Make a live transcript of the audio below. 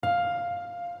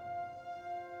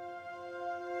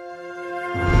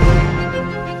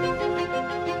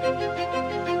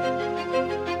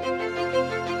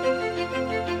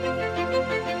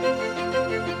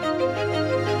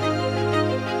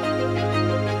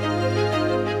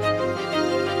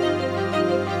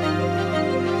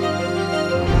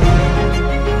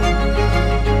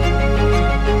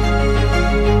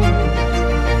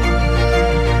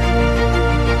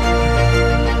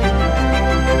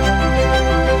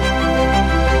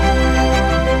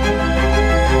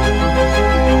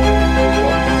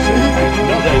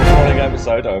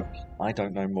episode of I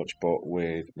Don't Know Much, but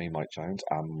with me, Mike Jones,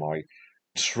 and my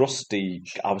trusty,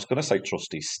 I was going to say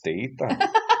trusty steed then.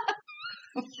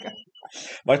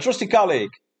 My trusty colleague.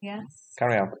 Yes.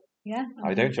 Carry on. Yeah. How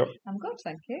you doing, Chuck? I'm good,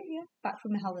 thank you. Yeah. Back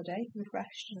from my holiday,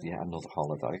 refreshed. Yeah, another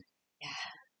holiday. Yeah,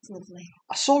 it's lovely.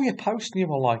 I saw your post and you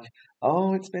were like,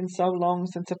 oh, it's been so long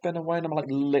since I've been away. And I'm like,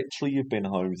 literally, you've been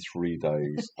home 3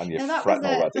 days and you're fretting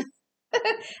already.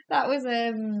 That was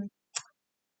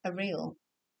a reel.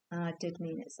 And I did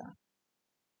mean it, so.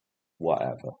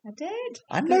 Whatever. I did.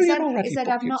 I know you've already. It said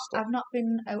I've not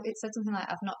been. Oh, it said something like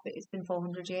I've not. It's been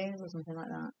 400 years or something like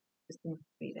that. It's been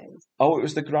 3 days. Oh, it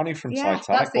was the granny from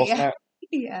Titanic, wasn't it?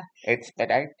 Yeah. It's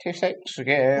been 86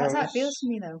 years. That's how it feels to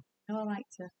me, though. I know I like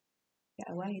to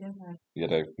get away, don't I? You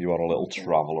do. You are a little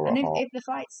traveller at heart. And if the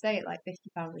flights stay at like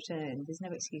 £50 return, there's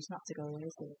no excuse not to go away,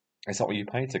 is there? Is that what you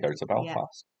paid to go to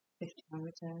Belfast? Yeah, £50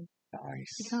 return.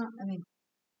 Nice. You can't. I mean,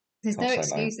 there's no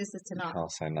excuses to not. You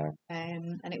can't say no.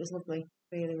 And it was lovely,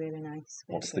 really, really nice.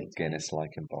 What's the Guinness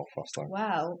like in Belfast, though?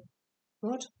 Well,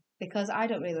 good, because I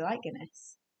don't really like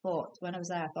Guinness. But when I was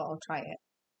there, I thought I'll try it.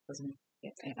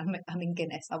 I'm in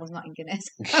Guinness. I was not in Guinness.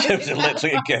 It was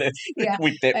literally in Guinness. Yeah.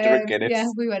 We dipped her in Guinness. Yeah,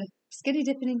 we went skinny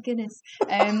dipping in Guinness.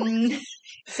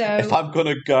 So if I'm going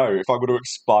to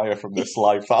expire from this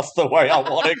life, that's the way I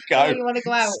want to go. You want to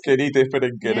go out? Skinny dipping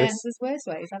in Guinness. Yeah, there's worse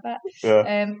ways, I bet.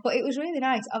 Yeah. But it was really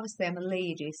nice. Obviously, I'm a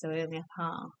lady, so I only have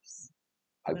halves.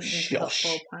 Oh, shush.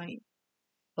 Full pint.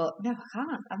 But no, I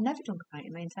can't. I've never drunk a pint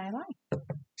in my entire life.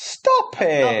 Stop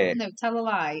it! No, tell a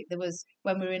lie. There was,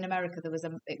 when we were in America,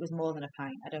 it was more than a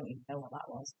pint. I don't even know what that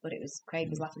was, but Craig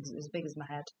was laughing because it was as big as my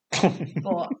head.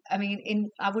 But I mean,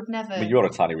 I would never. I mean, you're a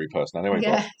tiny wee person anyway.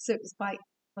 Yeah, so it was quite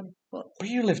fun. But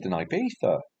you lived in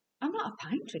Ibiza. I'm not a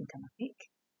pint drinker, Mike.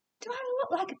 Do I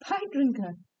look like a pint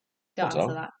drinker? Don't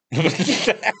answer that.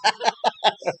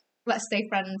 Let's stay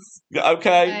friends.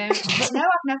 Okay. But no,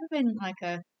 I've never been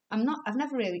I've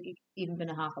never really even been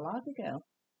a half a lager girl.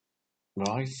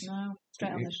 Right. No,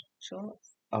 straight on the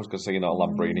shorts. I was going to say you're not a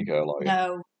Lambrini girl, are you?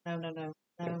 No.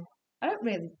 I don't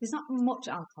really. There's not much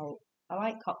alcohol. I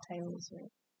like cocktails. Really.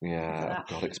 Yeah,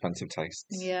 God, expensive tastes.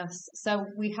 Yes. So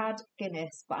we had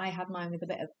Guinness, but I had mine with a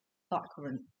bit of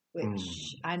blackcurrant,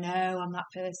 which I know I'm that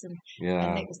person.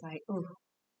 Yeah. And it was like, oh,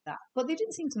 that. But they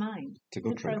didn't seem to mind. It's a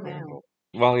good drink.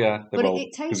 Well, yeah. But it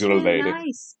tastes really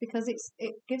nice because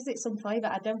it gives it some flavour.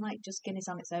 I don't like just Guinness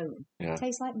on its own. Yeah. It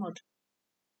tastes like mud.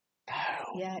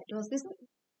 Oh. Yeah, it does.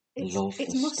 It's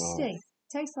musty. Stuff. It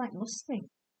tastes like musty.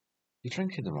 You're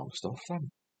drinking the wrong stuff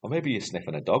then. Or maybe you're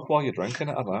sniffing a dog while you're drinking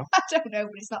it, I don't know. I don't know,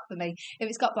 but it's not for me. If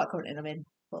it's got blackcurrant in, I'm in.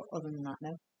 But other than that,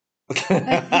 no.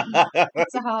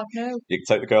 It's a hard no. You can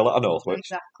take the girl out of Northwich.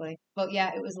 Exactly. But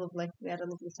yeah, it was lovely. We had a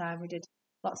lovely time. We did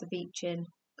lots of beaching,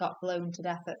 got blown to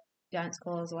death at Giant's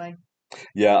Causeway.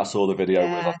 Yeah, I saw the video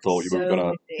and I thought you were going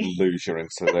to lose your into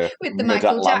the with the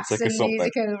Michael Jackson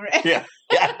music over it. Yeah.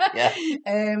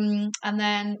 And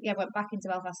then, went back into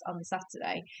Belfast on the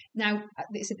Saturday. Now,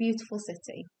 it's a beautiful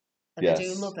city, and I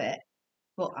do love it,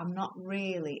 but I'm not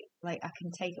really, I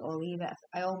can take it or leave it.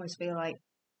 I almost feel like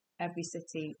every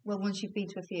city, well, once you've been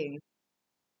to a few,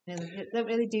 they don't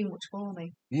really do much for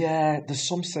me. Yeah, there's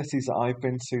some cities that I've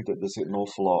been to that there's an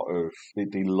awful lot of,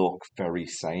 they look very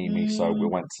samey. So we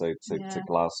went to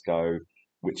Glasgow,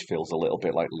 which feels a little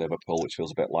bit like Liverpool, which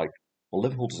feels a bit like, well,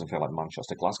 Liverpool doesn't feel like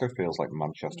Manchester. Glasgow feels like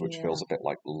Manchester, which feels a bit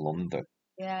like London.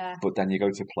 Yeah. But then you go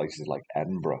to places like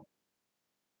Edinburgh.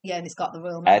 Yeah, and it's got the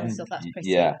Royal Mail and stuff, that's pretty.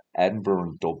 Yeah, Edinburgh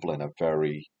and Dublin are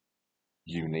very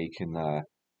unique in there.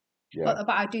 Yeah. But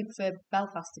I do prefer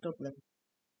Belfast to Dublin.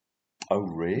 Oh,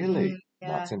 really?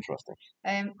 Yeah. That's interesting.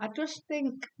 I just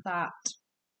think that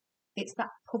it's that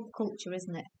pub culture,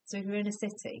 isn't it? So if you're in a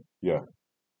city,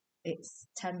 it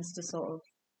tends to sort of,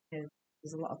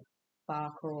 there's a lot of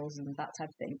bar crawls and that type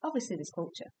of thing. Obviously, there's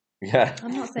culture. Yeah.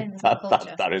 I'm not saying there's not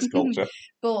culture. That is culture.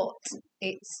 But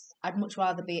I'd much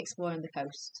rather be exploring the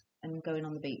coast and going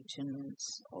on the beach and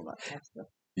all that type of stuff.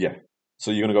 Yeah.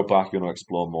 So you're going to go back, you're going to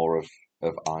explore more of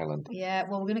Ireland? Yeah,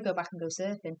 well, we're going to go back and go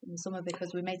surfing in the summer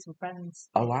because we made some friends.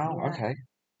 Oh, wow, okay.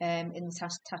 In the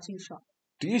tattoo shop.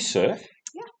 Do you surf?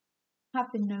 Yeah,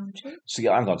 have been known to. So,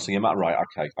 hang on, so you're not right,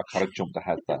 okay. I kind of jumped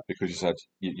ahead there because you said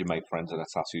you made friends in a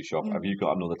tattoo shop. Have you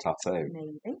got another tattoo?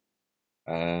 Maybe.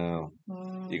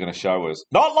 You're going to show us?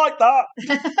 Not like that!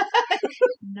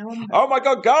 No, I'm not. Oh my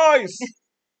God, guys!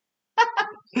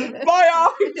 My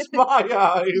eyes!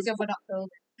 So we're not filming.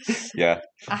 Yeah.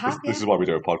 I have, this is why we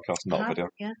do a podcast, not a video.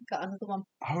 Yeah, got another one.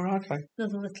 Oh, right, okay.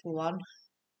 Another little one.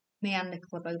 Me and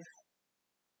Nicola both.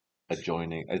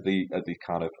 Adjoining, are the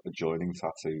kind of adjoining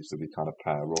tattoos, do they kind of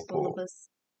pair up? Or?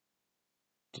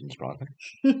 Doesn't surprise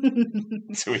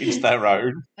me. To each their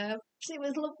own. It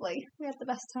was lovely. We had the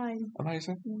best time.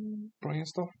 Amazing. Brilliant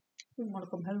stuff. Didn't want to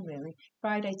come home really.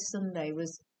 Friday to Sunday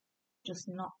was just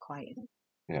not quite enough.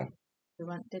 Yeah.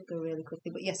 Did go really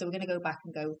quickly. But yeah, so we're going to go back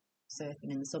and go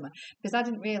surfing in the summer. Because I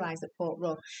didn't realise that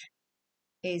Portrush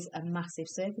is a massive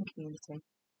surfing community.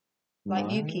 Like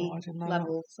Newquay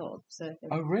level sort of surfing.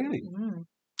 Oh, really?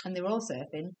 And they were all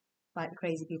surfing like the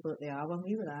crazy people that they are when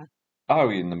we were there. Oh,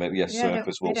 in the middle,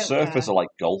 surfers. Well, surfers are like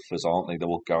golfers, aren't they? They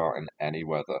will go out in any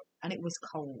weather. And it was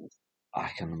cold.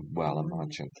 I can well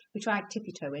imagine. We tried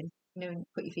tippy toeing, and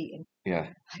put your feet in.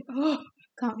 Yeah. Like,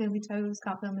 can't feel my toes,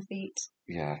 can't feel my feet.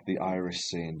 Yeah, the Irish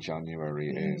Sea in January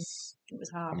is, it was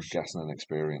harsh. I'm guessing, an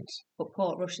experience. But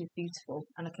Portrush is beautiful,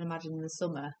 and I can imagine in the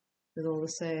summer, with all the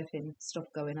surfing stuff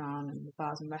going on, and the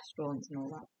bars and restaurants and all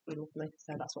that, it'll be lovely.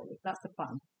 So that's the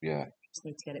plan. Yeah. Just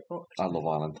need to get it booked. I love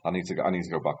Ireland. I need to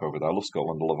go back over there. I love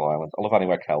Scotland. I love Ireland. I love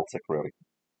anywhere Celtic. Really,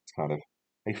 it's kind of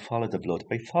I follow the blood.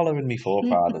 I following me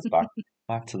forefathers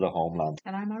back to the homeland.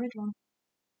 And I married one.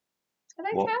 Do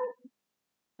they count?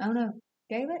 Oh no,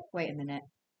 Gaelic. Wait a minute.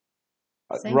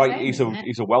 Right, he's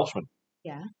a Welshman.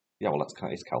 Yeah. Yeah, well,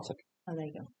 he's Celtic. Oh, there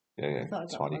you go. Yeah.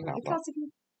 That's fine. You can't.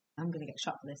 I'm going to get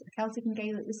shot for this. Are Celtic and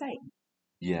Gaelic the same?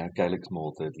 Yeah, Gaelic's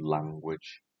more the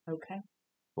language. Okay.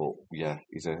 But yeah,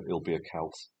 he'll be a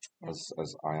Celt,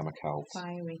 as I am a Celt.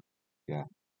 Fiery. Yeah,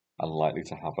 and likely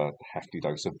to have a hefty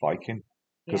dose of Viking.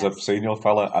 Because I've seen your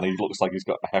fella, and he looks like he's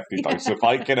got a hefty dose of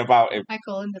Viking about him. I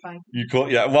call him the Viking. You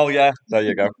call, yeah. Well, yeah. There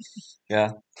you go. Yeah.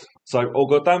 So all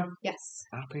good then. Yes.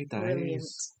 Happy days. Brilliant.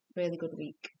 Really good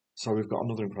week. So we've got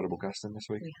another incredible guest in this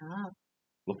week. We have.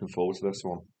 Looking forward to this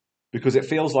one. Because it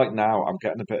feels like now I'm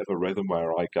getting a bit of a rhythm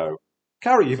where I go,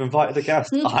 Carrie, you've invited a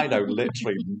guest. I know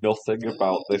literally nothing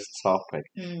about this topic,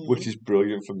 which is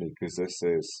brilliant for me because this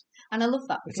is... And I love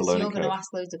that because you're going to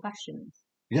ask loads of questions.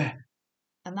 Yeah.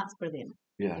 And that's brilliant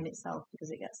in itself because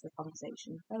it gets the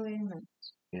conversation going.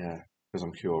 Yeah, because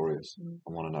I'm curious.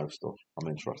 I want to know stuff. I'm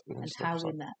interested in stuff. And how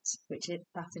we met,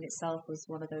 that in itself was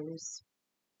one of those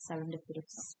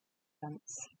serendipitous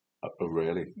events. Oh,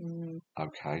 really?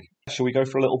 Okay. Shall we go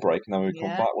for a little break and then when we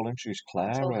come back we'll introduce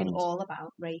Claire? Talking all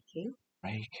about Reiki.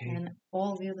 Reiki. And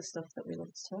all the other stuff that we love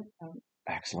to talk about.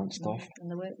 Excellent stuff. And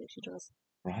the work that she does.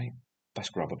 Right. Let's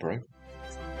grab a brew.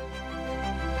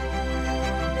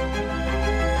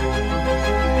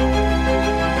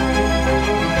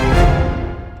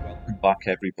 Welcome back,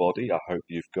 everybody. I hope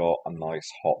you've got a nice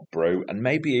hot brew and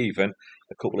maybe even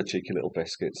a couple of cheeky little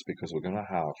biscuits because we're going to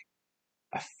have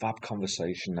a fab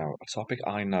conversation now. A topic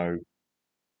I know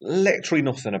literally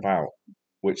nothing about,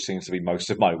 which seems to be most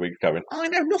of my week going, I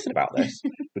know nothing about this.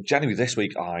 But genuinely this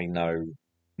week, I know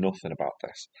nothing about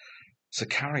this. So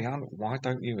Carrie Ann, why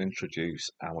don't you introduce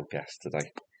our guest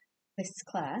today? This is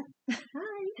Claire. Hi.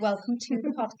 Welcome to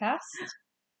the podcast.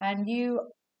 And you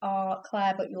are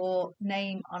Claire, but your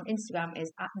name on Instagram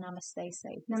is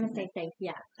 @NamasteSafe. Namaste Safe,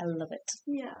 yeah. I love it.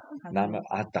 Yeah.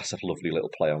 That's a lovely little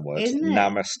play on words. Isn't it?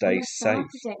 Namaste Safe.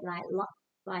 It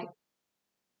like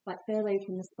furloughed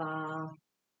from the spa.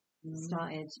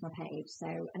 Started my page,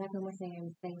 and everyone was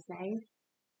saying stay safe.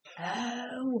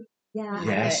 Oh, yeah,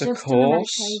 yes, of just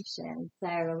course. Meditation, so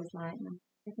I was like,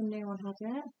 if no one had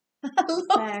it, That's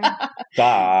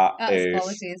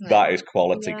quality, isn't it? That is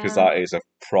quality because that is a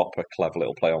proper clever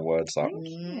little play on words.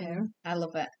 That. I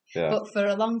love it. Yeah. But for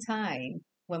a long time,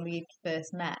 when we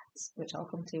first met, which I'll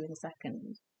come to in a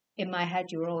second, in my head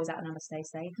you were always @Namaste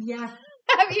Safe. Yeah.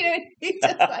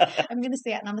 Just like, I'm going to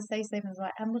say @Namaste Safe, and I was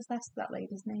like, I must ask that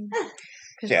lady's name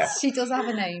because she does have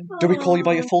a name. Do we call you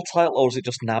by your full title, or is it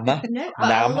just Nama? No,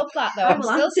 I love that though. I'm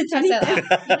still trying to say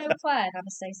that. Claire,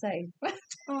 Namaste Safe.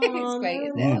 It's great,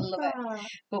 isn't it? I love it.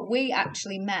 But we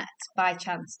actually met by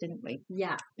chance, didn't we?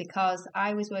 Yeah. Because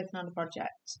I was working on a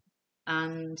project,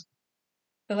 and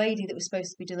the lady that was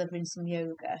supposed to be delivering some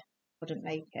yoga couldn't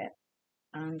make it,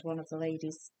 and one of the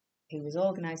ladies who was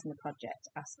organising the project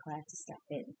asked Claire to step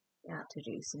in to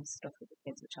do some stuff with the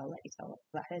kids, which I'll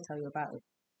let her tell you about.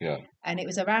 Yeah. And it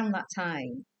was around that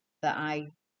time that I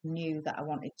knew that I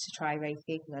wanted to try Reiki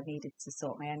because I needed to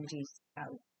sort my energies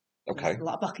out. Okay. A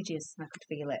lot of blockages, and I could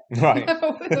feel it. Right.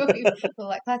 We'll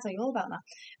let Claire tell you all about that.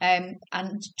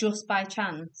 And just by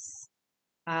chance,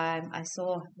 I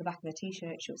saw the back of her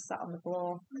t-shirt. She was sat on the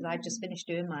floor because I'd just finished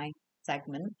doing my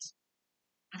segment,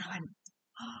 and I went,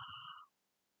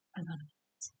 hang on,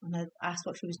 and I asked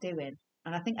what she was doing.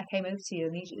 And I think I came over to you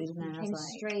immediately, didn't I? I was came like,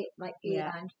 straight, like,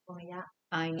 beeline for me, yeah.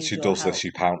 I need She your does help. this,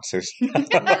 she pounces.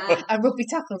 And rugby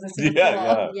tackles us in the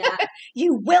floor. Yeah.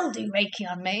 You will do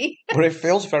Reiki on me. But it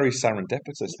feels very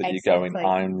serendipitous that you're going,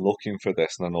 Exactly. I'm looking for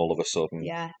this, and then all of a sudden,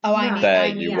 Yeah. Oh,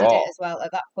 I needed are. it as well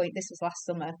at that point. This was last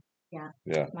summer.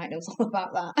 Yeah. Mike knows all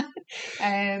about that.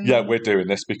 Yeah, we're doing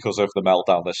this because of the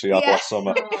meltdown that she had last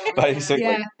summer, basically.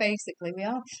 Yeah, basically we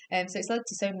are. So it's led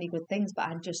to so many good things, but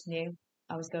I just knew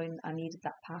I needed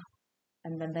that path.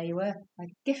 And then there you were, like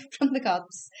a gift from the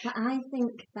gods. But I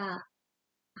think that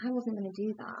I wasn't going to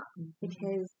do that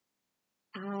because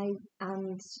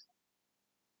and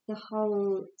the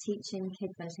whole teaching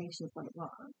kids meditation is what it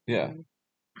was. Yeah.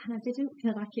 And I didn't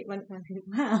feel like it went very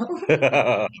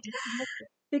well.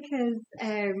 Because,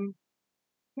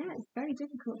 it's very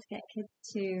difficult to get kids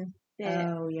to sit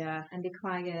and be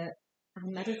quiet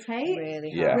and meditate.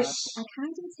 Really hard. Which Yes. I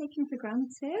kind of taken for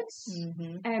granted.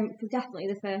 So definitely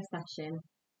the first session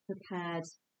prepared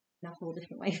in a whole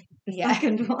different way from the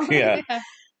second one. Yeah.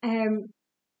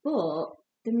 But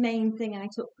the main thing I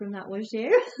took from that was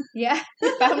you. Yeah,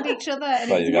 we found each other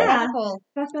and There it's you go. incredible.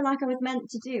 So I feel like I was meant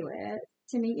to do it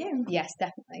to meet you. Yes,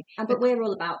 definitely. But we're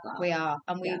all about that. We are.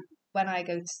 And when I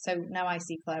go to, so now I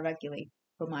see Claire regularly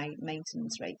for my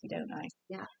maintenance Reiki, don't I?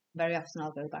 Yeah. Very often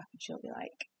I'll go back and she'll be like,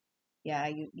 yeah,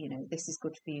 you know, this is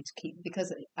good for you to keep,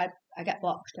 because I get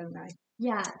blocked, don't I?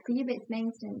 Yeah, for you it's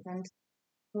maintenance, and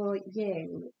for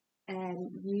you,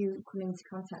 you come into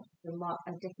contact with a lot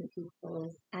of different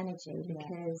people's energy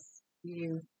because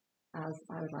you, as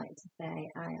I would like to say,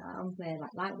 we're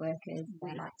like light workers, we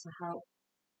like to help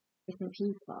different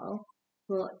people,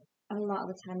 but a lot of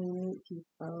the time you meet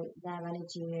people, their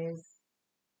energy is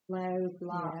low,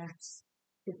 blocked,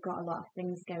 they've got a lot of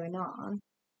things going on,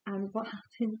 and what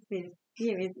happens with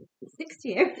you is it sticks to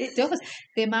you. It does.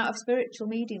 The amount of spiritual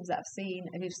mediums that I've seen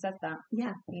who've said that.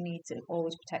 Yeah. You need to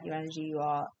always protect your energy. You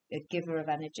are a giver of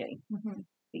energy. But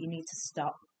you need to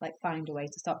stop, like find a way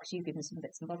to stop, because you've given some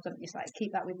bits and bobs, don't you? Just like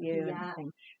keep that with you. Yeah.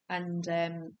 And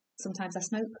sometimes I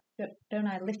smoke, don't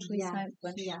I? Literally smoke.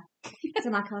 So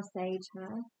like our sage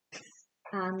her.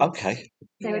 Okay.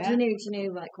 So do you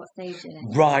know like what stage it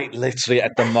is? Right, literally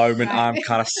at the moment I'm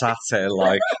kind of sat here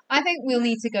like. I think we'll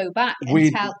need to go back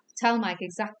and tell Mike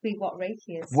exactly what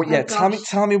Reiki is. Well, yeah,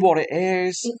 tell me what it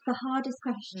is. It's the hardest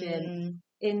question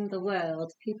in the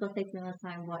world. People say to me all the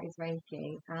time, "What is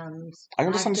Reiki?" And I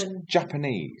understand it's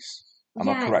Japanese. Am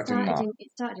I correct in that?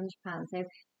 It started in Japan. So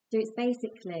it's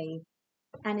basically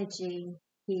energy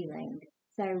healing.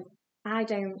 So I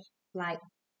don't like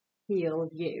heal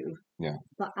you. Yeah.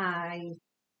 But I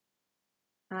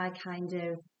kind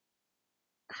of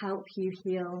help you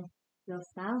heal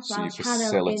yourself. So you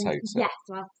facilitate it. Yes,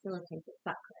 so I'll facilitate it,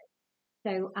 exactly.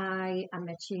 So I am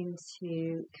attuned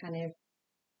to kind of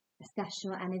assess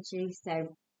your energy. So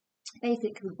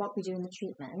basically what we do in the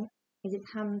treatment is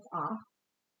it's hands off,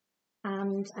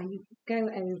 and I go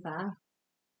over.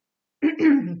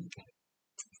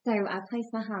 So I place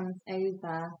my hands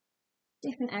over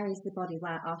different areas of the body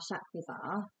where our chakras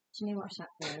are. Do you know what a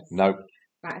chakra is? No.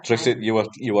 Right, okay. Tristan, you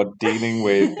are dealing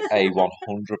with a 100%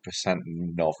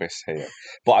 novice here,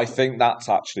 but I think that's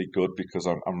actually good, because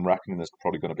I'm reckoning there's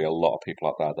probably going to be a lot of people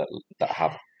out there that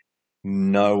have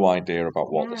no idea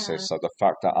about what this is. So the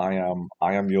fact that I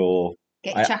am your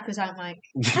get your chakras out, Mike.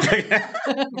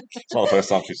 It's not the first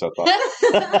time she said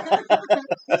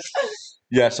that.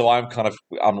 Yeah, so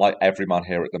I'm like every man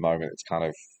here at the moment. It's kind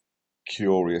of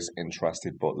curious,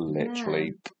 interested, but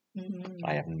literally.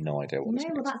 I have no idea what this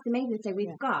means. Well, that's amazing. So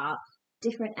we've got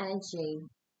different energy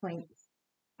points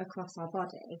across our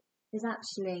body. There's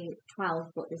actually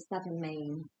 12, but there's 7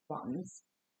 main ones.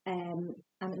 And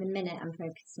at the minute I'm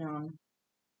focusing on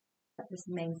the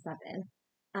main 7.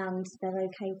 And they're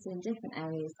located in different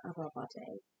areas of our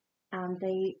body. And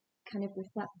they kind of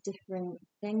reflect different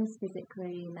things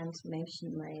physically, mentally,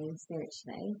 emotionally,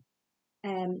 spiritually.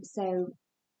 So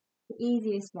the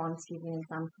easiest one to give you an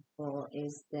example for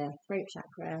is the throat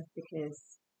chakra, because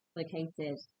it's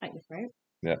located at your throat.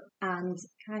 Yeah. And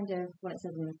kind of what it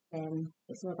says in the thing,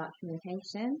 it's all about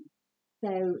communication.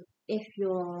 So if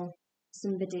you're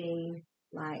somebody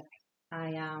like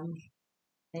I am,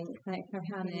 I think like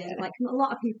a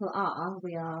lot of people are,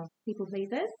 we are people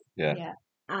pleasers. Yeah.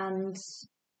 And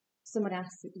someone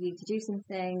asks you to do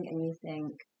something and you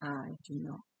think, I do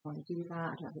not want to do that,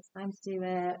 I don't have the time to do it,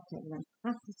 I don't have the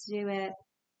capacity to do it,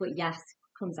 but yes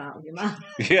comes out of your mouth.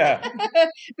 Yeah.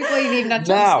 Before you even had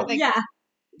chance to think. Yeah.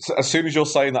 So as soon as you're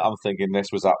saying that, I'm thinking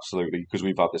this was absolutely, because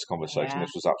we've had this conversation,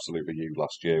 this was absolutely you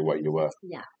last year where you were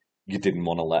you didn't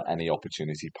want to let any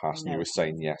opportunity pass, and No. you were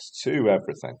saying yes to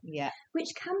everything. Yeah.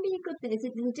 Which can be a good thing. There's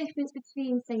a difference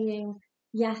between saying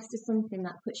yes to something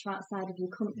that puts you outside of your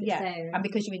comfort zone. And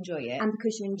because you enjoy it. And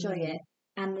because you enjoy it.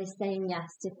 And there's saying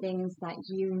yes to things that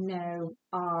you know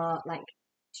are like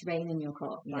draining your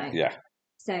core. Like, Yeah.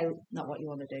 So not what you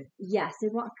want to do. Yeah, so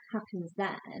what happens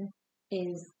then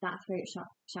is that throat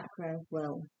chakra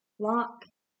will block.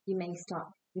 You may start,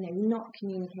 not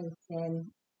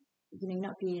communicating,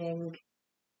 not being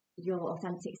your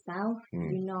authentic self.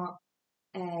 You're not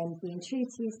being true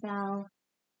to yourself.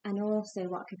 And also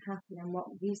what can happen, and what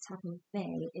used to happen with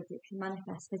me, is it can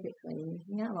manifest physically. You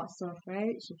can get a lot of sore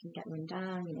throats, you can get run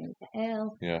down, get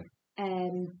ill. Yeah.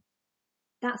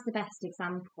 That's the best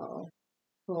example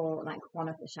for like one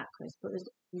of the chakras. But there's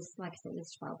like I said,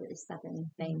 there's 12, but there's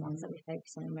 7 main ones that we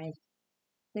focus on in Reiki.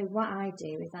 So what I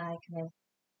do is I kind of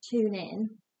tune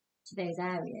in to those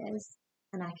areas,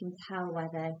 and I can tell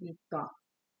whether you've got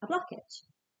a blockage.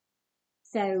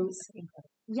 So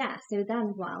so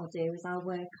then what I'll do is I'll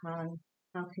work on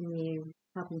helping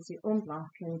to unblock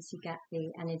and to get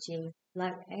the energy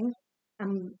flowing.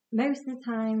 And most of the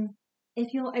time,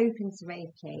 if you're open to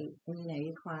Reiki and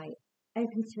you're quite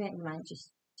open to it and might just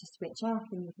switch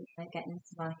off and you can get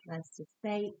into like a meditative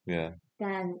state,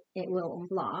 then it will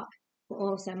unblock. But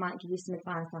also, I might give you some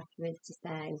advice afterwards to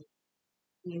say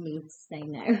you need to say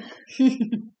no,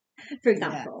 for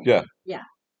example. Yeah.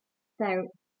 So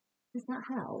does that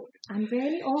help? I'm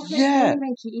really awful at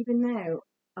Reiki, even though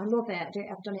I love it.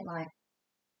 I've done it like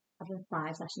I've done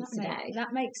 5 sessions today.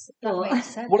 That makes sense.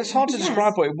 Well, it's hard to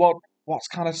describe, but what's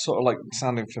kind of sort of like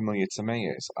sounding familiar to me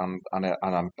is, and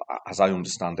I'm, as I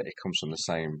understand it, it comes from the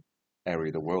same area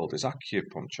of the world, is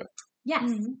acupuncture.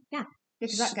 Yes, yeah.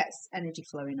 Because that gets energy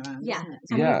flowing around, doesn't it?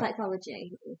 And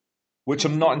reflexology. Which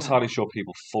I'm not entirely sure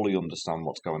people fully understand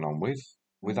what's going on with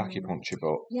acupuncture,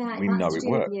 but we know it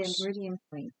works. Your meridian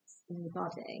points in the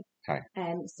body. Okay.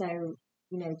 So,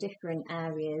 different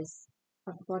areas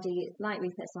of the body, like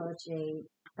reflexology,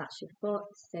 that's your foot.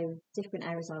 So different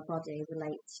areas of our body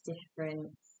relate to different,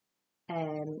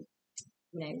 areas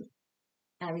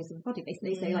of the body,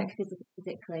 basically. So like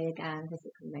physically, again,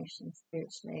 physical, emotionally,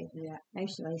 spiritually,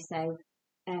 emotionally. So,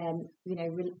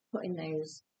 putting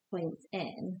those points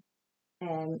in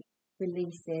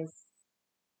releases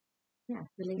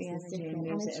different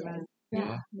energy. Around.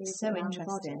 Yeah. It's so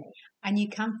interesting. And you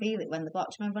can feel it when the block.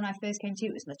 Remember when I first came to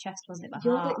you, it was my chest, wasn't it? My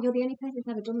heart. You're the only person who's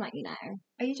ever done that,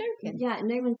 Are you joking? Yeah,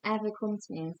 no one's ever come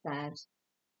to me and said,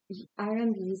 I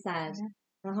remember you said,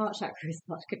 my heart chakra is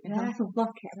blocked, couldn't help but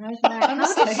block it. And I was like,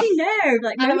 how did she know?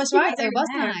 Like, and I was right though,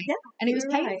 wasn't I? Yeah, and it was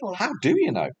painful. How do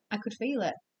you know? I could feel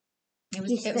it. It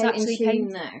was so actually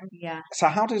painful. Now. Yeah. So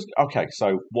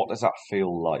so what does that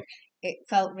feel like? It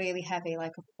felt really heavy,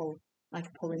 like a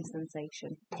pulling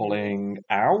sensation. Pulling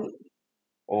out?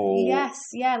 Or yes,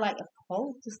 yeah, like a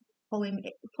pull, just pulling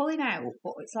out,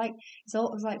 but it's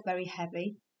sort of like very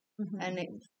heavy, and it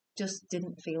just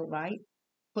didn't feel right,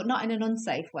 but not in an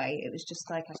unsafe way. It was just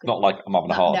like not like I'm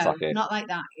having a heart attack here. Not like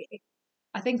that.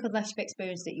 I think unless you've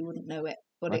experienced it, you wouldn't know it.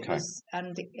 But it was,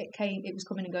 and it was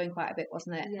coming and going quite a bit,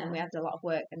 wasn't it? Yeah. And we had a lot of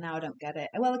work, and now I don't get it.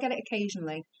 Well, I get it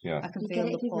occasionally. Yeah. I can you feel get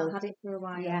it the if you've pull. not had it for a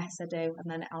while. Yes, I do, and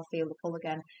then I'll feel the pull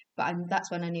again. But that's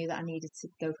when I knew that I needed to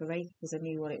go for Reiki, because I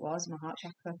knew what it was, my heart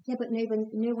chakra. Yeah, but no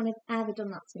one has ever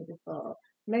done that to me before.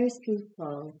 Most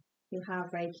people who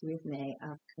have Reiki with me,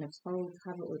 I've kind of told,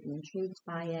 haven't been intrigued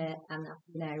by it, and I've,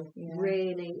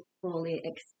 really fully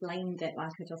explained it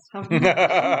like I just have.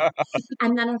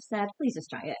 And then I've said, please just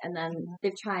try it. And then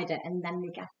they've tried it, and then they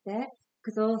get it.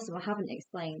 Because also I haven't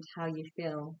explained how you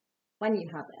feel when you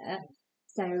have it.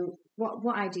 So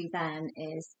what I do then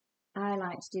is I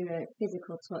like to do a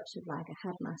physical touch of like a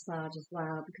head massage as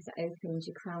well, because it opens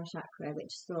your crown chakra, which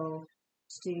is all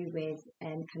to do with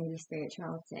kind of your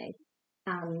spirituality.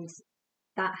 And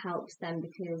that helps them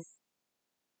because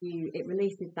it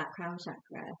releases that crown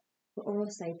chakra, but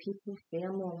also people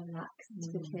feel more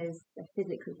relaxed because they're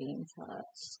physically being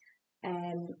touched.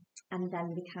 And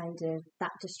then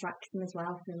that distracts them as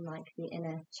well from like the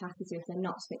inner chatter. So if they're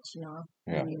not switching off,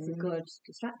 it's a good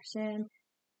distraction.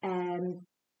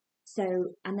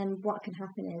 So, and then what can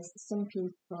happen is some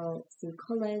people see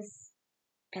colours,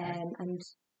 and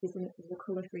there's a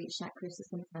colour for each chakra, so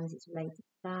sometimes it's related to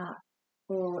that.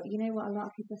 Or, you know what a lot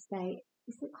of people say,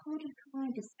 is it called a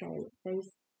kaleidoscope? Those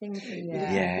things.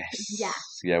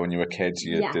 Yes. Yeah, when you were kids,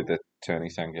 you did the turny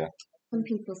thing, Some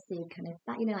people see kind of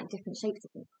that, like different shapes,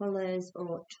 different colours,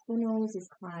 or tunnels is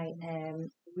quite a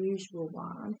usual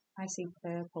one. I see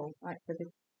purple, like for the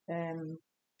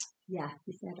you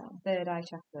said that. Third eye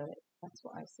chakra. That's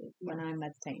what I see when I'm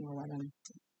meditating or when I'm.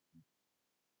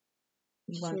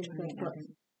 It's won't really try good. it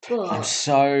now. I'm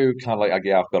so kind of like, I've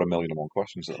got a million and one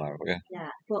questions at the moment. Yeah,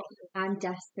 but I'm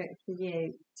desperate for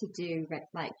you to do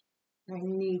like I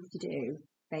need to do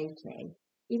Reiki,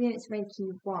 even if it's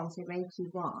Reiki 1. So Reiki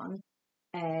 1,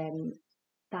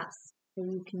 that's so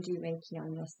you can do Reiki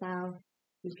on yourself.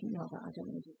 You can not that I don't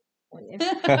want to do it for you.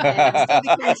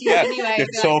 Anyway,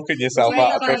 you're talking yourself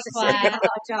out of it.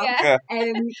 Yeah.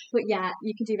 But yeah,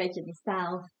 you can do Reiki on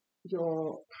yourself,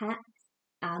 your pets,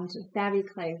 and very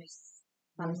close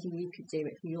family. You could do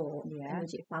it for your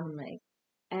immediate family.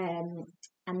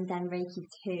 And then Reiki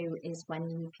 2 is when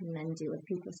you can then do other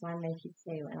people. So I'm Reiki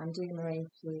 2, and I'm doing the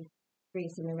Reiki 3,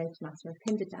 so the Reiki Master. I've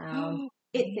pinned it down.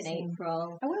 It's in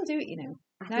April. I will do it, you know.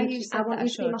 I want you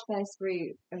to be my first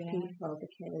group of people,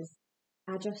 because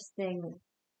I just think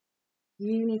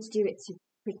you need to do it to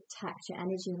protect your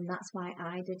energy, and that's why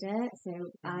I did it.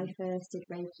 So I first did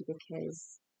Reiki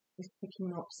because it was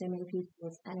picking up so many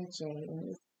people's energy, and it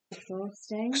was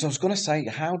exhausting. Because I was going to say,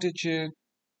 how did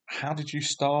you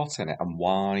start in it, and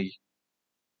why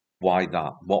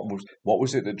that? What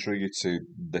was it that drew you to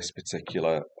this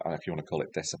particular, if you want to call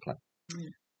it, discipline?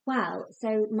 Well,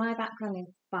 so my background is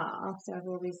spa, so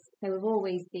I've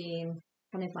always been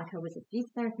kind of like, I was a beauty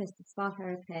therapist, a spa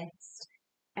therapist,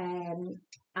 and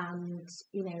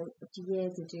you know, after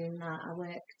years of doing that, I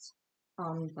worked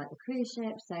on like the cruise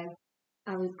ship, so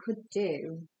I could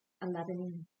do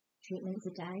 11 treatments a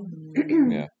day,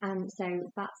 and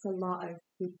so that's a lot of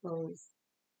people's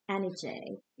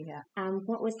energy. Yeah. And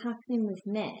what was happening with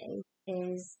me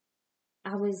is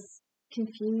I was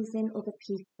confusing other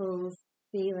people's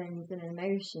feelings and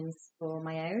emotions for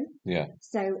my own. Yeah.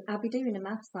 So I'll be doing a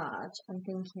massage and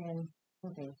thinking,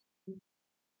 okay,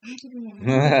 what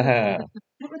am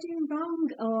I doing wrong?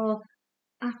 Or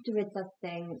afterwards I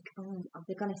think, oh,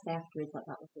 they're going to say afterwards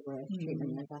that was the worst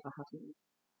treatment they've ever had.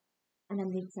 And then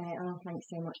they'd say, oh, thanks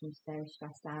so much, I'm so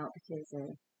stressed out because of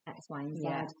X, Y, and Z.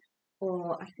 Yeah.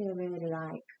 Or I feel really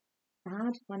like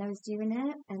bad when I was doing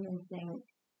it, and then think,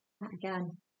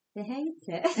 again, they hate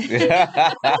it.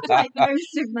 Like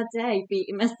most of my day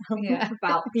beating myself up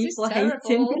about people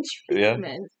hating the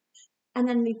treatment. And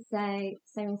then they'd say,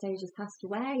 so and so just passed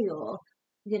away, or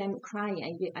you know,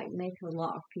 crying. I make a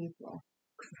lot of people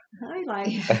cry. Like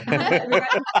I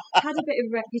had a bit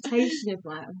of reputation of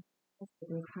like,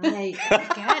 and cry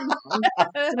again.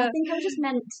 So I think I'm just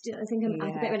meant to. I think I'm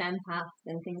a bit of an empath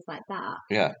and things like that.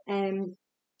 Yeah.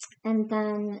 And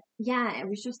then, it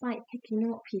was just like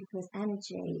picking up people's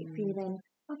energy, feeling,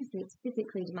 obviously it's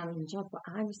physically demanding job, but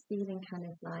I was feeling kind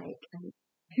of like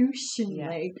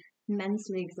emotionally,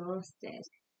 mentally exhausted.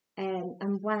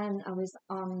 And when I was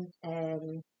on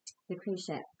the cruise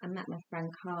ship, I met my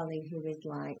friend Carly, who was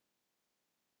like,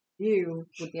 you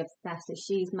would be obsessed. So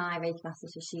she's my Reiki master,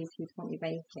 so she's who taught me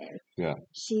Reiki. Yeah.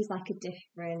 She's like a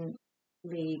different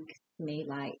league to me.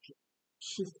 Like,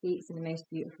 she speaks in the most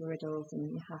beautiful riddles, and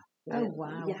you have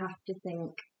to, you have to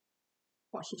think,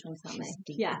 what's she trying to tell me?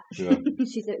 Yeah.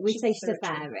 She's a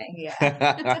fairy.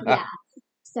 Yeah.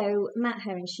 So met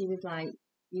her, and she was like,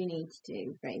 you need to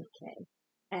do Reiki.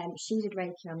 She did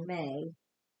Reiki on me,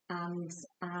 and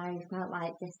I felt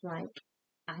like this like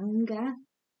anger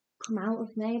come out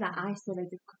of me. Like I saw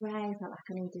loads of grey. I felt like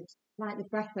I needed, like the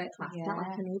breathwork class, I felt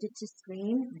like I needed to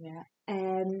scream.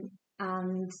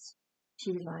 And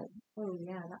she was like, oh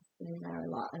yeah, that's been in there a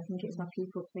lot. I think it's my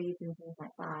people pleasing and things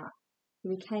like that. So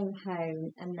we came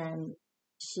home, and then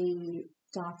she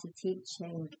started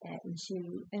teaching it, and she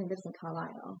only lives in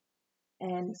Carlisle.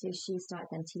 So she started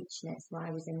then teaching it, so I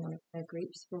was in one of her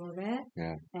groups for it.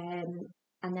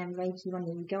 And then Reiki, when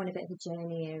you go on a bit of a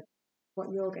journey of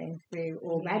what you're going through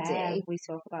already. We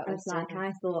talk about this.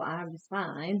 I thought I was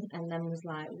fine, and then was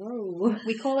like, whoa.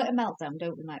 We call it a meltdown,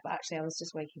 don't we, Mike? But actually, I was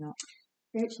just waking up.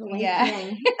 Spiritual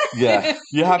awakening. Yeah,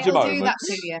 you had your moments. Do that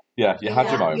to you. Yeah, you had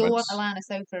your moments. You'll want to lie on a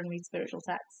sofa and read spiritual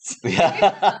texts.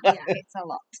 It's a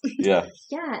lot. Yeah,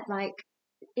 like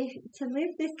to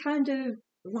live this kind of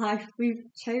life we've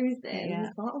chosen, there's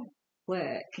a lot of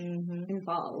work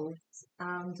involved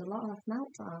and a lot of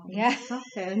meltdowns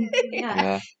happen.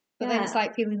 But then it's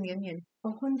like peeling the onion.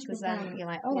 100%. Because then you're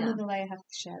like, another layer I have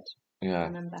to shed.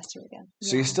 And then better again.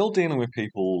 So you're still dealing with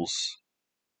people's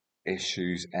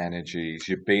issues, energies.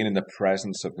 You're being in the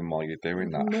presence of them while you're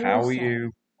doing that. How are you?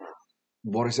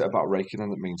 What is it about Reiki then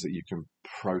that means that you can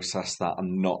process that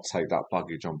and not take that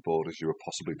baggage on board as you were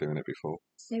possibly doing it before?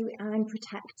 So I'm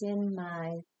protecting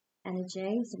my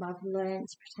energy. So I've learned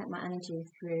to protect my energy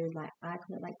through, like, I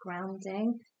call it like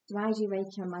grounding. So I do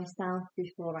Reiki on myself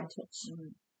before I touch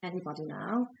anybody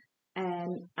now.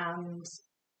 And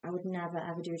I would never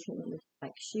ever do a treatment with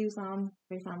like shoes on,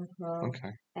 for example.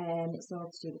 Okay. It's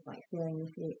all to do with like feeling your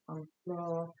feet on the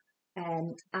floor.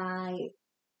 I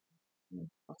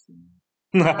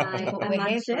We're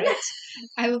here for it.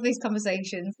 I love these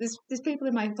conversations. There's people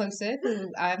in my close circle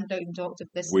who I don't even talked to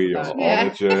this. We are on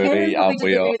a journey, and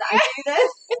we are.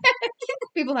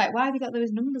 People are like, why have you got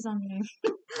those numbers on you?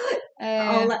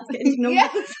 Let's get into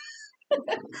numbers.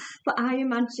 But I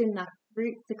imagine that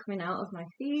roots are coming out of my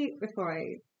feet before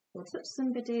I will touch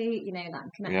somebody, you know, that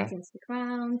I'm connecting to the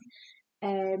ground.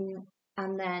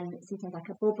 And then sometimes like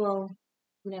a bubble,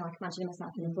 you know, I can imagine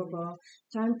myself in a bubble.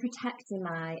 So I'm protecting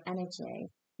my energy.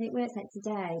 It works like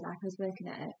today, like I was working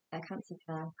at a cancer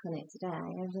care clinic today.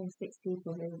 I was with 6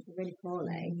 people who were really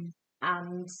poorly.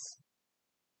 And,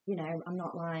 you know, I'm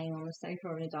not lying on a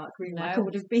sofa in a dark room like I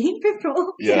would have been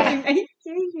before. Reiki,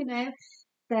 you know.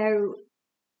 So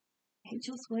it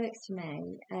just works for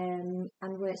me, and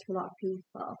works for a lot of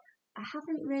people. I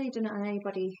haven't really done it on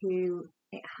anybody who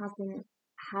it hasn't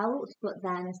helped, but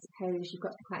then I suppose you've got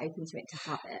to be quite open to it to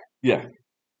have it. Yeah.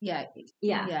 I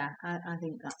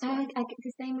think that's I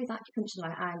the same with acupuncture.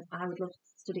 Like I would love to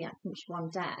study acupuncture one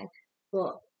day,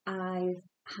 but I've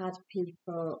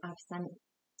sent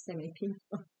so many people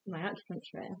to my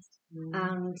acupuncturist,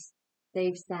 and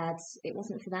they've said it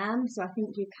wasn't for them. So I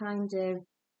think you kind of,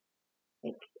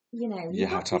 you know, you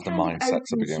have to have the mindset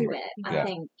to begin with. I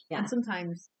think, and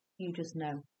sometimes you just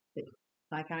know that,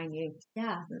 like I knew,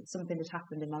 that something had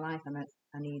happened in my life and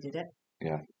I needed it.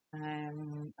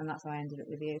 And that's why I ended up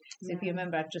with you. So if you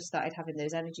remember, I've just started having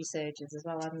those energy surges as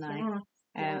well, haven't I?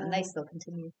 And they still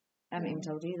continue. I haven't even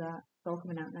told you that. It's all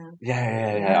coming out now.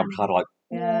 I'm kind of like,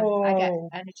 I get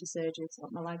energy surges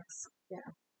on my legs.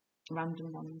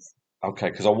 Random ones. Okay,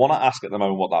 because I want to ask at the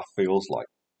moment what that feels like,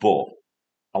 but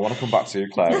I want to come back to you,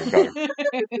 Claire, and go,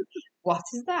 what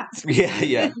is that?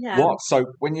 Yeah. What? So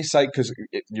when you say, because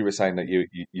you were saying that you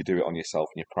do it on yourself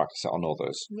and you practice it on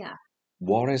others. Yeah.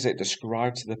 What is it?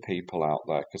 Describe to the people out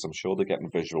there, because I'm sure they're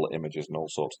getting visual images and all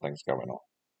sorts of things going on.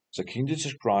 So can you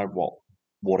describe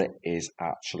what it is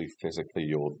actually physically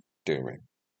you're doing,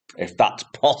 if that's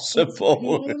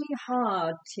possible? It's really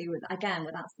hard to, again,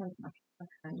 without sounding like a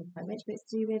kind of language, but it's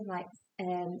to do with like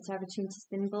to have attuned to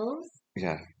symbols.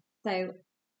 Yeah. So,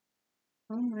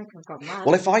 oh my God, I've got mad.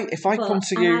 Well, if I come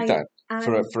to you then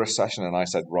for a session and I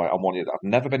said, right, I want you. I've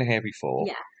never been here before.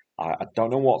 Yeah. I don't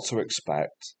know what to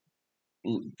expect.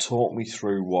 Talk me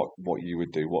through what you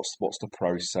would do. What's the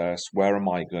process? Where am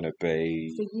I going to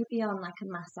be? So you'd be on like a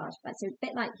massage bed. So a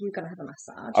bit like you're going to have a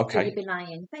massage. Okay. So you'd be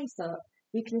lying face up.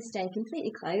 You can stay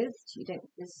completely clothed.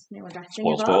 There's no one dressing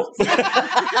Spoiled involved. That's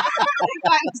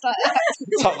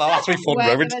me fun,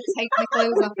 We're going to take my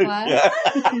clothes off, Claire.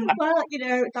 Well, you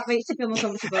know, that makes you feel more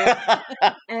comfortable.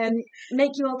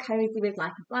 Make you all cozy with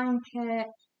like a blanket.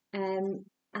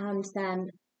 And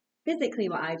then physically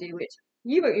what I do, which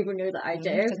you won't even know that I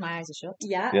do. Because my eyes are shut.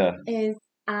 Yeah. Is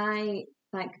I,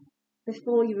 like,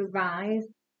 before you arrive,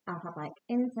 I'll have like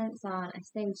incense on. I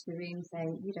stage the room so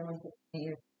you don't want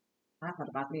to I've had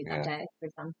a bad mood that day, for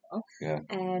example.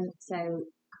 So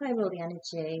clear all the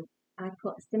energy. I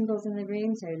put symbols in the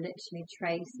room, so literally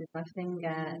trace with my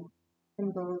finger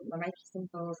symbols, my Reiki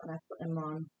symbols, and I put them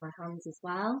on my hands as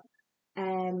well.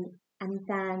 And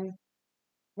then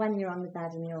when you're on the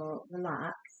bed and you're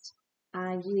relaxed,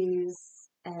 I use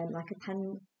like a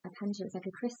pendant, it's like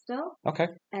a crystal. Okay.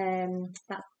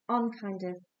 That's on kind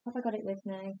of. Have I got it with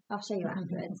me? I'll show you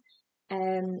afterwards.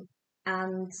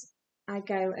 And I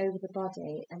go over the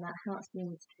body, and that helps me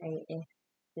indicate if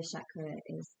the chakra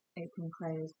is open,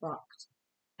 closed, blocked.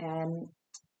 And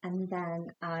then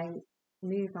I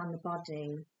move on the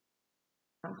body,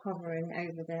 hovering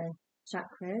over the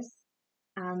chakras,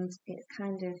 and it's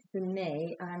kind of, for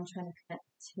me, I'm trying to connect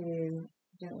to,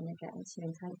 I don't want to get into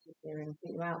intensive here and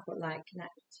put you out, but like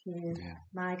connect to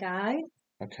my guides.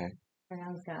 Okay. My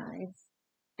own guides,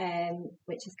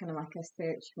 which is kind of like a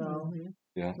spiritual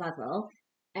level.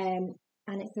 And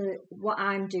it's what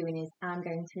I'm doing is I'm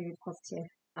going through positive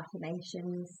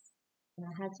affirmations in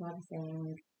my head, so I'll be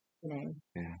saying, you know,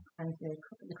 and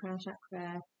the crown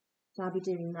chakra. So I'll be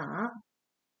doing that,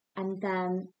 and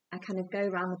then I kind of go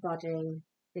around the body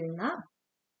doing that,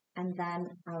 and then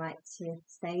I like to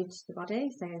stage the body.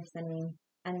 So if there's any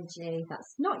energy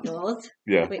that's not yours,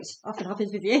 which often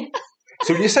happens with you.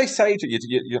 So when you say sage,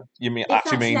 you mean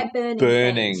actually like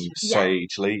burning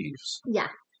sage leaves? Yeah.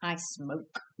 I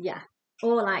smoke. Yeah.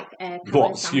 Or like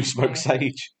what? You smoke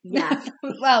sage? Yeah.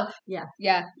 Well, yeah.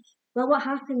 Well, what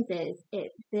happens is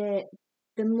the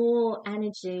more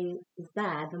energy is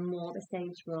there, the more the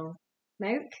sage will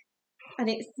smoke. and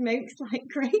it smokes like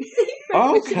crazy.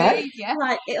 Okay. Yeah.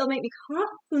 Like, it'll make me cough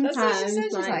sometimes. That's what she said.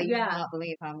 She's like, you yeah. cannot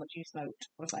believe how much you smoked.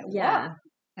 I was like, what? Yeah.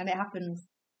 And it happens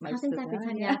most Happens of the every time,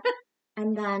 time. yeah.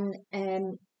 And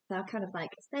then, so I'll kind of like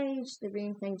stage the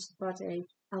room, stage the body.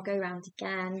 I'll go around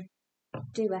again,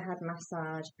 do a head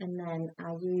massage, and then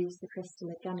I use the crystal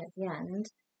again at the end.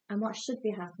 And what should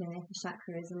be happening if the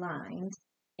chakra is aligned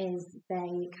is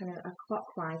they kind of are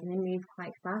clockwise and they move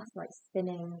quite fast, like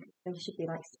spinning. They should be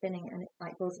like spinning, and it's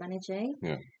like balls of energy.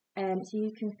 Yeah. So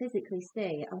you can physically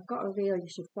see. I've got a reel you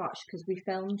should watch because we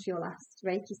filmed your last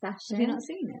Reiki session. Have you not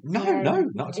seen it? No,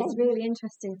 not at all. It's really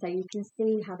interesting. So you can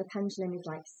see how the pendulum is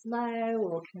like slow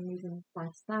or kind of moving side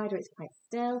to side, or it's quite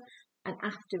still. And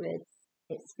afterwards,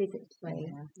 it's physically.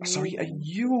 Sorry, are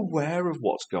you aware of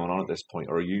what's going on at this point,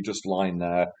 or are you just lying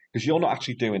there? Because you're not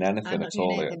actually doing anything I'm not at doing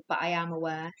all. anything, but I am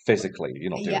aware. Physically,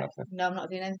 you're not doing anything. No, I'm not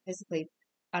doing anything physically.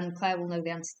 And Claire will know the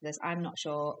answer to this. I'm not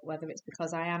sure whether it's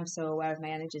because I am so aware of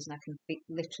my energies and I can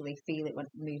literally feel it when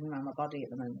moving around my body at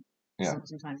the moment. Yeah.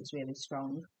 Sometimes it's really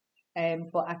strong.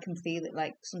 But I can feel it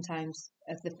like sometimes,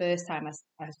 the first time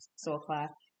I saw Claire,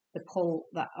 the pull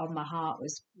that on my heart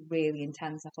was really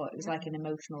intense. I thought it was like an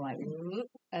emotional, like,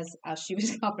 as she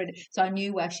was covering it. So I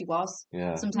knew where she was.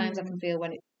 Yeah. Sometimes I can feel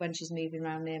when she's moving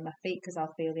around near my feet because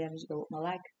I'll feel the energy go up my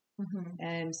leg.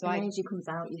 So the energy comes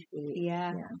out your feet.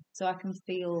 Yeah. So I can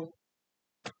feel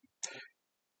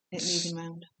it moving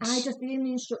around. The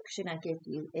only instruction I give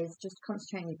you is just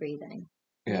concentrate on your breathing.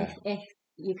 Yeah. If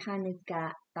you kind of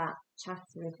get that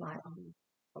chatter of like,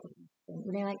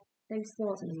 like those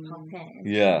thoughts that just pop in.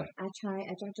 Yeah. I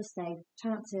just say,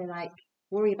 try not to like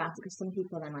worry about it, because some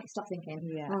people then like stop thinking,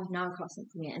 oh, now I've got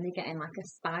something here, and they get in like a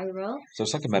spiral. So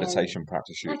it's like a meditation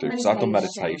practice you like do. Because I've done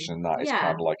meditation, that is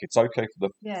kind of like, it's okay for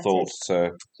the thoughts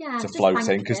to float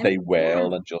in, because they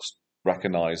will, and just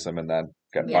recognise them and then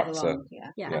get back to...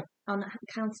 On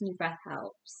counting your breath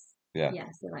helps. Yeah.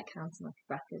 So like counting like a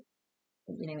breath of,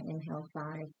 inhale 5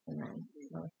 and then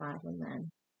exhale 5 and then...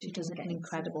 She does an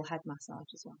incredible head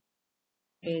massage as well.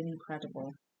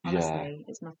 Incredible. Honestly,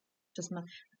 it's I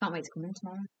can't wait to come in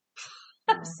tomorrow.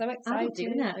 I'm so excited. I'm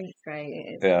doing it. It's great.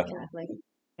 It is. Yeah. Lovely.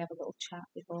 We have a little chat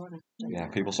before and after. Yeah,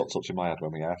 people stopped touching my head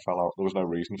when my hair fell out. There was no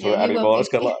reason for it anymore. It's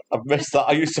kind of like, I've missed that.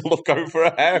 I used to love going for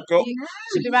a haircut. You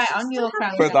should be right on your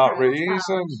crown. For that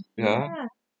reason.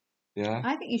 Yeah.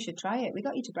 I think you should try it. We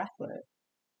got you to breathwork.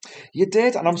 You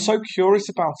did, and I'm so curious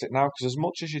about it now, because as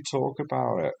much as you talk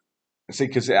about it, see,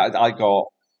 because I got,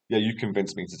 you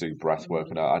convinced me to do breath work,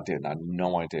 and I didn't. I had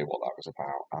no idea what that was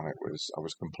about, and I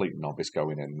was a complete novice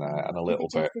going in there, and a little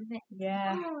bit,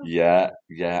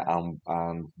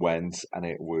 and went, and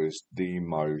it was the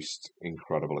most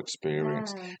incredible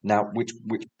experience. Now, which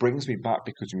brings me back,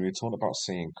 because we were talking about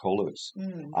seeing colours,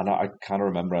 and I kind of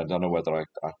remember, I don't know whether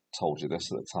I told you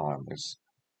this at the time, is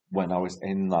when I was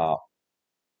in that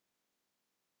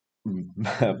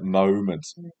moment,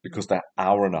 because that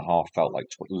hour and a half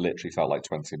literally felt like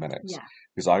 20 minutes,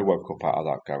 because I woke up out of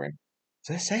that going, is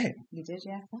this it? You did,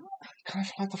 yeah. Kind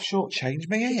of like they've shortchanged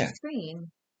me here. Did you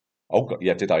scream? Oh God,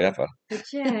 yeah, did I ever? Did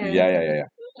you?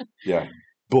 Yeah.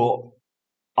 But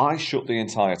I shut the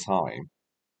entire time,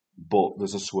 but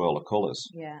there's a swirl of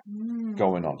colours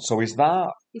going on. So is that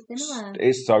similar?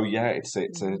 It's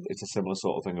a similar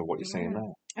sort of thing of what you're saying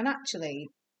there. And actually,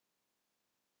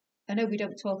 I know we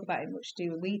don't talk about it much,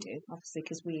 we do, obviously,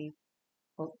 because we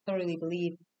thoroughly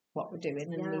believe what we're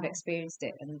doing and we've experienced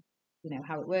it and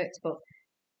how it works. But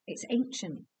it's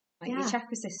ancient. Like your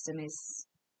chakra system is,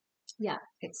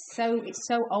 it's so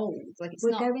old. Like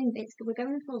we're going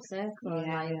full circle in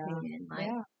my opinion.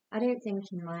 I don't think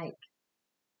in like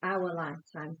our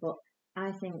lifetime, but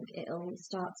I think it'll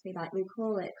start to be like, we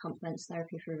call it complementary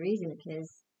therapy for a reason,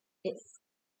 because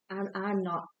I'm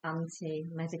not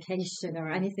anti-medication or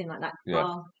anything like that,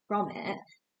 far from it,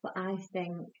 but I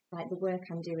think like the work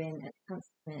I'm doing at the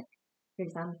Cancer Clinic, for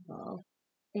example,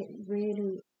 it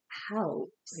really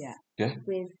helps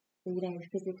with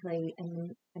physically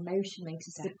and emotionally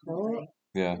to support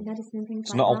medicine and things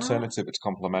it's like not that. Alternative, it's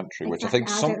complementary, which I think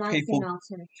I some don't like people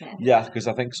because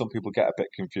I think some people get a bit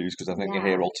confused, because I think you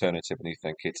hear alternative and you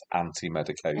think it's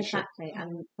anti-medication. Exactly,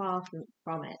 and far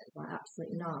from it, like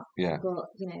absolutely not. But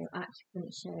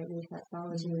acupuncture,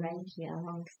 reflexology, Reiki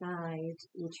alongside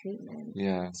your treatment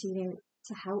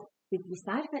to help with the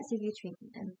side effects of your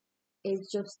treatment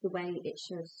is just the way it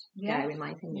should go, in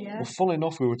my opinion. Well, funnily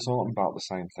enough, we were talking about the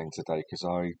same thing today, because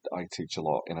I teach a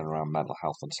lot in and around mental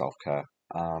health and self-care,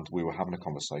 and we were having a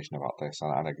conversation about this,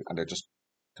 and I just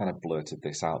kind of blurted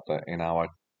this out, that in our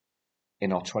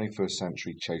 21st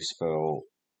century chase for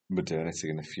modernity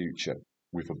in the future,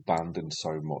 we've abandoned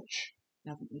so much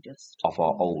haven't we just? of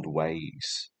our old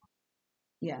ways,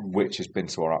 which has been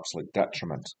to our absolute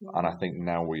detriment. And I think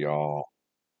now we are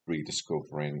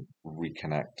rediscovering,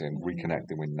 reconnecting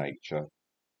with nature.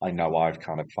 I know I've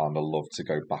kind of found a love to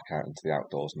go back out into the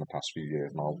outdoors in the past few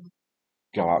years, and I'll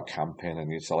go out camping,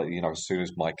 and it's like, as soon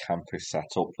as my camp is set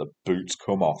up, the boots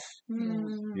come off,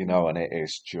 and it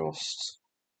is just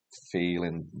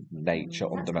feeling nature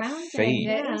under my feet.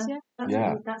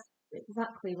 That's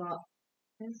exactly what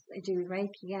I do with Reiki.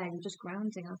 Yeah, you're just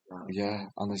grounding ourselves. Yeah,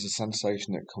 and there's a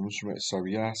sensation that comes from it.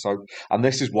 And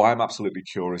this is why I'm absolutely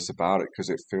curious about it, because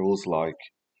it feels like,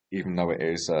 even though it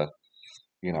is an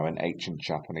ancient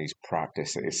Japanese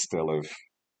practice, it is still of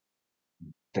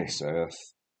this earth.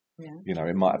 Yeah.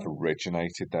 It might have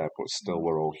originated there, but still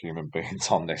we're all human beings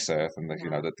on this earth, and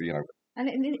And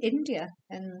in India,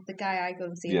 and the guy I go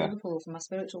and see in Liverpool for my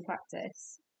spiritual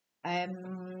practice,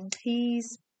 he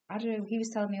was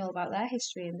telling me all about their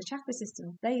history and the chakra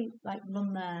system. They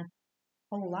run their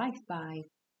whole life by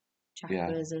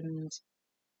chakras, and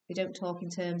they don't talk in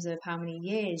terms of how many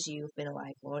years you've been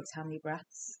alive for. It's how many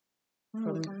breaths.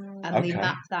 And they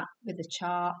map that with a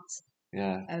chart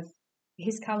of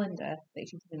his calendar that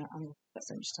he's that's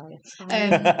what I'm just telling you.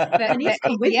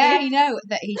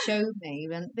 That he showed me,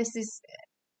 and this is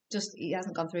just, he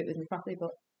hasn't gone through it with me properly,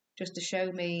 but just to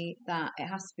show me that it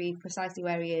has to be precisely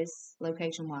where he is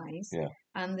location wise.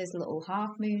 And there's little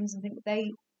half moons and things. They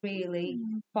really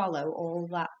follow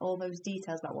all those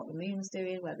details about what the moon's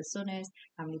doing, where the sun is,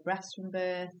 how many breaths from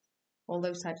birth, all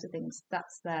those types of things.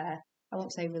 That's their, I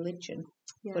won't say religion,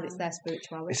 but it's their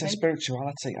spirituality. It's a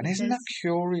spirituality. And isn't that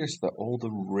curious that all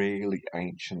the really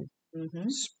ancient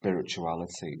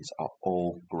spiritualities are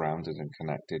all grounded and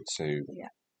connected to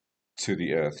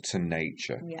the earth, to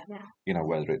nature?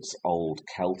 Whether it's old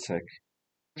Celtic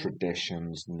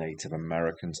traditions, Native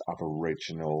Americans,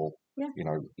 Aboriginal,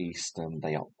 Eastern,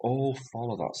 they all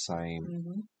follow that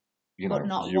same, but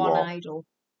not one idol.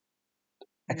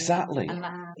 Exactly. And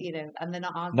that, and they're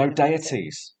not arguing. No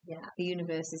deities. The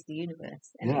universe is the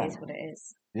universe, and it is what it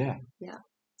is. Yeah.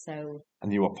 So.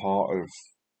 And you are part of.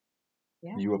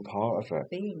 You are part of it.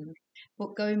 Being,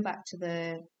 but going back to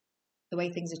the way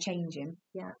things are changing.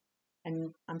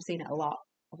 And I'm seeing it a lot,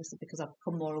 obviously, because I've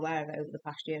become more aware of it over the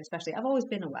past year. Especially, I've always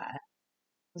been aware.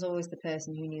 I was always the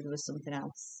person who knew there was something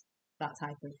else. That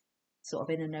type of sort of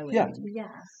inner knowing. Yeah.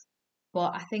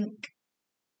 But I think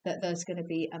that there's going to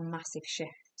be a massive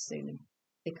shift soon,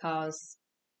 because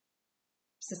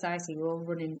society, we're all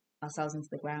running ourselves into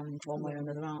the ground one way or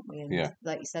another, aren't we? And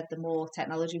like you said, the more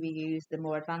technology we use, the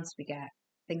more advanced we get.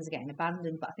 Things are getting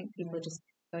abandoned, but I think people are just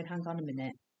going, hang on a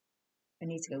minute, I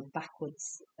need to go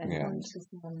backwards and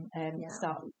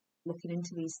start looking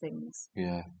into these things.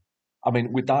 Yeah. I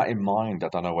mean, with that in mind, I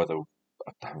don't know whether,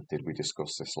 did we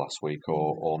discuss this last week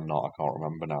or not, I can't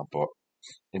remember now, but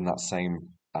in that same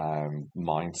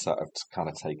mindset of kind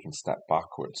of taking a step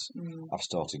backwards, I've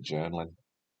started journaling.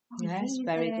 Yes,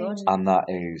 very good. And that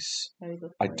is, very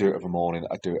good. I do it of a morning,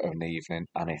 I do it of an evening,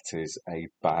 and it is a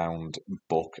bound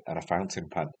book and a fountain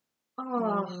pen.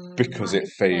 Because it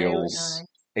feels, nice.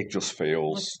 It just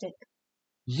feels. Rustic.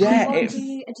 Yeah.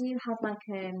 Do you have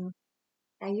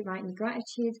are you writing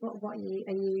gratitudes? What are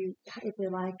you, is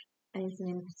there anything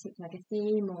in particular, like a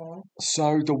theme or?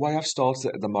 So the way I've started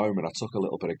it at the moment, I took a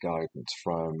little bit of guidance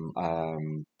from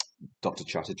Dr.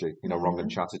 Chatterjee, Rangan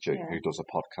Chatterjee, who does a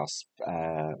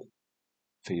podcast,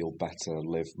 Feel Better,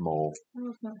 Live More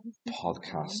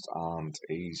podcast, and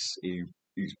he's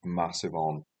massive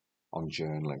on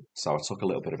journaling. So I took a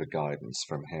little bit of a guidance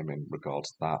from him in regards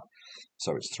to that.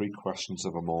 So it's 3 questions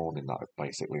of a morning that I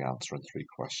basically answer, and 3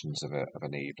 questions of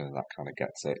an evening, and that kind of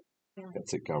gets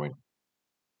it going.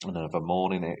 And then of a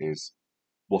morning it is,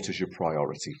 what is your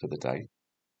priority for the day?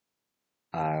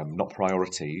 Not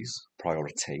priorities,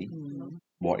 priority.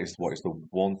 What is the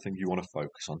one thing you want to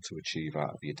focus on to achieve out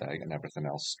of your day, and everything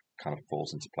else kind of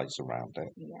falls into place around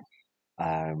it.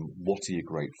 What are you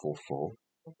grateful for?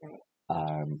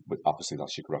 But obviously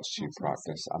that's your gratitude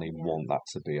practice, and you want that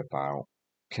to be about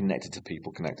connected to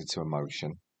people, connected to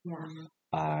emotion.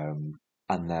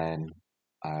 And then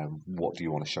what do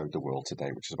you want to show the world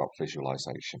today, which is about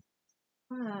visualization.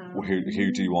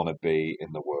 Who do you want to be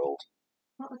in the world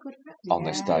on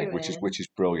this day, which is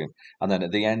brilliant. And then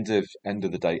at the end of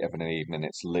the day, every evening,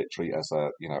 it's literally as I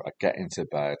get into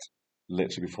bed,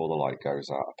 literally before the light goes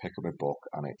out, I pick up my book,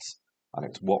 and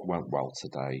it's what went well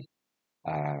today.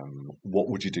 What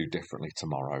would you do differently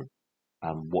tomorrow?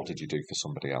 And what did you do for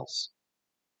somebody else?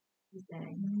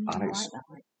 And it's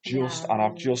and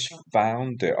I've just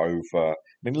found it over. I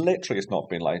mean, literally, it's not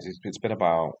been it's been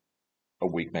about a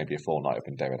week, maybe a fortnight. I've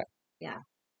been doing it. Yeah.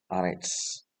 And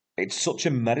it's it's such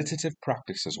a meditative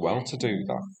practice as well to do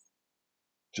that.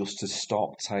 Just to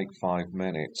stop, take 5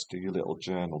 minutes, do your little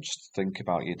journal, just think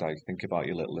about your day, think about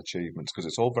your little achievements, because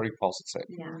it's all very positive.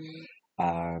 Yeah.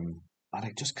 And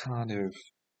it just kind of,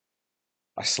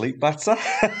 I sleep better.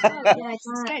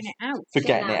 It's getting it out. For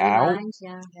getting it out. Mind,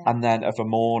 yeah. And then of a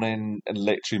morning, and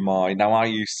literally now I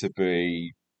used to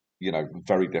be,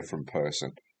 very different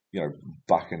person.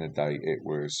 Back in the day, it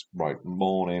was, right,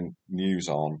 morning, news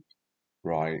on,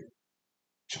 right,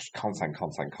 just content,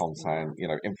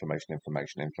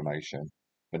 information.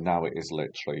 But now it is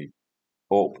literally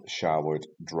up, showered,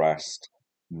 dressed,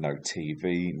 no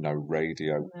TV, no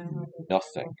radio,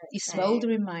 nothing. You're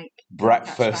smouldering, Mike.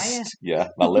 Breakfast,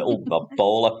 my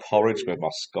bowl of porridge with my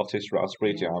Scottish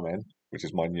raspberry jam in, which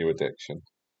is my new addiction.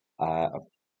 A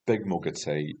big mug of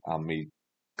tea and me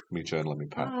journal and me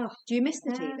pen. Oh, do you miss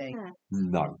the TV?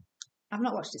 No. I've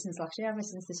not watched it since last year, ever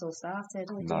since this all started.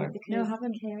 No. No, I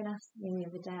haven't. Kieran asked me the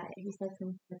other day, he said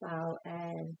something about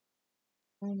in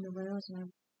the world, and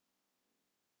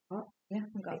what? Yeah,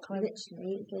 I've got a clue.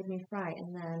 Literally, it gave me a fright,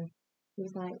 and then he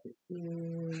was like,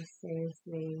 "You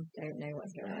seriously don't know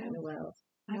what's going on in the world."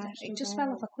 It just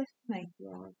fell off a cliff for me.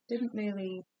 Yeah.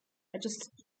 I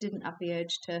just didn't have the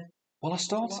urge to. Well, I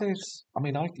started. I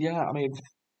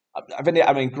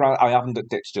haven't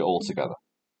ditched it altogether.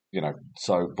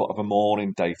 But of a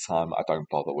morning, daytime, I don't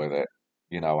bother with it.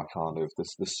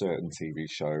 There's certain TV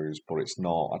shows, but it's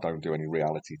not, I don't do any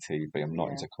reality TV. I'm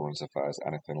not into current affairs,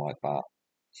 anything like that.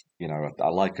 I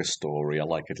like a story, I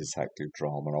like a detective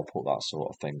drama, I'll put that sort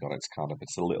of thing on.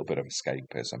 It's a little bit of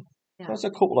escapism. Yeah. So it's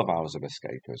a couple of hours of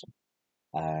escapism.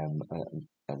 And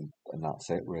that's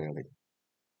it, really.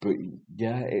 But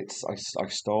yeah, I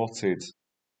started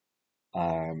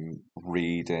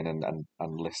reading and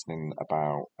listening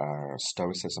about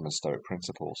Stoicism and Stoic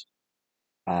principles.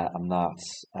 And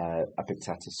that's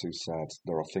Epictetus, who said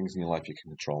there are things in your life you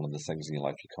can control and the things in your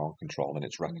life you can't control, and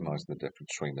it's recognising the difference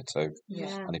between the two.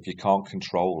 Yeah. And if you can't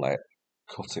control it,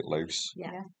 cut it loose.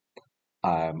 Yeah.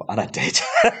 And I did.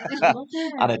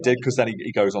 And I did, because then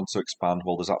he goes on to expand,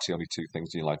 well, there's actually only two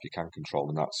things in your life you can control,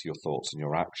 and that's your thoughts and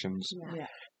your actions. Yeah.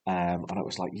 And it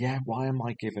was like, why am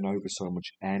I giving over so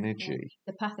much energy?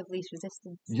 The path of least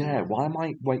resistance. Yeah, why am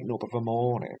I waking up of a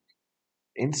morning,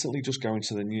 instantly just going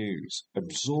to the news,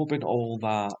 absorbing all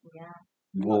that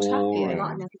war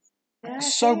and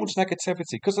so much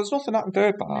negativity, because there's nothing I can do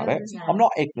about it. No. I'm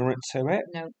not ignorant to it.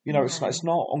 No. It's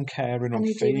not uncaring and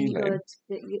feeling.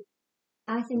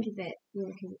 I think of it,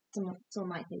 because someone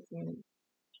might think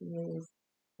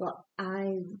but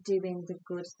I'm doing the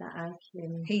good that I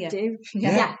can do.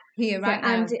 Yeah. Here, right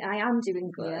now. I am doing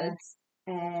good.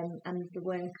 And the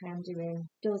work I am doing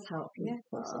does help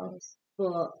people.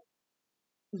 But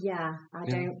I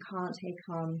can't take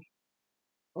on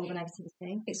all the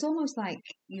negativity. It's almost like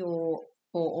you're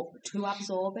brought up to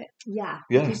absorb it. Yeah.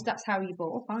 Because that's how you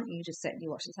brought up, aren't you? You just sit and you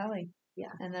watch the telly.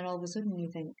 Yeah. And then all of a sudden you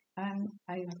think, I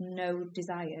have no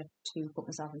desire to put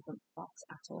myself in front of the box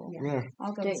at all. Yeah.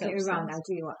 I'll go. Don't get me wrong, I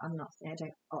do. I'm not saying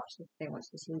I don't watch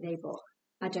the TV, but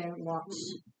I don't watch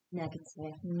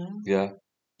negative. No. Yeah.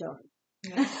 Stuff.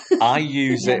 No. I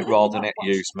use it rather than it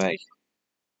use me.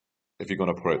 If you're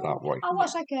going to put it that way. I'll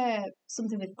watch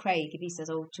something with Craig if he says,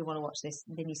 "Oh, do you want to watch this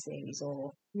mini-series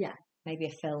or maybe a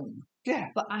film?" Yeah.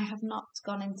 But I have not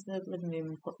gone into the living room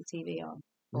and put the TV on.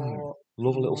 No.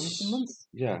 Love a little months.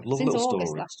 Yeah, love Since a little August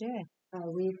story. last year.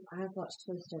 I've watched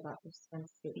Toy Story about this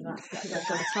Wednesday because I've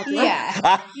got a toddler.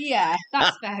 Yeah,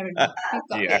 that's fair enough. You've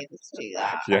got to be able to do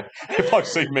that. Yeah, if I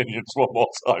see Minions one more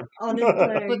time.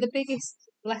 Honestly. But the biggest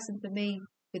lesson for me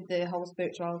with the whole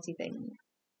spirituality thing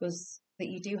was that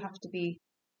you do have to be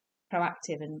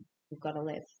proactive, and we've got to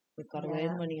live. We've got to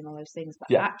earn money and all those things.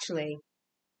 But actually,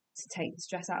 to take the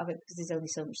stress out of it, because there's only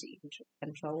so much that you can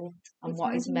control, and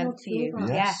what is meant for you,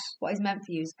 what is meant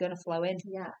for you is going to flow in.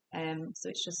 So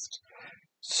it's just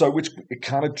which it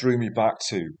kind of drew me back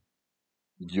to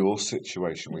your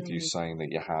situation with you saying that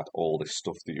you had all this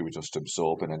stuff that you were just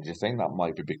absorbing, and do you think that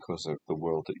might be because of the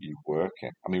world that you work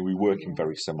in? I mean, we work in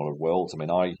very similar worlds. I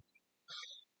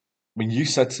mean, you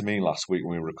said to me last week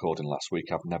when we were recording last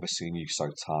week, I've never seen you so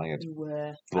tired. You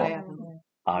were. But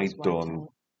I'd done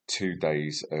 2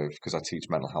 days because I teach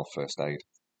mental health first aid.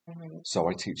 So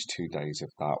I teach 2 days of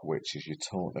that, which is you're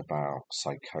talking about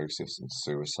psychosis and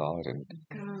suicide,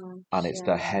 and it's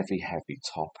the heavy, heavy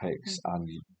topics, and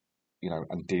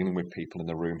and dealing with people in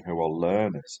the room who are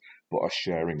learners but are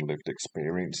sharing lived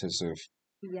experiences of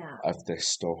this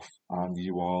stuff, and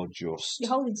you're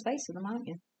holding space for them, aren't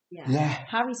you? Yeah.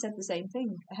 Harry said the same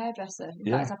thing. A hairdresser.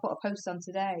 In fact, I put a post on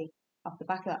today off the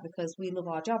back of that because we love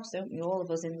our jobs, don't we? All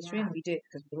of us in this room, we do it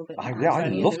because we love it. I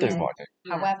love doing what I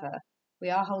do. However, we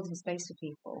are holding space for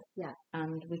people,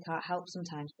 and we can't help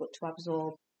sometimes but to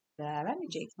absorb their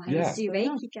energy. You do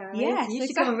Reiki, guys. Yes, you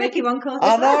should come on Reiki one course.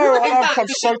 I know. I'm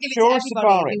so curious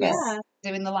about it now.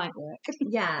 Doing the light work.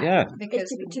 Yeah. Because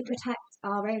to protect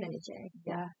our own energy.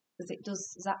 Yeah. Because it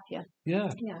does zap you. Yeah.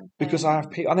 Because I have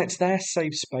people, and it's their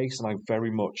safe space, and I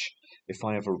very much, if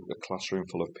I have a classroom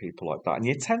full of people like that, and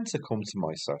you tend to come to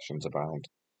my sessions around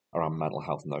mental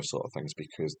health and those sort of things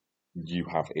because you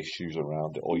have issues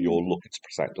around it, or you're looking to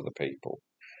protect other people.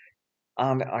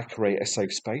 And I create a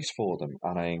safe space for them,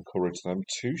 and I encourage them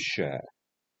to share.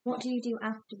 What do you do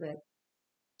afterwards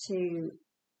to,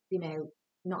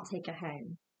 not take it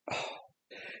home?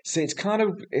 See, it's kind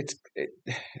of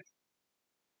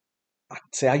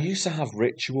See, I used to have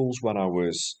rituals when I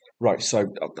was right. So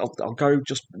I'll go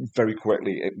just very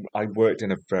quickly. I worked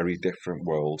in a very different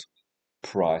world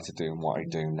prior to doing what I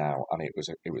do now, and it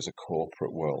was a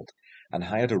corporate world. And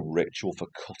I had a ritual for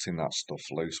cutting that stuff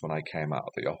loose when I came out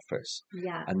of the office.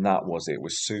 Yeah. And that was it. It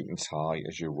was suit and tie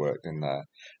as you worked in there.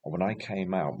 And when I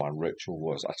came out, my ritual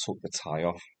was I took the tie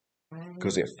off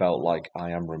because it felt like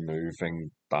I am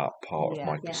removing that part of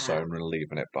my persona and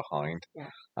leaving it behind. Yeah.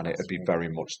 And it would be very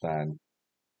much then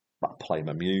play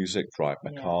my music, drive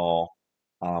my car.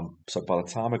 So by the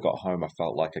time I got home, I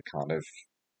felt like I kind of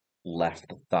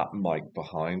left that mic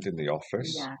behind in the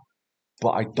office. Yeah.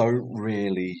 But I don't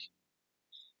really,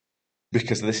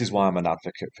 because this is why I'm an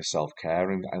advocate for self-care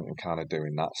and kind of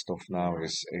doing that stuff now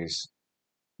is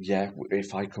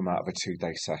if I come out of a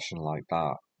 2-day session like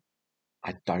that,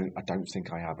 I don't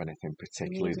think I have anything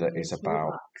particularly that is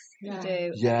about. You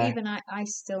do. Yeah. Even I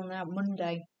still now,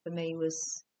 Monday for me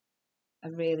was a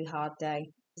really hard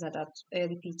day because I'd had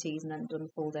early PTs and then done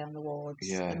a full day on the wards.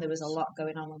 Yeah. And there was a lot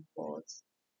going on the wards.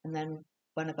 And then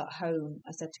when I got home,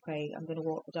 I said to Craig, I'm going to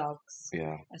walk the dogs.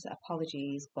 Yeah. I said,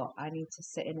 apologies, but I need to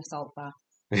sit in a salt bath.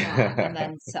 And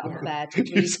then sit on the bed. In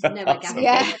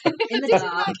the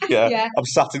dark. Yeah. I'm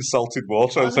sat in salted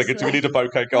water. I was thinking, do we need a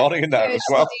bouquet gardening in there as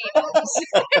well? I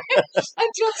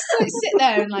just sit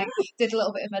there and did a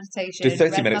little bit of meditation. Did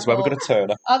 30 minutes where we're going to turn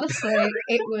her. Honestly,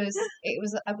 it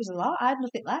was a lot. I had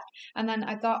nothing left. And then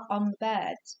I got on the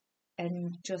bed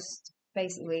and just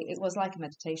basically it was like a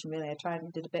meditation really. I tried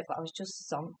and did a bit, but I was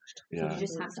just zonked. Yeah. You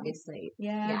just had to sleep.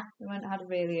 Yeah. I had a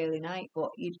really early night, but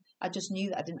I just knew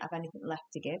that I didn't have anything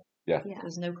left to give. Yeah. There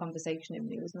was no conversation in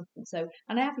me, there was nothing. So,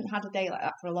 and I haven't had a day like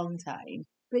that for a long time.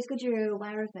 But it's good you're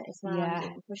aware of it as well. Yeah.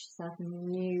 You push yourself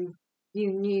and you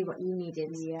knew what you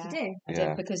needed to do. I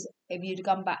did, because if you'd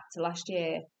gone back to last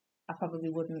year, I probably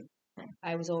wouldn't.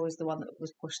 I was always the one that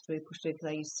was pushed through because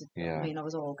I used to, I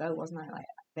was all go, wasn't I?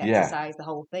 The exercise, the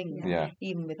whole thing. Yeah.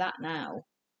 Even with that now,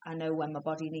 I know when my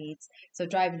body needs. So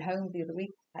driving home the other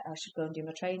week, I should go and do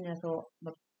my training. I thought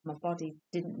my body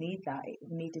didn't need that. It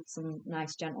needed some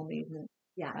nice gentle movement.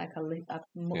 Yeah. I'm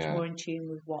much more in tune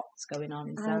with what's going on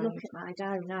inside. I look at my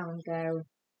diary now and go,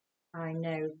 I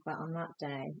know that on that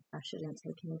day I shouldn't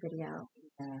take anybody out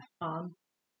on,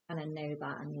 and I know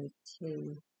that I need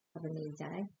to have a new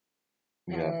day.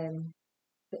 Yeah.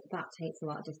 But that takes a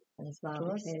lot of discipline as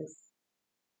well because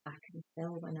I can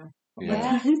feel when I.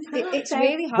 It's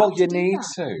really hard. Well, you need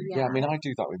to. Yeah, I mean, I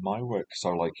do that with my work.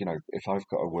 So, if I've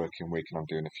got a working week and I'm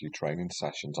doing a few training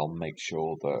sessions, I'll make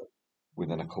sure that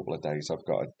within a couple of days I've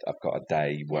got a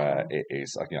day where it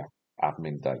is,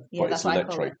 admin day. Yeah, but it's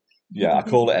literally. Yeah, I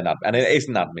call it an admin, and it is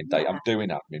an admin day. I'm doing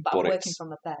admin, but I'm working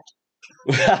from a bed.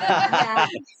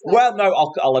 Well, no,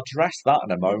 I'll address that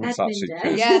in a moment. Actually,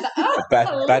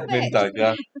 bedmin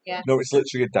day. Yeah. No, it's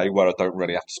literally a day where I don't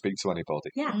really have to speak to anybody.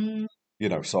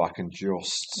 Yeah. So I can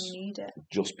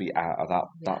just be out of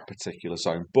that particular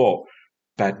zone. But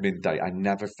bedmin day, I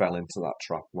never fell into that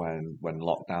trap when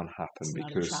lockdown happened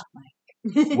because.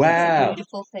 Well, it's a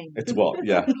beautiful thing. It's what?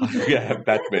 Yeah,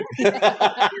 bedmin.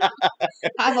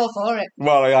 I'm all for it.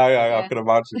 Well, I can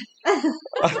imagine.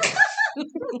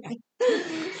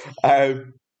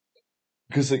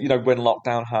 Because when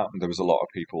lockdown happened, there was a lot of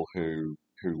people who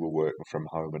were working from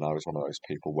home, and I was one of those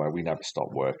people where we never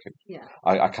stopped working. Yeah.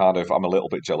 I'm a little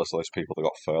bit jealous of those people that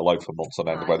got furloughed for months on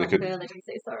end, where they could. I'm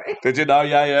so sorry. Did you know?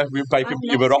 Yeah. We were baking.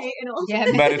 You were off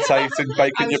meditating,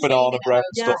 baking your banana bread,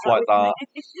 stuff like that.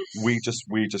 We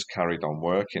just carried on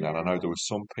working, and I know there were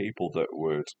some people that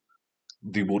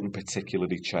wouldn't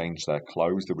particularly change their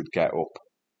clothes. They would get up,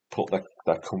 put their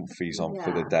comfies on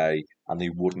for the day, and they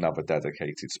wouldn't have a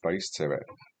dedicated space to it.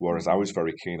 Whereas I was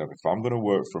very keen of, if I'm going to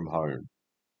work from home,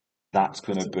 that's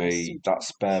going to be, that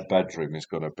spare bedroom is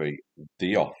going to be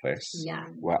the office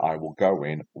where I will go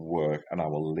in, work, and I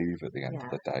will leave at the end of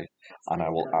the day. And I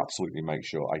will absolutely make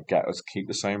sure I keep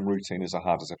the same routine as I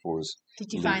had as if I was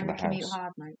leaving the house. Did you find the commute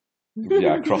hard, mate?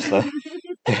 Yeah, across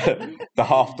the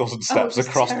half dozen steps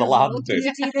across the landing. Did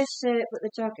you do the shirt with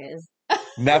the joggers?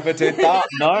 Never did that.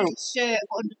 No, shirt,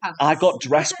 underpants. I got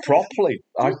dressed properly.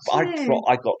 I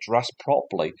got dressed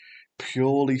properly,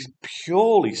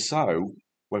 purely so.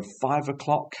 When 5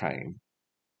 o'clock came,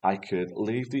 I could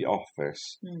leave the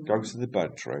office, go to the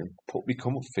bedroom, put my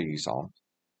comfies on,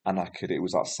 and it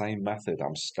was that same method.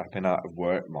 I'm stepping out of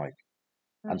work, Mike,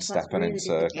 and stepping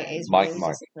into Mike.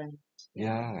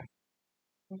 Yeah.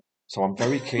 So I'm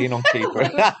very keen on keeping. Look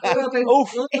at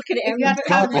it. You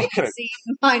had to see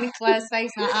mine and Claire's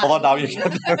face like that. Now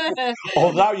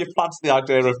you fancy the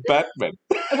idea of bedman.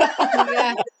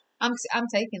 Yeah. I'm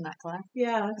taking that, Claire.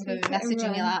 Yeah. I'm going to be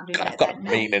messaging you that. I've got a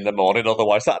meeting in the morning,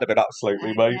 otherwise that'd have been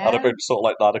absolutely me. I'd have been sort of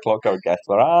like 9 o'clock going, guess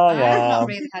where I am. I've not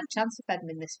really had a chance of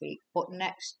bedman this week, but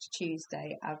next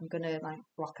Tuesday I'm going to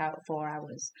block out 4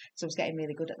 hours. So I was getting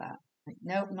really good at that.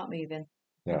 Nope, I'm not moving.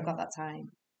 Yeah. I've got that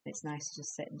time. It's nice to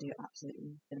just sit and do absolutely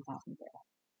nothing apart from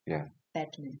that. Yeah.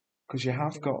 Bedman. Because you've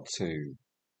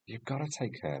got to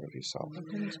take care of yourself.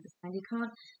 100%. You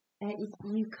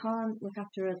can't look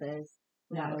after others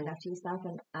without looking after yourself,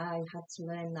 and I had to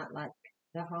learn that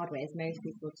the hard way, as most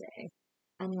people do.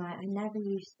 And I never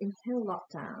used, until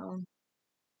lockdown,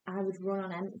 I would run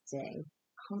on empty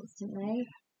constantly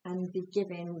and be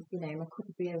giving, my cup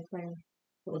of beer phone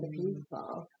to other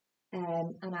people,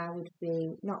 and I would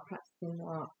be not practicing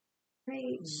what I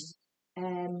preached.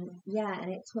 And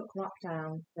it took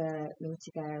lockdown for me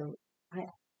to go.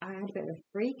 I had a bit of a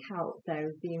freak out though,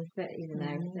 being fit, even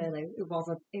though clearly it was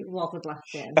a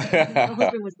blessing. My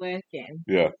husband was working,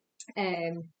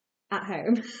 at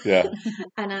home,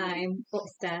 and I'm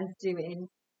upstairs doing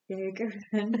yoga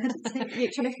and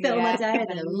meditating, trying to fill my day, and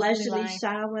then a leisurely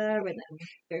shower, and then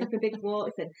going for big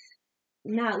walks. And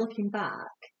now looking back,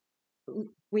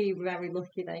 we were very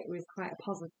lucky that it was quite a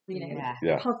positive,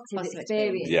 positive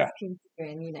experience,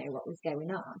 considering what was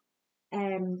going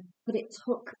on. But it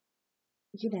took.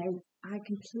 I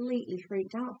completely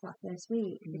freaked out for that first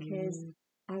week because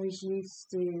I was used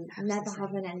to never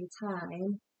having any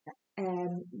time,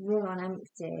 run on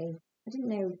empty. I didn't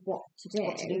know what to do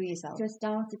with yourself. So I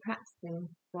started practicing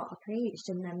what I preached,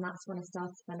 and then that's when I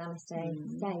started my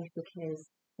Namaste safe, because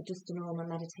I just done all my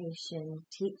meditation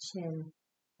teaching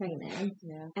training,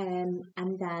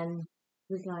 and then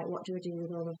was like, what do I do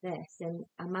with all of this? And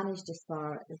I managed a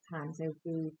spa at the time, so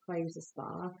we closed the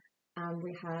spa, and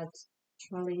we had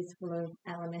trolleys full of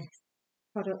LMS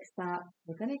products that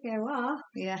were going to go off.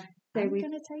 Yeah. So we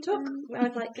took, I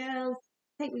was like, girls,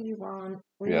 take what you want.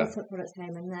 We all took products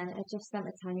home, and then I just spent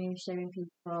the time showing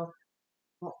people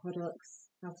what products,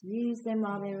 how to use them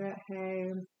while they were at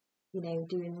home,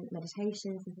 doing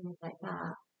meditations and things like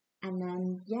that. And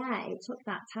then, it took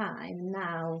that time.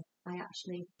 Now I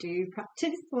actually do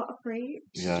practice what I preach.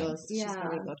 Yeah. She's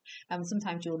very good.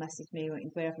 Sometimes she'll message me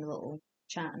when we're having a little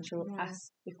chat, and she'll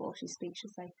ask before she speaks,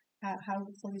 she'll say, how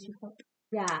full is your cup?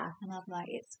 Yeah. And I'll be like,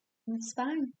 it's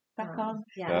fine, back on.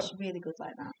 Yeah, it's really good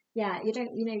like that. Yeah, I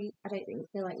don't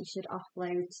feel like you should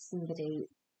offload to somebody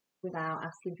without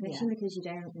asking permission, because you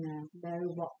don't know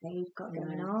what they've got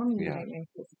going on. You don't know if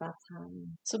it's a bad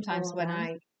time. Sometimes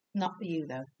when not you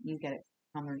though, you get it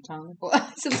hammer and tongue, but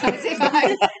sometimes if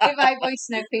I voice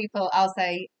note people, I'll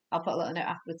put a little note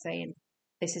afterwards saying,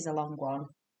 this is a long one.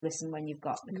 Listen when you've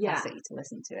got the capacity to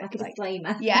listen to it. Like a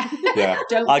disclaimer. Yeah. Yeah.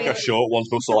 I got short ones,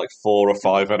 but so 4 or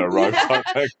 5 in a row. But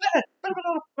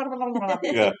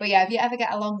if you ever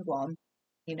get a long one,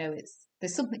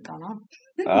 there's something gone on.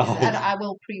 Oh. And I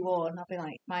will pre-warn. I'll be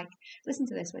like, Mike, listen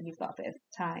to this when you've got a bit of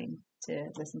time to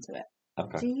listen to it.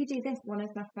 Okay. Do you do this? I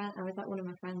was at one of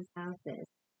my friend's houses,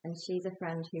 and she's a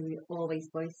friend who would always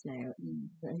voice note.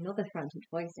 Another friend who'd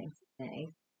voice note to me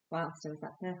whilst I was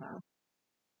at her house.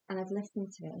 And I'd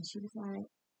listened to it, and she was like,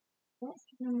 what's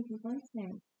going on with your voice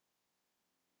note?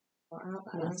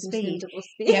 Speed. Double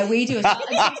speed. Yeah, we do. And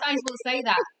sometimes we'll say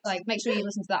that. Like, make sure you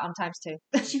listen to that on times 2.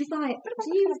 She was like,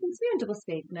 do you listen to me on double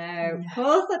speed? No, of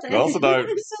course I don't. Of course I don't.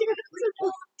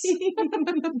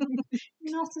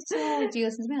 Not at all. Do you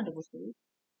listen to me on double speed?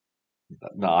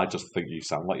 No, I just think you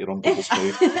sound like you're on double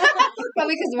speed.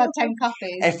 Probably because I've had 10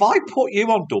 coffees. If I put you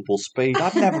on double speed,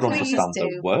 I'd never understand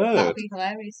a word. That'd be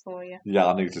hilarious for you. Yeah,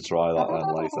 I need to try that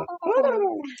then later.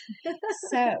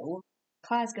 So,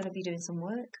 Claire's going to be doing some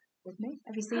work with me.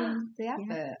 Have you seen the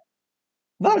advert?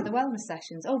 No. For the wellness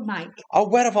sessions. Oh, Mike. Oh,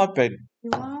 where have I been? You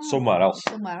are. Somewhere else.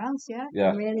 Somewhere else, yeah. Yeah.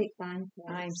 I'm really excited.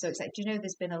 I'm so excited. Do you know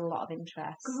there's been a lot of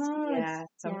interest? Good. Yeah.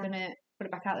 So I'm going to put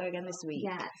it back out there again this week.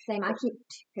 Yeah, same. I keep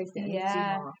posting it.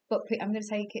 Yeah. But I'm going to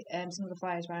take some of the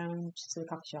flyers around to the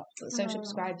coffee shop. But social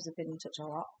subscribers have been in touch a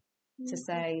lot to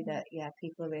say that,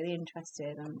 people are really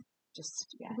interested and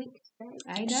just,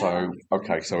 I know. So,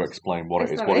 okay, so explain what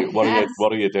it is. Sorry.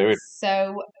 What are you doing?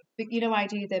 So, I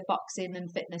do the boxing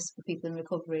and fitness for people in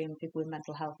recovery and people with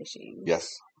mental health issues. Yes.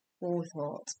 Well, we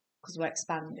thought, because we're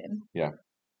expanding, that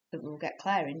we'll get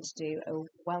Claire in to do a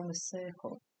wellness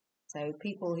circle. So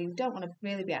people who don't want to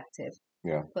really be active,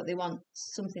 but they want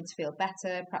something to feel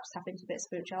better, perhaps tap into a bit of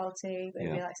spirituality, a bit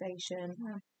of relaxation.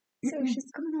 So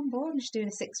she's coming on board and she's doing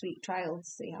a 6-week trial to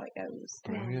see how it goes.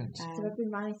 Brilliant. So I've been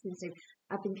writing, so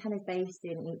I've been kind of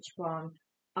basing each one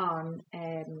on,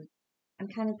 I'm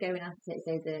kind of going at it,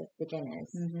 so the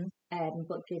beginners,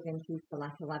 but giving people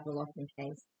like a level up in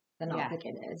case they're not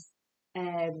beginners.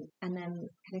 And then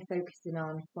kind of focusing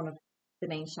on one of the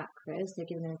main chakras, so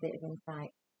giving them a bit of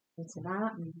insight into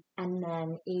that. And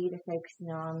then either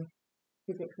focusing on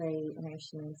physically,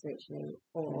 emotionally, spiritually,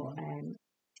 or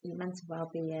your mental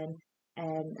well-being.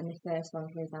 And the first one,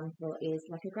 for example, is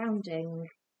like a grounding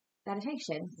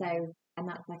meditation. So, and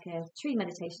that's like a tree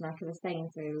meditation, like I was saying.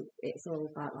 So it's all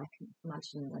about like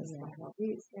imagining there's like our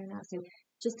roots going out. So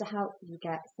just to help you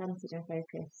get centered and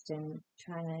focused and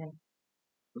trying to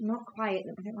not quiet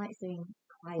them. I don't like saying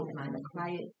quiet the mind, but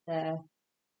quiet the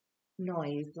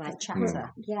noise, like the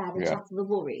chatter. The chatter, the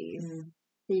worries.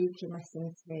 So you can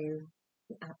listen to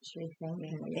actually think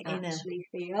and what you actually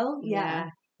feel. Yeah.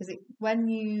 Because when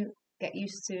you get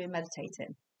used to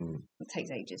meditating, it takes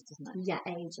ages, doesn't it? Yeah,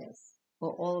 ages. But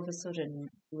all of a sudden,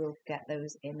 you will get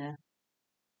those inner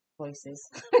voices.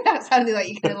 That sounded like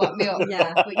you're going to lock me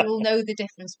up. But you will know the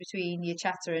difference between your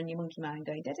chatter and your monkey mind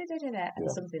going da da da da da,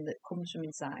 and something that comes from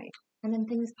inside. And then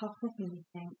things pop up and you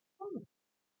think,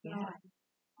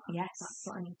 yes, that's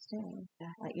what I need to do.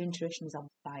 Yeah, like your intuition is on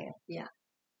fire. Yeah,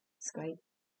 it's great.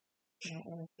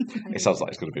 It sounds like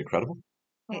it's going to be incredible.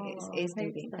 It is going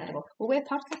to be incredible. Well, we're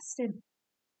podcasting.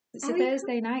 It's a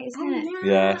Thursday night, isn't it?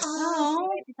 Yes.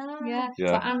 Yeah. So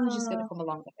Anne's just going to come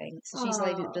along, I think. So she's the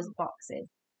lady that does boxing.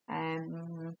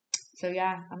 So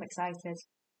yeah, I'm excited to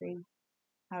see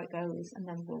how it goes, and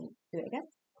then we'll do it again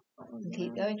and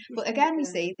keep going. But again, you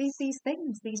see, these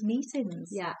things, these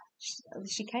meetings. Yeah.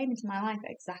 She came into my life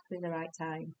at exactly the right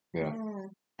time. Yeah.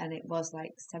 And it was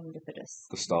like serendipitous.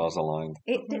 The stars aligned.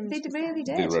 They really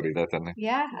did. They really did, didn't they?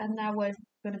 Yeah, and now we're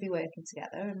going to be working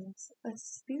together, and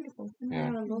it's beautiful. Yeah,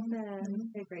 I love it. I'm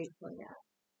so grateful. Yeah.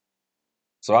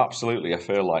 So absolutely, I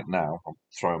feel like now I'm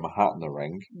throwing my hat in the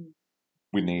ring.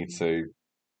 We need to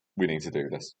do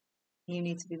this. You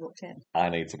need to be booked in. I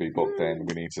need to be booked in.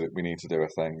 We need to do a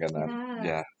thing, and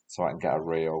then so I can get a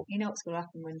real. You know what's going to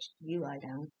happen when you lie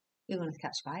down? You're going to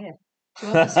catch fire.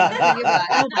 You'll be like,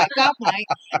 oh my god, mate!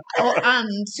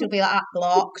 And she'll be like,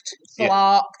 blocked,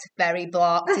 very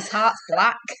blocked. His heart's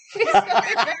black.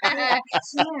 I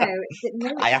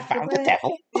have found the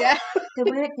devil. Yeah. The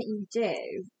work that you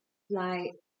do,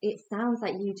 like, it sounds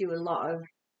like you do a lot of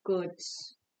good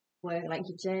work, like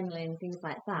your journaling, things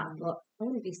like that. But I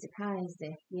wouldn't be surprised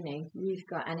if you've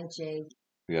got energy.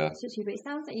 Yeah. But it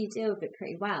sounds like you deal with it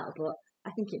pretty well. But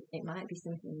I think it might be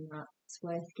something that's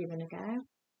worth giving a go.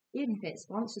 Even if it's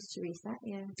once, just to reset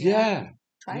you. Yeah.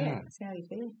 Try it. See how you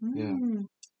feel. Yeah.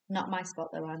 Not my spot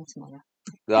though. I'm tomorrow.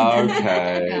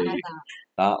 Okay.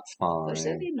 That's fine. But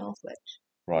she'll be in Northwich.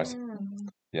 Right.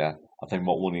 Yeah. I think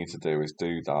what we'll need to do is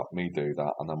do that,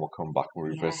 and then we'll come back and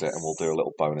revisit, and we'll do a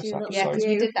little bonus episode. Yeah, because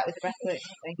we did that with the breathwork,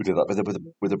 didn't we? We did that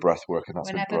with the breath work, and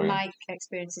that's been whenever brilliant. Mike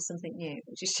experiences something new,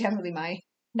 which is generally my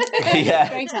great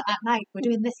at night. We're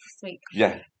doing this week.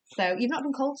 Yeah. So you've not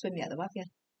done cold swim yet, though, have you?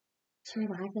 True,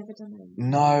 I've never done it.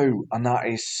 No, and that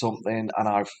is something,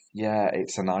 and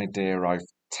it's an idea I've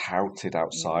touted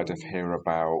outside of here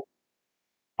about.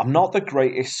 I'm not the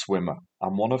greatest swimmer.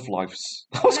 I'm one of life's.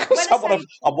 I'm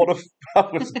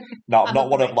not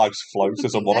one of life's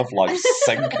floaters. I'm one of life's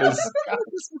sinkers.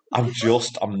 I'm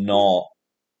not.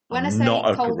 When I say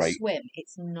cold swim,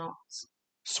 it's not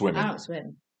swimming. I don't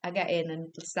swim. I get in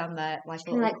and just stand there like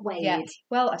wade. Yeah.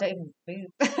 Well, I don't even move.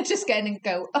 I just get in and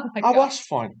go. Oh my god. Oh, that's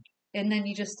fine. And then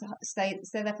you just stay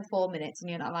there for 4 minutes, and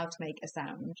you're not allowed to make a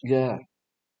sound. Yeah.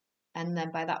 And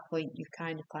then by that point, you've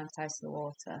kind of climatized to the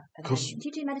water. Do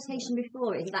you do meditation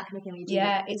before? Is that kind of thing you do?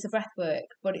 Yeah, it's a breath work,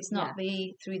 but it's not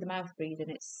the through the mouth breathing.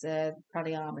 It's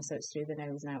pranayama, so it's through the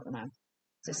nose and out the mouth.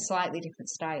 So it's a slightly different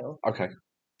style. Okay.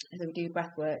 So we do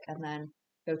breath work, and then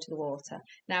go to the water.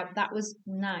 Now, that was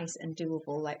nice and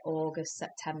doable, like August,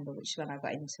 September, which is when I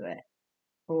got into it.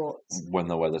 But when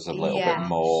the weather's a little bit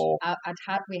more...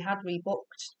 we had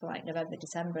rebooked for like November,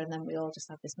 December, and then we all just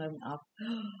had this moment of,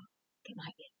 it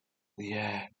might be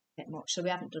a bit much. So we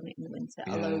haven't done it in the winter,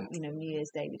 although, New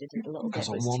Year's Day we did it a little bit,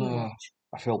 but it's too much.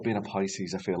 I feel being a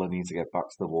Pisces, I feel I need to get back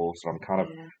to the water. I'm kind of,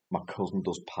 my cousin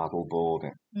does paddle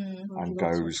boarding and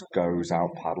goes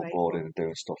out paddle boarding and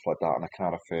doing stuff like that. And I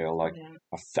kind of feel like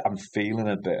I'm feeling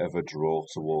a bit of a draw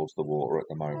towards the water at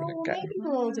the moment. Maybe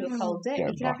we'll all do a cold dip.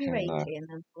 You can have your Reiki and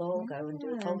then we'll all go and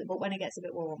do a cold dip. But when it gets a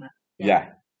bit warmer,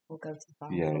 we'll go to the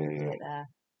farm and do it there.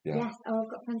 Yeah. Yes, I've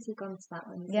got plenty of gone to that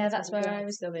one. Yeah, that's where I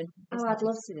was going. I'd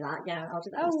love to do that. Yeah, I'll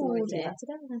do that. We'll do that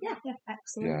together. Yeah,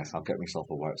 excellent. Yeah, I'll get myself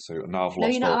a wetsuit. No,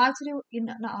 you're not allowed to do. You're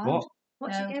not allowed. What?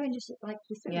 What's you going? Just like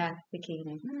you said. Yeah,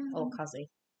 bikini or cozy.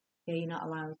 Yeah, you're not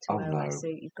allowed to wear a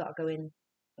wetsuit. You've got to go in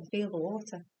and feel the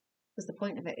water. Because the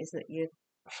point of it is that you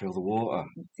feel the water,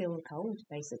 feel the cold,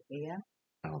 basically. Yeah.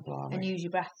 Oh, blimey. And use your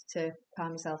breath to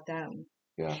calm yourself down.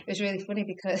 Yeah. It was really funny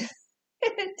because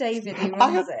David, he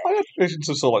runs it. I had visions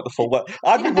of sort of like the full wet.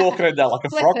 I'd be walking in there like a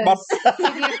frogman.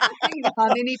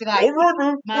 And he'd be like,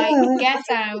 Mike, get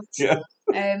out. Yeah.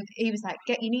 He was like,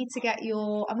 you need to get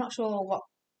your, I'm not sure what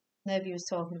nerve he was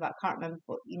talking about, can't remember,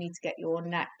 but you need to get your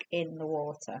neck in the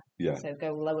water. Yeah. So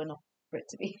go low enough for it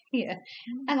to be here.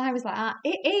 And I was like,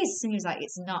 it is. And he was like,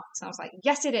 it's not. And I was like,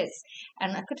 yes, it is.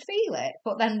 And I could feel it.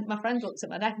 But then my friends looked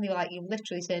at my neck and they were like, you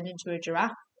literally turned into a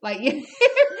giraffe. Like, you're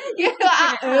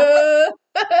like,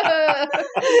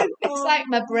 it's like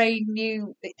my brain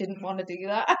knew it didn't want to do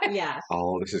that. Yeah.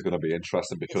 Oh, this is going to be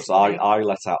interesting because I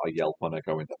let out a yelp when I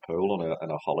go in the pool on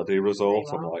a holiday resort.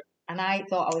 I'm like, and I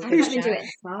thought I was going to do it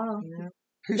as well. Yeah.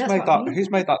 Who's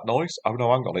made that noise? Oh no,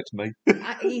 hang on, it's me.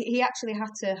 He actually had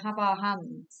to have our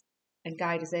hands and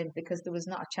guide us in because there was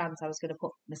not a chance I was going to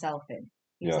put myself in.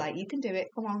 He was like, "You can do it.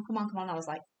 Come on, come on, come on." I was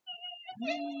like,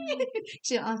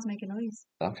 "She don't have to make a noise."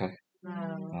 Okay.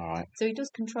 All right. So he does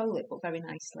control it, but very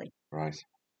nicely. Right.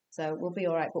 So we'll be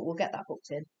all right, but we'll get that booked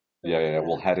in. Yeah.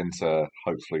 We'll head into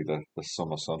hopefully the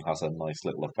summer sun has a nice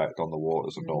little effect on the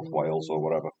waters of North Wales or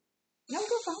whatever. No, we'll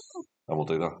go farm club. And we'll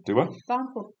do that. Do we? Farm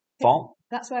club. Farm?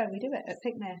 That's where we do it, at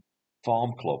Picnic.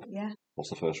 Farm club? Yeah.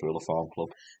 What's the first rule of farm club?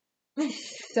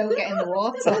 Don't get in the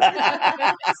water.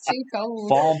 It's too cold.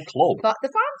 Farm club? But the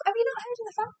farm, have you not heard of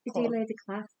the farm club? We do loads of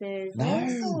classes.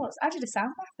 No. I did a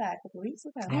sound bath there a couple of weeks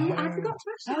ago. Oh, I forgot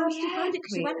to ask you how you find it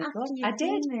because you went after you. I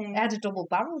did. I had a double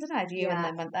barrel, didn't I? And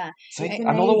then went there. See,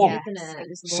 another one.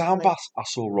 Sound bath. I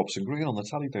saw Robson Green on the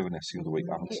telly doing this the other week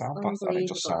having a sound bath and it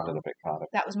just sounded a bit kind of...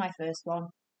 That was my first one.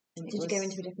 Did you go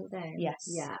into a different zone? Yes.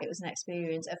 Yeah. It was an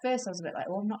experience. At first I was a bit like,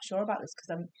 I'm not sure about this because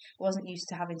I wasn't used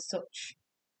to having such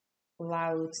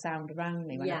loud sound around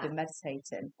me when I've been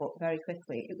meditating. But very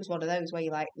quickly, it was one of those where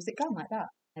you're like, was it gone like that?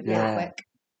 Quick.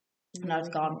 And I was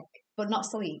gone. But not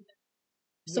sleep.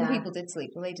 Some people did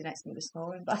sleep. The lady next to me was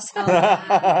snoring.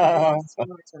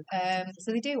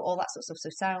 So they do all that sort of stuff. So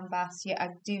sound baths. Yeah, I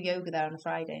do yoga there on a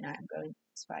Friday night. I'm going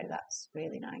this Friday. That's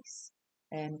really nice.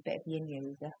 Bit of yin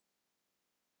yoga.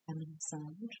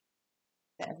 Sound.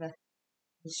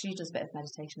 She does a bit of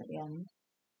meditation at the end.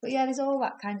 But yeah, there's all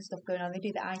that kind of stuff going on. They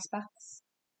do the ice baths.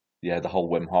 Yeah, the whole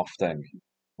Wim Hof thing,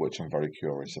 which I'm very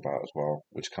curious about as well.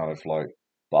 Which kind of like,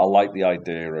 but I like the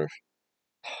idea of.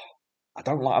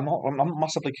 I'm not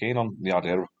massively keen on the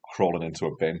idea of crawling into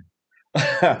a bin.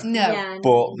 No,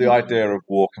 but the idea of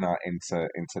walking out into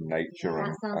nature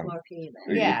that sounds more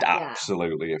appealing.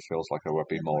 Absolutely, it feels like I would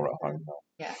be more at home now.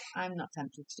 Yeah, I'm not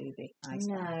tempted to do the ice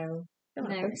bath. No,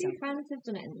 a few friends have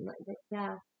done it, and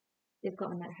they've got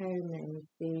them at home and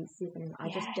they see them. I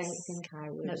just don't think I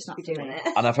would be doing it.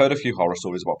 And I've heard a few horror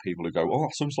stories about people who go, "Oh,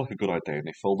 that sounds like a good idea," and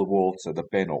they fill the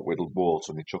bin up with water,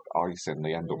 and they chuck ice in, and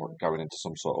they end up going into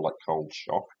some sort of like cold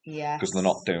shock. Yeah, because they're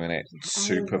not doing it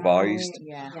supervised.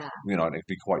 Yeah. And it'd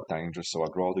be quite dangerous. So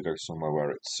I'd rather go somewhere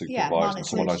where it's supervised and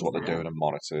someone knows what they're doing and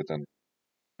monitored.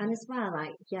 And as well,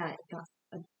 that's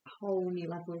a whole new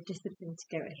level of discipline to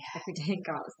go every day and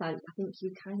go outside. I think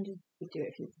you kind of would do it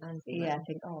a few times. I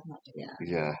think, I'm not doing that.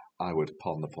 Yeah, I would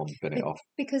pardon the pun, bin it off.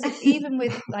 Because even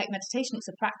with like meditation, it's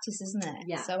a practice, isn't it?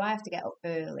 Yeah. So I have to get up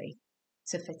early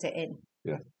to fit it in.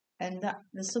 Yeah. And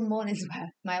there's some mornings where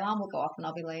my alarm will go off and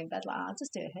I'll be laying in bed like, I'll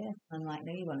just do it here. And I'm like,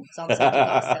 no, you won't. Because obviously you've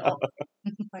got to sit up.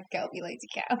 Like, get up, you lazy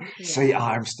cow. See,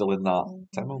 I'm still in that.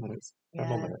 10 more minutes. 10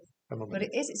 more minutes. But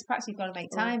it's practice you've got to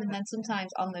make time, and then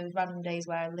sometimes on those random days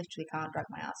where I literally can't drag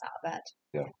my ass out of bed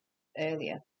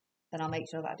earlier, then I'll make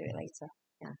sure that I do it later.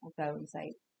 Yeah, I'll go and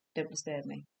say, don't disturb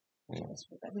me. Yeah.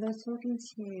 We were talking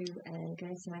to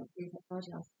guys who went through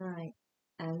technology last night,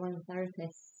 and one of the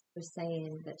therapists was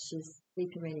saying that she's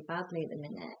sleeping really badly at the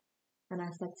minute. And I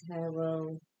said to her,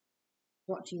 well,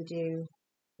 what do you do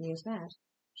when you're to bed?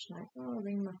 She's like, oh, I'll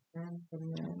ring my friend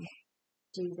and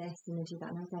do this and do that.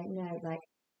 And I was like, no, like,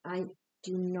 I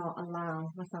do not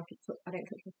allow myself to I don't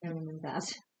touch my phone in bed.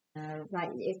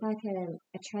 Like, it's like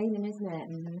a training, isn't it?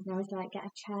 And I was like, get a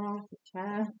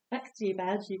chair next to your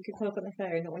bed. You can talk on the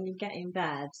phone, but when you get in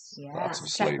bed,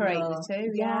 separate the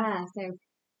two. Yeah, so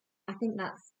I think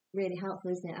that's really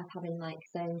helpful, isn't it? Of having like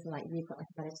zones, like you've got like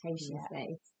a meditation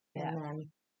space, and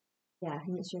I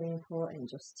think it's really important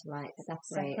just to like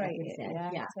separate everything.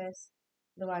 It is.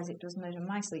 Otherwise, it does measure.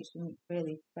 My sleep's been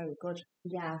really very good.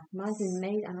 Yeah, mine's been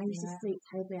made, and I used to sleep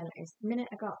totally on it. The minute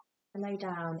I got a lay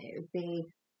down, it would be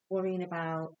worrying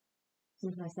about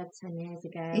something I said 10 years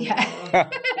ago.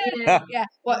 Yeah.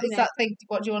 What is that thing?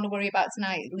 What do you want to worry about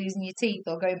tonight? Losing your teeth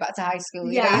or going back to high school?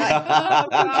 Yeah. Like, oh,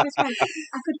 God.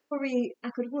 I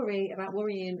could worry about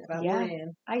worrying about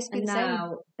worrying. I used to be and the now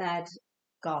same. bed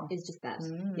Gone. is just bed.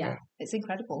 Yeah. It's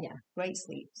incredible. Yeah. Great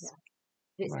sleeps.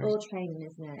 Yeah. It's all training,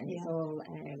 isn't it? And it's all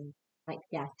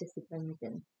disciplines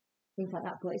and things like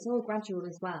that. But it's all gradual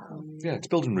as well. Yeah, it's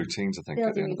building routines, I think,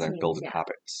 at the end of the day, building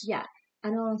habits. Yeah.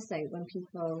 And also, when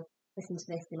people listen to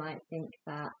this, they might think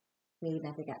that we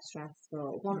never get stressed.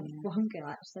 Or one girl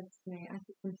actually said to me, I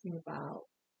think something about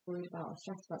worried about or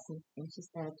stressed about something. She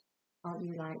said, aren't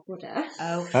you like Buddha?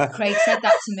 Oh, Craig said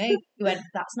that to me. He went,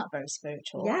 that's not very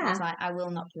spiritual. Yeah. I was like, I will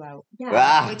knock you out.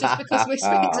 Yeah. Just because we're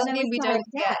spiritual doesn't mean we don't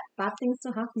get... Bad things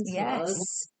still happen to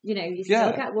us. You know, you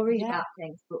still get worried about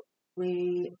things, but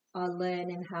we are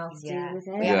learning how to deal with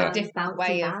it. We have a different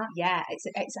way of... Yeah,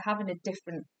 it's having a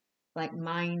different like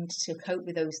mind to cope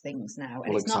with those things now,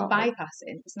 and it's not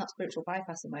bypassing. It's not spiritual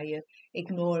bypassing where you're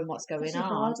ignoring what's going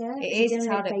on. It is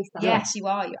harder. Yes, you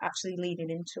are. You're actually leading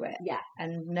into it. Yeah,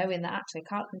 and knowing that actually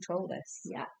I can't control this.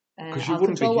 Yeah, because you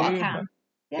wouldn't control what I can.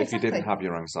 If you didn't have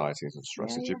your anxieties and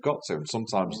stresses, you've got to. And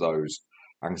sometimes those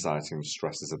anxiety and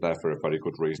stresses are there for a very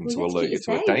good reason to alert you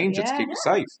to a danger, to keep you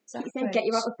safe. Exactly. Get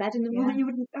you out of bed in the morning.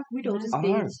 We'd all just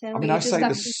be. I mean, I say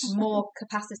this more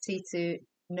capacity to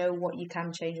know what you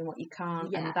can change and what you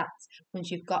can't, and that's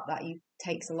once you've got that, it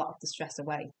takes a lot of the stress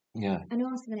away. Yeah, and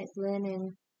also when it's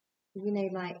learning, you know,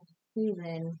 like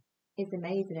healing is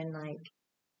amazing, and like,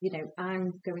 you know,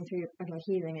 I'm going through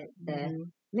healing at the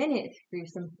minute through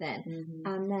something,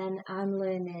 and then I'm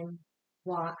learning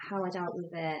how I dealt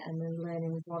with it, and then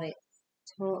learning what it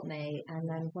taught me, and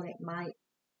then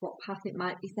what path it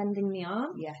might be sending me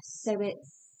on. Yes. So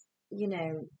it's, you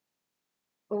know,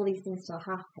 all these things still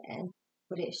happen.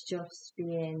 But it's just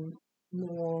being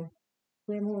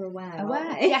we're more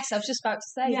aware. Yes, I was just about to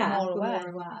say, more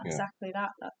aware. Exactly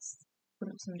that. That's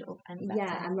couldn't have summed it up any better.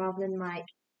 Yeah, and rather than like,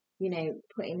 you know,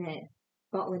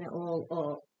 bottling it all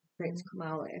up for it to come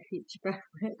out at a future breath.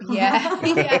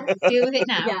 Deal with it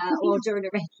now. Yeah, or during a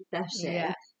Reiki session.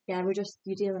 Yeah,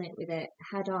 you're dealing with it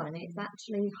head on, and it's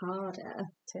actually harder.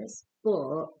 It is.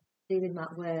 But doing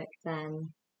that work then,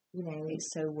 you know,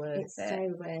 it's so worth it.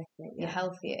 So worth it. Yeah. You're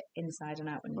healthier inside and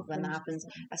out when that happens.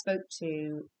 I spoke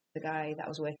to the guy that I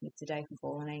was working with today from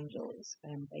Fallen Angels,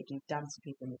 and they do dance for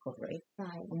people in recovery.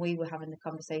 Right. And we were having a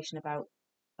conversation about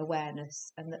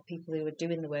awareness, and that people who are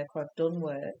doing the work or have done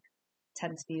work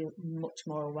tend to be much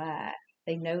more aware.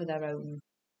 They know their own,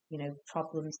 you know,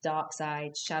 problems, dark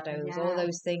sides, shadows, all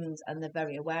those things, and they're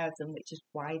very aware of them, which is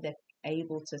why they're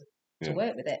able to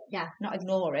work with it. Yeah. Not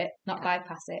ignore it, not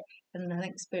bypass it. And I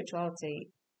think spirituality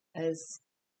it's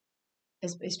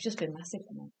just been massive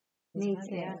for me. Me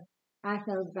too. Yeah. I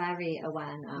feel very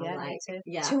aware now.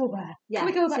 Too aware. Yeah. Can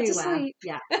we go back to sleep?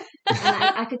 Yeah. And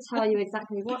I could tell you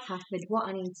exactly what happened, what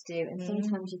I need to do, and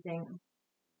sometimes you think,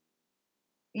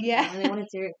 I really want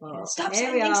to do it, but stop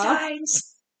sending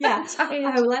signs. Yeah.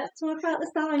 Oh, let's talk about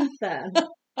the signs then.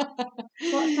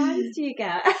 What signs do you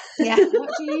get? What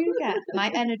do you get?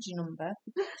 My energy number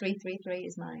 333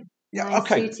 is mine. Yeah,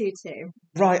 okay. 222.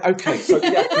 Right, okay. So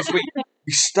because we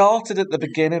started at the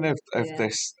beginning of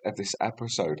this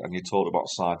episode, and you talked about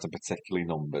signs and particularly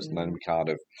numbers, and then we kind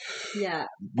of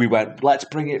we went, let's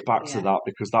bring it back to that,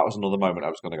 because that was another moment I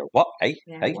was going to go, what? Hey,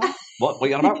 what are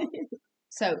you on about?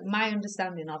 So my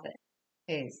understanding of it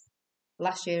is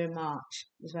last year in March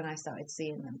was when I started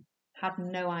seeing them. Had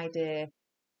no idea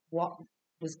what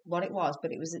it was,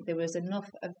 but there was enough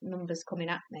of numbers coming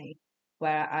at me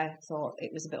where I thought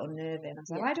it was a bit unnerving. I was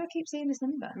like, why do I keep seeing this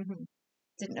number?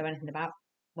 Didn't know anything about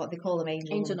what they call them,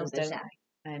 angel numbers, don't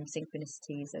they?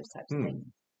 Synchronicities, those types of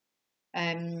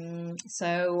things.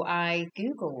 So I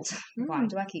Googled, why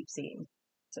do I keep seeing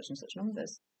such and such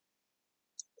numbers?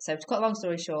 So to cut a long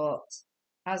story short,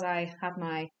 as I had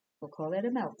my we'll call it a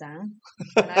meltdown.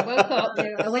 And I woke up.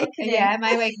 Awakening. Yeah,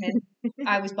 my awakening.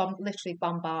 I was literally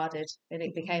bombarded, and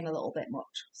it became a little bit much.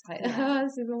 It's like,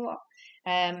 this is a lot.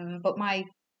 But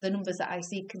the numbers that I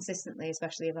see consistently,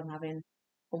 especially if I'm having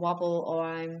a wobble or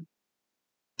I'm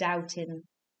doubting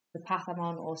the path I'm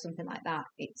on or something like that,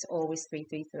 it's always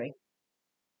 333.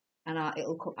 And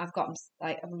it'll come. I've gotten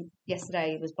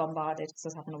yesterday was bombarded because I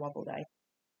was having a wobble day,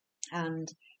 and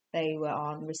they were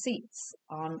on receipts,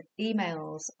 on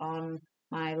emails, on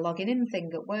my logging in thing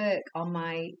at work, on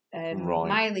my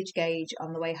mileage gauge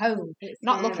on the way home. It's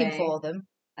not scary. looking for them,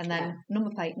 and then number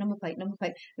plate. I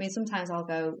mean, sometimes I'll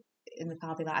go in the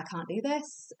car, be like, I can't do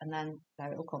this, and then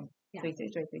there it'll come.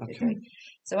 333.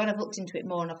 So when I've looked into it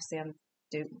more, and obviously I'm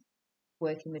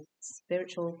working with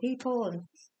spiritual people,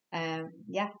 and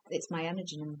it's my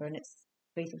energy number, and it's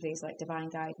 333 is like divine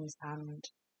guidance and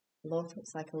love.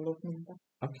 It's like a love number.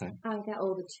 Okay. I get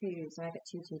all the twos, so I get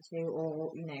 222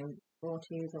 or 4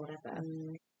 twos or whatever.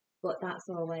 But that's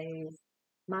always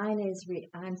mine.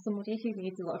 I'm somebody who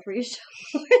needs a lot of reassurance.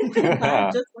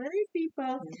 I'm just one of these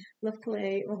people.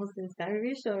 Luckily, my husband's very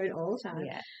reassuring all the time.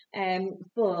 Yeah.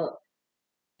 But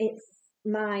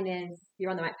mine is you're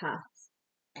on the right path.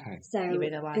 Okay. So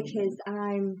because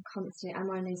I'm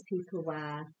one of those people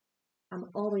where I'm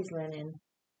always learning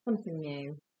something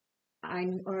new. I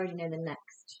already know the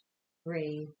next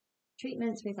 3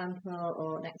 treatments, for example,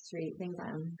 or next 3 things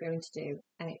I'm going to do,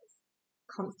 and it's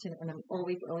constant, and I'm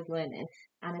always learning.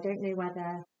 And I don't know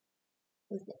whether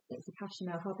it's a passion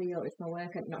or a hobby or it's my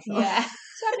work. I'm not sure. Yeah,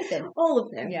 it's everything. All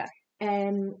of them. Yeah.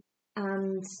 And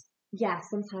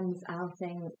sometimes I'll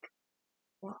think,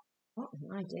 what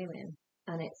am I doing?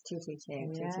 And it's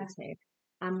 222, 222.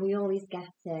 And we always get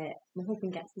it. My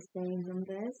husband gets the same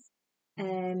numbers.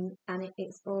 And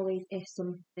it's always if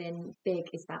something big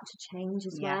is about to change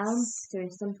as well. So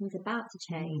if something's about to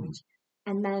change,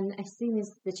 and then as soon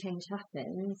as the change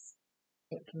happens,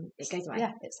 it goes away.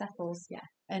 Yeah, it settles. Yeah.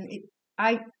 And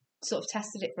I sort of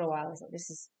tested it for a while. I was like, this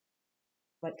is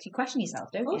like, you question yourself,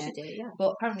 don't you? Of course you do, yeah.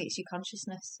 But apparently it's your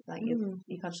consciousness. Like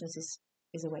your consciousness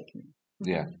is awakening.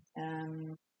 Yeah.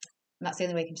 And that's the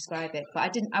only way I can describe it.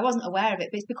 But I wasn't aware of it.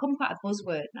 But it's become quite a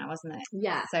buzzword now, hasn't it?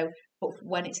 Yeah. So, but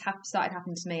when it's started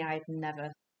happening to me, I've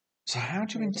never. So how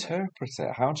do you interpret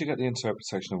it? How do you get the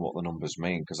interpretation of what the numbers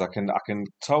mean? Because I can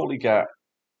totally get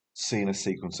seeing a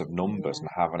sequence of numbers and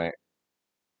having it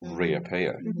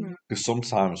reappear. Because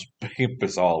sometimes,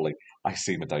 bizarrely, I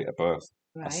see my date of birth.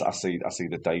 Right. I see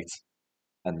the date.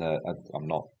 And I'm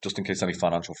not, just in case any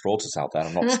financial fraudsters out there,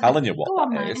 I'm not telling you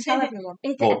what that is. Tell everyone.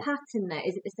 Is it a pattern there?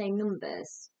 Is it the same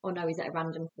numbers? Or no, is it a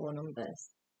random 4 numbers?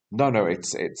 No,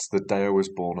 it's the day I was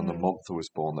born and the month I was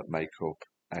born that make up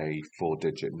a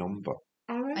 4-digit number.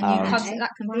 And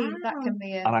that can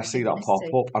be and I see that pop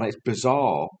up, and it's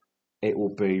bizarre. It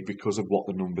will be because of what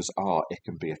the numbers are, it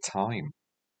can be a time.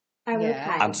 Oh,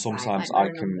 okay. And sometimes I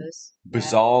can,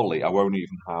 bizarrely, I won't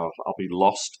even I'll be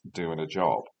lost doing a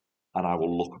job, and I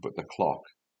will look up at the clock,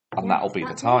 and that'll be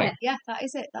the time. It. Yeah, that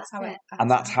is it. That's how it.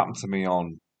 And that's happened to me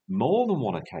on more than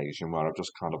one occasion where I've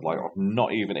just kind of like,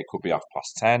 not even, it could be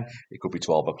 10:30, it could be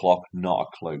 12 o'clock, not a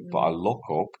clue. But I look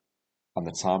up, and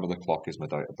the time of the clock is my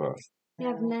date of birth. Yeah,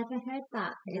 I've never heard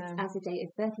that. It's as a date of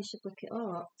birth. You should look it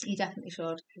up. You definitely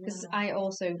should. Because I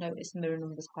also notice mirror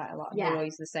numbers quite a lot. Yeah. They're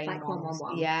always the same like ones.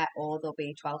 111. Yeah, or they'll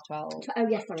be 1212. Oh,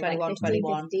 yes, sorry. 21, 15,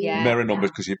 21. 15. Yeah. Mirror numbers,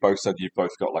 because you both said you've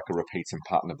both got like a repeating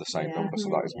pattern of the same number. So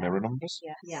that is mirror numbers?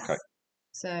 Yes. Okay.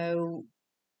 So,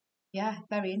 yeah,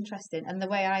 very interesting. And the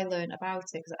way I learned about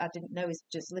it, because I didn't know, is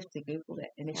just literally Googled it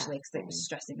initially because it was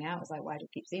stressing me out. I was like, why do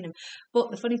I keep seeing them? But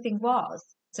the funny thing was,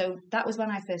 so that was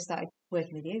when I first started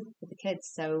working with you, with the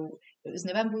kids. So it was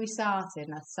November we started,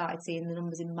 and I started seeing the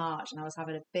numbers in March, and I was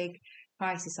having a big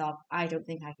crisis of, I don't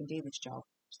think I can do this job.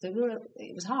 So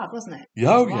it was hard, wasn't it?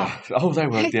 Oh, yeah. Oh, they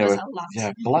were.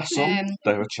 Yeah, bless them.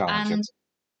 They were challenging. And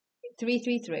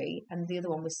 333, and the other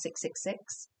one was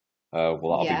 666.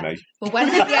 Well, that'll be me. But when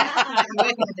I'm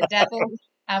working with the devil,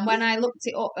 and when I looked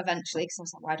it up eventually, because I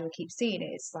was like, why do I keep seeing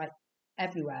it? It's like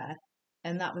everywhere,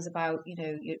 and that was about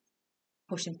you're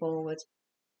pushing forward,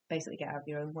 basically get out of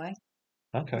your own way.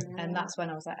 Okay. And that's when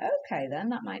I was like, okay, then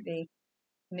that might be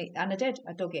me, and I did.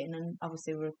 I dug in, and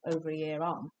obviously we're over a year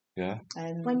on. Yeah.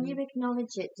 When you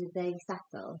acknowledge it, did they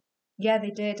settle? Yeah,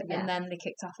 they did, and then they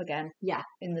kicked off again. Yeah,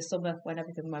 in the summer when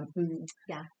everything went boom.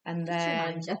 Yeah, and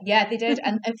then they did,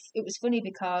 and it was funny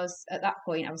because at that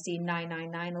point I was seeing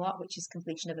 999 a lot, which is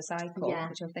completion of a cycle. Yeah.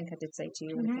 Which I think I did say to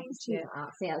you.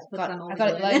 I got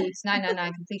it loads.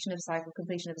 999 completion of a cycle,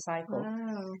 completion of a cycle.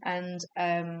 Wow. And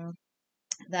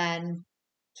then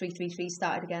 333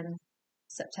 started again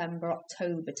September,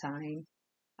 October time.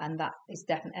 And that is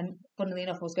definitely, and funnily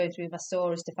enough, I was going through my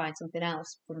stories to find something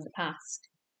else from the past.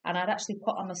 And I'd actually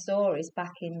put on my stories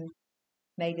back in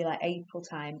maybe like April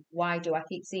time, why do I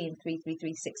keep seeing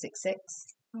 333666?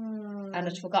 And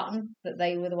I'd forgotten that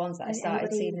they were the ones that I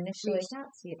started seeing initially. Reached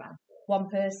out to you about? One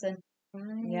person.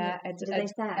 Right. Yeah,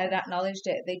 I'd acknowledged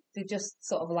it. They just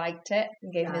sort of liked it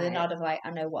and gave me the nod of like,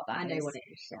 I know what that is. I know what it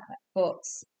is, yeah. But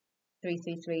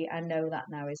 333, I know that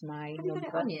now is my number. Have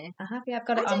you got it on you? I have, yeah, I've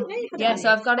got it on. I didn't know you had it yeah, on so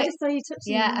you. I've got it. I just saw you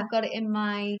touching Yeah, it. I've got it in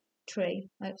my tree,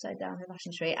 my upside down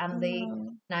fashion tree, and the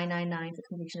 999 for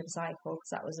completion of a cycle, because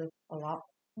that was a lot.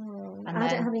 And and I then,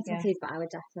 don't have any tattoos, but I would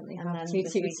definitely and have then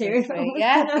 222.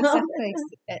 Yeah, exactly.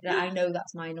 I know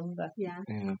that's my number. Yeah.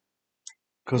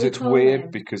 Because it's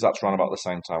weird, because that's around about the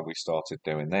same time we started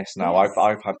doing this. Now,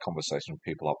 I've had conversations with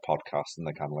people on podcasts, and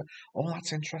they're kind of like, oh,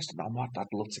 that's interesting. I'd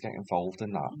love to get involved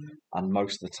in that. And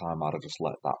most of the time, I'd have just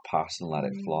let that pass and let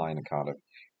it fly, and kind of,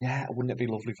 yeah, wouldn't it be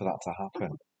lovely for that to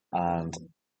happen? And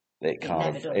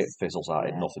it fizzles out.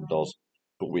 Yeah. Nothing does.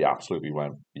 But we absolutely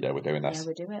went, yeah, we're doing this. Yeah,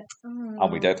 we do it.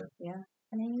 And we did. Yeah.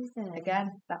 Amazing.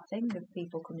 Again, that thing of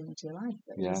people coming into your life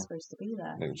that is supposed to be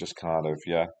there. It was just kind of,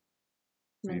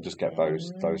 you just get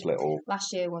those little.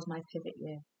 Last year was my pivot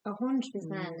year. 100%,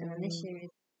 and then this year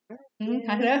is.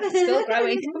 I know, it's still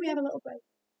growing. Can we have a little break?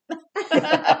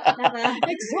 Never.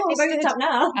 It won't stop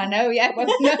now. I know, yeah. Well,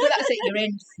 no, that's it. You're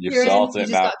in. You've started You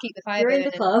just now. got to keep the fire You're burning.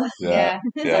 in the club. Yeah,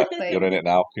 exactly. You're in it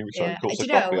now. Keep Yeah. cups Do of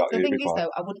you know, coffee. the thing is, though,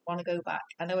 I wouldn't want to go back.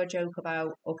 I know I joke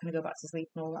about, can I go back to sleep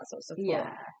and all that sort of stuff. Yeah.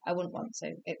 I wouldn't want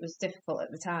to. It was difficult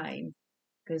at the time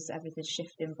because everything's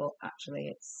shifting, but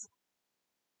actually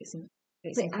it's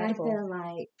incredible. I feel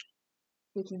like,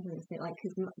 speaking from this, like,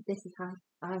 because this is how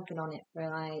I've been on it for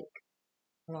like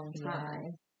a long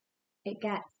time, it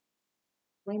gets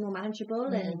way more manageable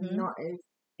and not as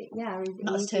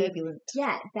as turbulent.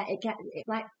 Yeah, that it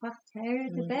like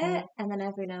plateaus a bit, and then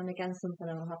every now and again something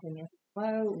will happen. You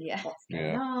whoa, what's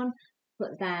going on?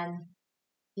 But then,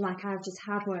 like, I've just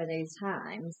had one of those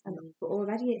times, but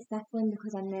already it's settling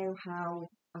because I know how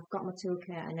I've got my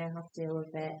toolkit. I know how to deal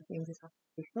with it. Things have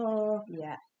happened before.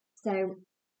 Yeah. So.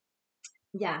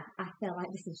 Yeah, I feel like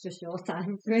this is just your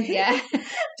time for it. Yeah,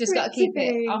 just got to keep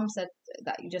it. Said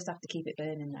that you just have to keep it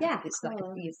burning. Now. Yeah, it's like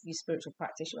your spiritual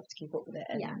practice. You have to keep up with it,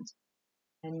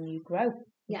 and you grow.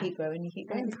 You keep growing. You keep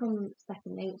growing. And it becomes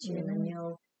second nature, and then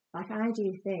you'll I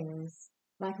do things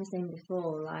like I was saying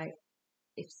before. Like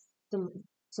if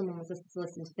someone was to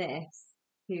listen to this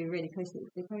who really closely,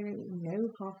 they probably don't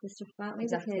know half the stuff about me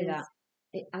because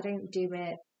I don't do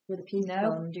it with the people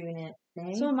I'm doing it.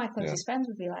 Some of my closest friends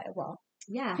would be like, "What?"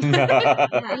 Yeah.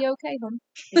 Are you okay, hon?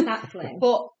 Exactly.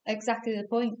 But exactly the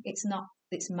point. It's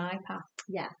my path.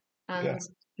 Yeah. And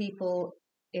people,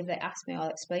 if they ask me, I'll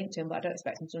explain to them, but I don't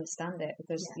expect them to understand it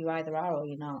because you either are or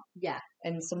you're not. Yeah.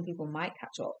 And some people might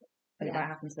catch up. But it might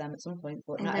happen to them at some point.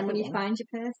 But and then when you find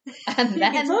your person, and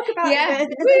then talk about it.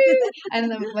 And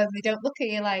then when they don't look at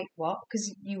you like, what?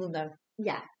 Because you will know.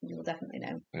 Yeah. You will definitely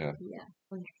know. Yeah. Yeah.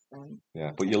 100%.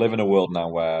 Yeah. But you live in a world now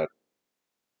where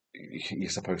you're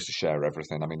supposed to share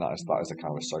everything. I mean, that is a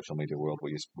kind of a social media world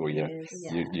where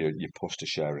you're pushed to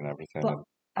sharing everything. But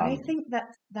I think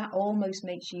that almost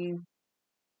makes you,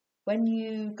 when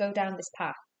you go down this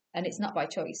path, and it's not by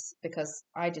choice because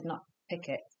I did not pick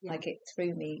it. Like it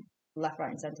threw me left,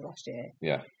 right, and centre last year.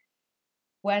 Yeah.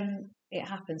 When it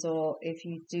happens, or if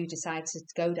you do decide to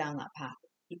go down that path,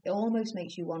 it almost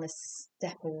makes you want to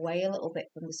step away a little bit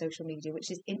from the social media, which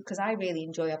is because I really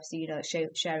enjoy, obviously,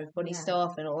 sharing funny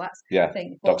stuff and all that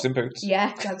thing. But, dogs in boots.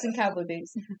 Yeah, dogs in cowboy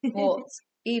boots. But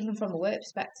even from a work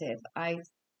perspective,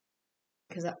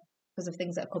 because of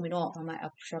things that are coming up, I'm like,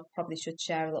 probably should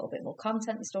share a little bit more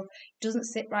content and stuff. It doesn't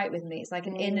sit right with me. It's like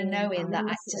an inner knowing that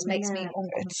just makes me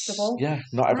uncomfortable.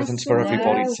 Not everything's for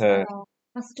everybody to.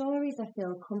 My stories I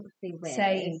feel comfy with.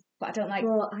 Same, but I don't like.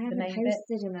 But I haven't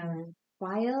posted in a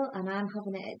while, and I'm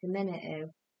having it at the minute of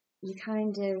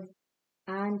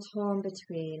I'm torn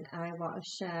between I want to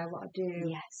share what I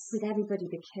do with everybody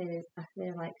because I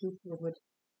feel like people would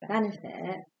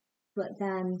benefit, but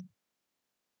then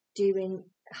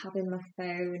having my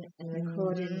phone and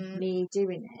recording me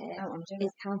doing it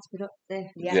is counterproductive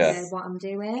to what I'm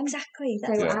doing. Exactly.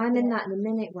 So I'm in that in a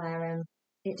minute where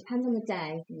it depends on the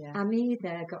day. Yeah. I'm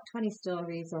either got 20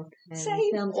 stories of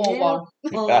filmed or one.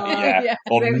 Or nothing at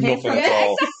all.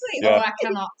 Exactly. Or I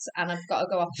cannot, and I've got to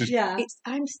go off.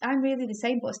 I'm really the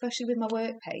same, but especially with my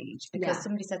work page, because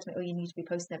somebody said to me, "Oh, you need to be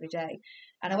posting every day,"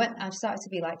 and I started to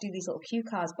be like, do these little cue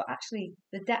cards, but actually,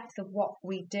 the depth of what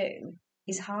we do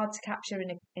is hard to capture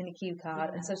in a cue card.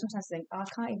 And so sometimes I think, I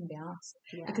can't even be asked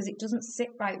because it doesn't sit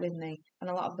right with me. And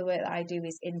a lot of the work that I do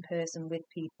is in person with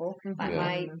people.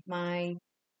 Like my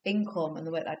income and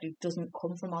the work that I do doesn't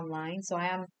come from online. So I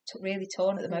am really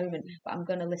torn at the moment, but I'm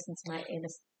going to listen to my inner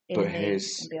me and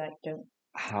be like, don't.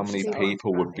 How many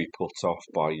people would be put off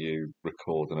by you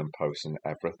recording and posting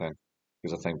everything?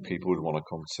 Because I think people would want to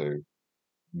come to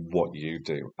what you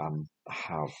do and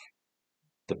have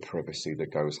the privacy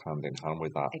that goes hand in hand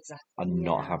with that, and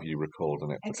not have you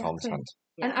recording it for content.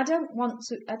 And I don't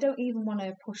even want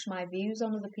to push my views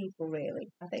on other people, really.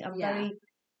 I think I'm very,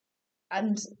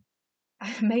 and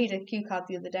I made a cue card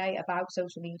the other day about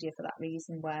social media for that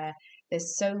reason, where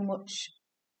there's so much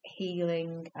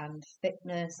healing and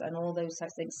fitness and all those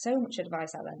types of things, so much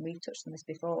advice out there, and we've touched on this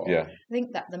before. I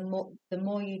think that the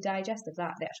more you digest of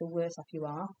that, the actual worse off you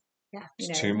are.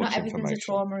 It's too much not everything's information. a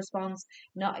trauma response.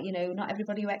 Not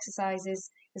everybody who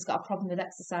exercises has got a problem with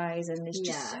exercise, and there's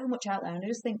just so much out there. And I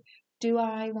just think, do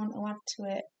I want to add to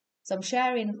it? So I'm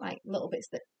sharing like little bits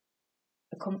that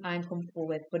I'm comfortable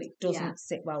with, but it doesn't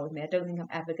sit well with me. I don't think I'm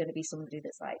ever going to be somebody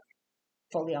that's like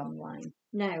fully online.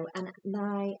 No, and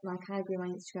I grew my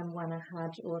Instagram when I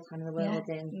had all the time in the world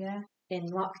in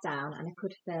lockdown, and I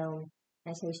could film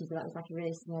meditations, but that was like a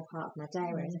really small part of my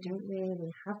day, whereas I don't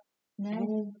really have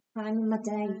any time in my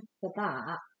day for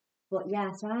that. But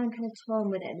so I'm kind of torn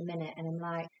with it in a minute, and I'm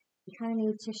like, you kind of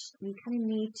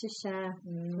need to share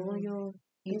all your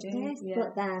business,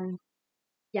 but then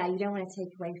you don't want to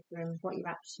take away from what you're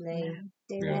actually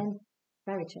doing.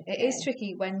 Very tricky. It is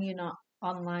tricky when you're not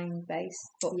online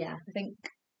based, but I think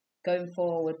going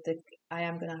forward I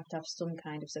am going to have some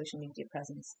kind of social media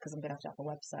presence, because I'm going to have a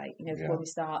website, before we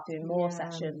start doing more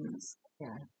sessions.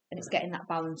 And it's getting that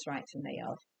balance right for me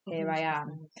of here 100%. I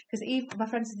am, because even my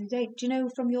friend said today, do you know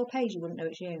from your page you wouldn't know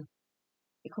it's you?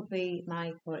 It could be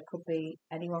Mike or it could be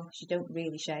anyone, because you don't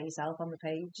really share yourself on the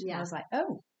page. And I was like,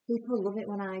 people love it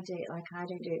when I do it. Like, I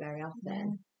don't do it very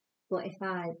often, but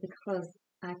because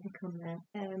I pick on them.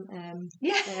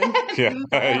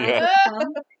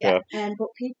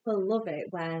 But people love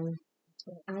it when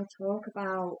I talk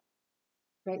about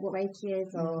what Reiki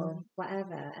is or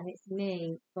whatever, and it's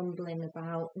me fumbling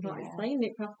about not explaining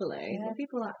it properly. And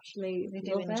people actually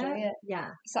enjoy it.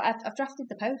 Yeah. So I've drafted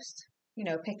the post,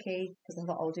 picky, because I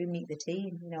thought I'll do meet the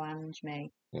team, and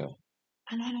me. Yeah.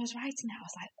 And when I was writing it, I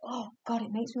was like, oh God,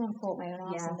 it makes me want to put my own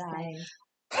arse and die.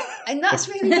 And that's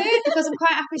really weird, because I'm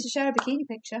quite happy to share a bikini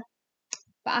picture.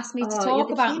 But ask me to talk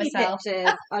about myself.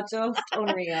 Are just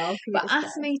unreal. But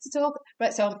ask me to talk.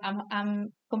 Right, so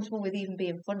I'm comfortable with even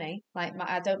being funny. Like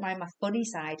I don't mind my funny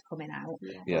side coming out.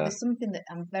 But there's something that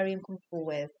I'm very uncomfortable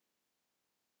with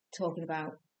talking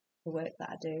about the work that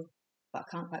I do. But I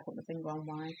can't quite put my finger on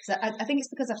why. Because I think it's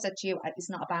because I've said to you, it's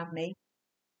not about me.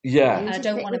 Yeah. And I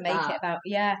don't want to make it about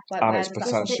Like, and it's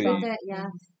potentially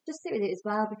just sit with it as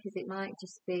well, because it might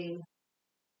just be.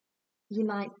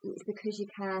 It's because you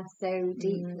care so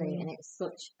deeply and it's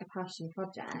such a passion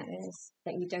project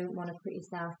that you don't want to put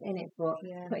yourself in it, but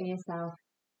putting yourself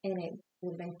in it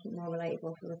will make it more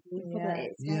relatable for the people. But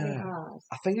it's very hard.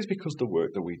 I think it's because the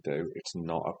work that we do, it's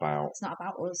not about us.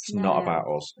 It's not about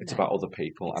us. It's about other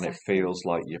people, and it feels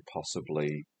like you're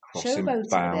possibly crossing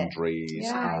boundaries,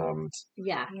 and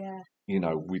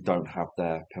we don't have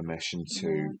their permission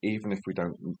to, even if we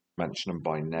don't mention them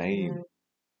by name.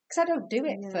 Because I don't do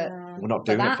it for. We're not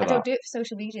doing it for that. I don't do it for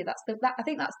social media. I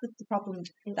think that's the problem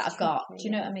that I've got. Do you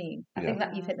know what I mean? I think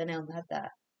that you've hit the nail on the head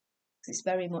there. Because it's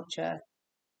very much a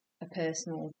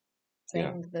personal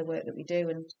thing, the work that we do,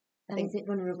 and I think is it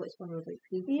vulnerable? It's vulnerable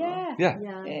people. Yeah,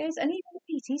 it is. And even the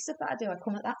PT stuff that I do, I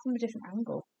come at that from a different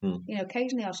angle.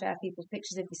 Occasionally I'll share people's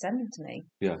pictures if they send them to me,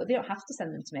 but they don't have to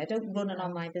send them to me. I don't run an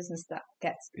online business that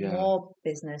gets more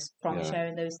business from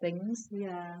sharing those things.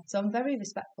 So I'm very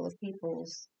respectful of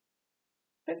people's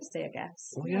privacy, I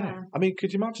guess. Well, I mean,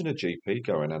 could you imagine a GP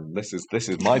going, and this is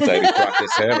my daily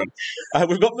practice here, and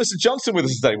we've got Mr. Johnson with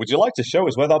us today. Would you like to show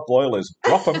us where that boil is?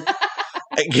 Drop him.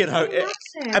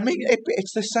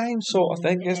 It's the same sort of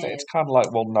thing, isn't it? It's kind of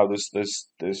like, well, no, there's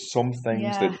some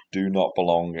things that do not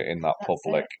belong in that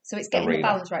public. So it's getting the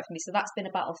balance right for me. So that's been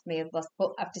a battle for me. But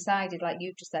I've decided, like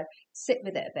you've just said, sit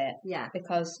with it a bit,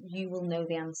 because you will know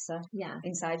the answer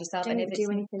inside yourself. Don't and if do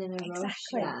anything in a rush.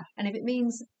 And if it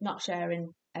means not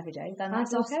sharing every day, then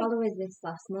that's okay. I followers this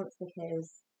last month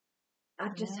because I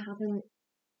just haven't.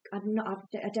 I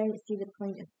don't see the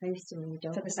point of posting when you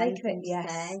don't. For the sake of it,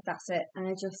 yes, that's it. And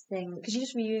I just think because you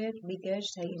just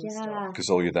regurgitating stuff. Because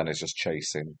all you're then is just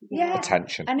chasing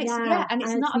attention. And it's and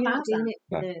it's not about doing it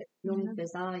for the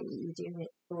numbers, are you? You're doing it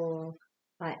for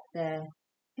like the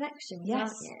connections.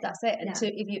 Yes, aren't you? that's it. And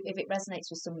if it resonates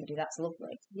with somebody, that's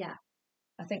lovely. Yeah.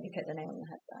 I think you hit the nail on the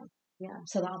head there. Yeah.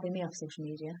 So that'll be me off social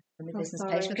media and my business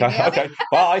sorry. page. Okay,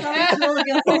 bye.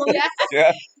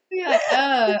 Yeah.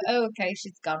 Like, oh, okay,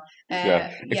 she's gone.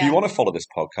 If you want to follow this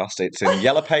podcast, it's in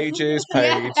Yellow Pages,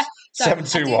 page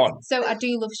 721. So I do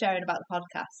love sharing about the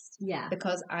podcast. Yeah.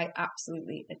 Because I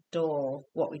absolutely adore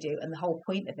what we do, and the whole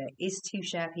point of it is to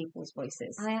share people's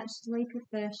voices. I actually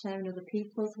prefer sharing other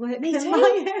people's work. Me than too.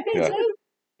 mine. Me too.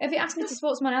 If you ask me to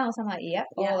support someone else, I'm like, yep,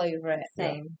 all over it.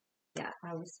 Same. Yeah,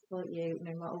 I will support you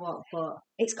no matter what. But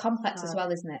it's complex as well,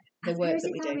 isn't it? The work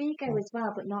that we do. It's our ego as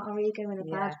well, but not our ego in a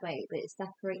bad way. But it's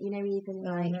separate. You know, even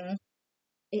like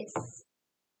it's.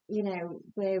 You know,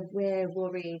 we're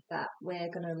worried that we're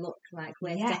going to look like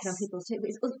we're stepping on people's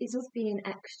toes. It's us being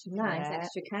extra nice,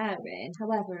 extra caring.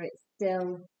 However, it's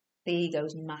still the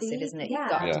ego's massive, isn't it?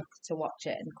 Yeah. You've got to watch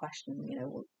it and question. You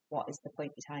know, what is the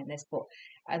point behind this? But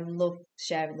I love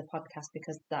sharing the podcast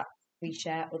because that we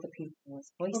share other people's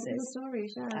voices, other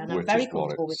stories, and I'm very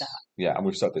comfortable with that. Yeah, and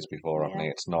we've said this before, haven't we?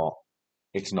 It's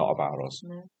not about us.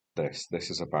 No. This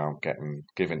is about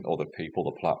giving other people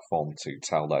the platform to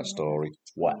tell their story,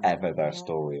 whatever their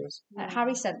story is.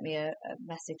 Harry sent me a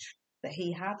message that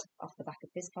he had off the back of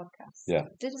his podcast. Yeah.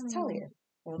 Did I tell you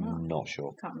or not? Not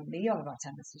sure. Can't remember. You have about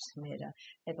 10 messages from me a day,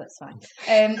 but it's fine.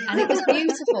 And it was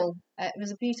beautiful. It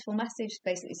was a beautiful message,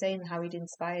 basically saying how he'd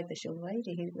inspired this young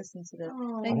lady who listened to the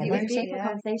thing. It was a beautiful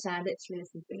conversation. I literally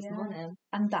listened to it this morning.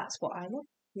 And that's what I love.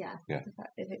 Yeah. In fact,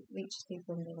 if it reaches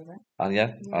people and they love it. And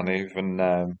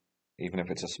and even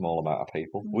if it's a small amount of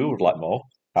people, we would like more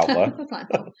out there.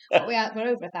 But we're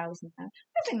over 1,000 now. I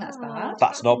think that's bad.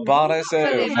 That's not bad, is it?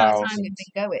 For the amount of time we've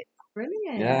been going.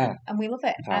 Brilliant. Yeah. And we love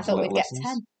it. I thought we'd get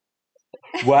 10.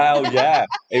 Well, yeah,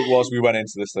 it was. We went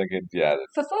into this thinking,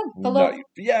 for fun, for love.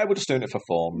 Yeah, we're just doing it for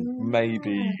fun.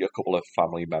 Maybe a couple of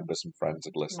family members and friends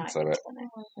had listened to it,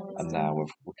 and now we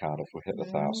hit the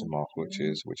 1,000 mark, which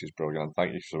is brilliant. And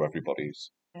thank you to everybody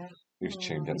who's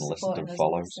tuned in and listened and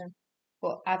followed.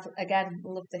 But I've again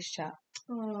loved this chat,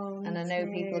 and I know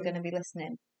people are going to be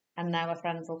listening, and now our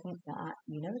friends will think that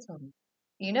you never told me.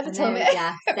 You never told me.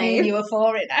 Yeah, you were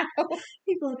for it now.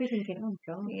 People will be thinking, "Oh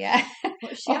God, yeah."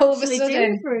 What's she all of a sudden,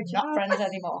 doing for a job? Not friends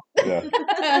anymore.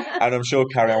 Yeah, and I'm sure,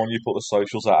 Carrie, when you put the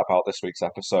socials out about this week's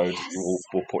episode,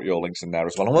 we'll put your links in there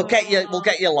as well, and we'll get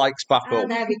your likes back up.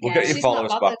 There we go. We'll get your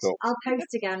followers back up. I'll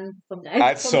post again someday.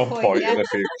 At some point in the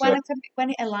future,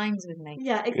 when it aligns with me.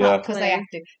 Yeah, exactly. Because I have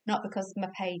to, not because my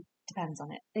pay depends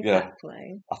on it. Exactly.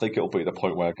 Yeah. I think it'll be the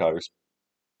point where it goes.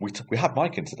 We had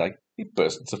Mike in today. He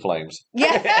burst into flames.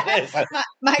 Yeah.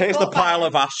 Here's the pile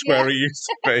of ash where he used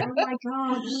to be. Oh my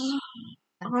gosh.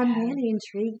 I'm really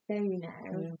intrigued though, you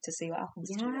know. To see what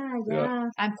happens. Yeah.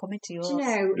 I'm coming to yours. Do you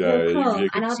know, you'll come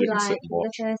and I'll be like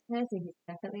the first person who's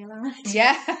perfectly aligned.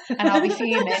 Yeah. And I'll be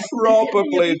fuming.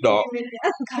 Probably not.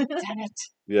 God damn it.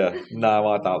 Yeah. No,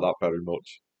 I doubt that very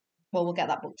much. Well, we'll get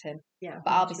that booked in. Yeah.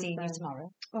 But I'll be seeing you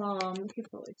tomorrow. Oh, I'm looking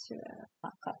forward to it.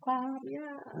 Clap, clap, clap.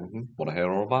 Yeah. Want to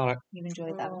hear all about it? You've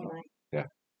enjoyed that, haven't you, Mike? Yeah.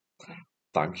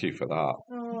 Thank you for that.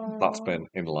 That's been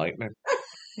enlightening.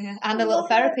 Yeah. And a little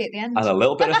therapy at the end. And a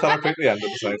little bit of therapy at the end at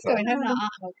the same time. Going home like,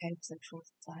 I'm okay, so short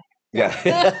side. Yeah.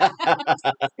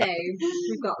 So,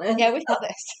 we've got this. Yeah, we've got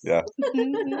this. Yeah.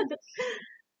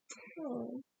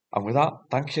 And with that,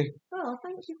 thank you. Oh,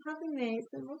 thank you for having me. It's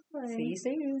been lovely. See you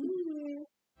soon.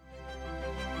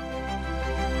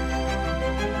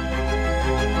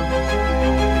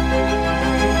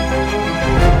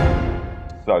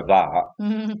 So that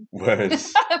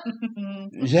was,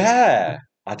 yeah.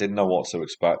 I didn't know what to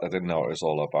expect. I didn't know what it was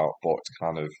all about, but it's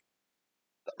kind of,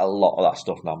 a lot of that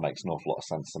stuff now makes an awful lot of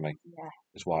sense to me. Yeah.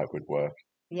 It's why it would work.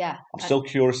 Yeah. I'm still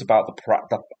curious about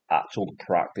the actual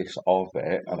practice of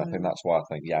it, and I think that's why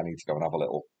I need to go and have a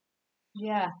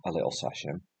little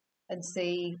session and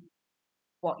see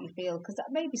what you feel, because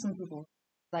maybe some people,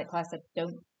 like I said,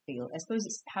 don't feel. I suppose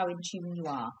it's how in tune you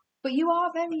are, but you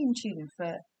are very in tune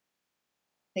for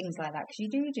things like that because you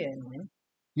do journaling.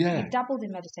 Yeah, you've dabbled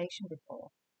in meditation before.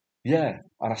 Yeah,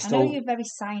 and I know you're very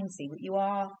sciencey, but you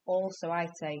are also,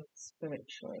 I'd say,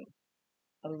 spiritually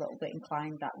a little bit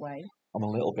inclined that way. I'm a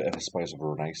little bit of, I suppose, of a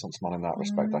Renaissance man in that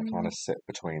respect. I kind of sit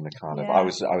between the kind of. I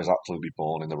was absolutely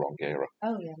born in the wrong era.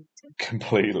 Oh yeah, me too.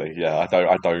 Completely. Yeah, I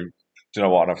don't. Do you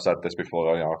know what? And I've said this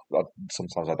before. You know,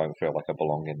 sometimes I don't feel like I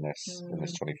belong in this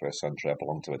 21st century. I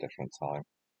belong to a different time.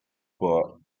 But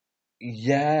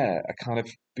yeah, I kind of,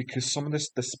 because some of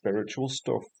the spiritual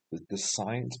stuff, the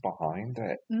science behind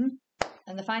it. And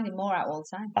they're finding more out all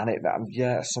the time.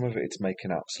 And some of it's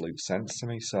making absolute sense to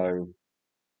me. So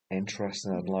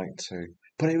interesting. I'd like to.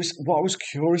 But it was what I was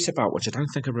curious about, which I don't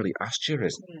think I really asked you,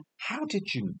 is Yeah. how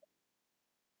did you?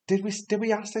 Did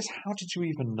we ask this? How did you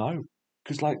even know?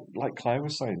 Because like Claire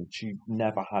was saying, she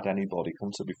never had anybody come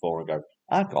to her before and go,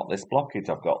 "I've got this blockage,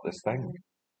 I've got this thing."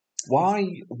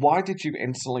 Why did you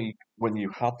instantly, when you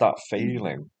had that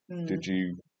feeling, did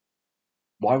you?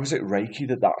 Why was it Reiki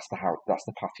that's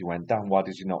the path you went down? Why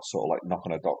did you not sort of like knock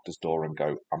on a doctor's door and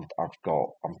go,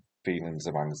 I'm feelings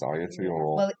of anxiety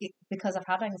or Well, because I've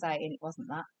had anxiety and it wasn't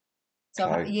that. So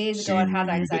okay. years So ago, you I'd had knew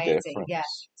the anxiety. Yeah.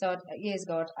 difference. So years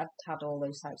ago, I'd had all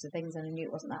those types of things, and I knew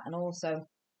it wasn't that. And also,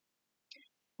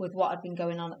 with what had been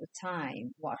going on at the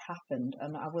time, what had happened,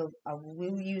 and I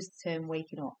will use the term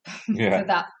waking up Yeah. for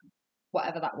that,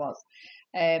 whatever that was.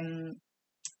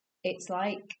 It's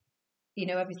like,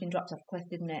 everything dropped off a cliff,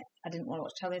 didn't it? I didn't want to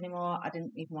watch telly anymore. I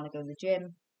didn't even want to go to the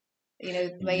gym.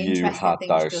 My You interest in had things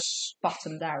those, just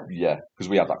bottomed out. yeah, because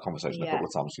we had that conversation a Yeah. couple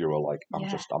of times. You were like,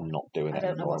 I'm not doing I it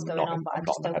don't know anymore. what's going on, but I'm I not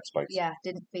just in the don't. headspace. Yeah,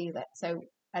 didn't feel it. So,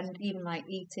 and even like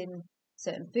eating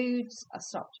certain foods, I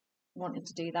stopped wanting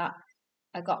to do that.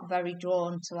 I got very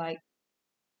drawn to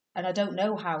and I don't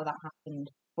know how that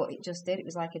happened, but it just did. It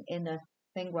was like an inner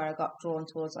thing where I got drawn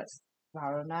towards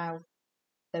Laura Now,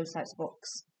 those types of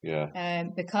books. Yeah.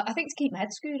 Because I think to keep my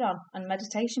head screwed on, and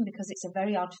meditation, because it's a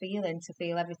very odd feeling to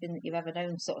feel everything that you've ever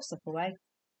known sort of slip away.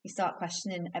 You start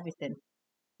questioning everything.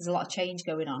 There's a lot of change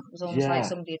going on. It was almost like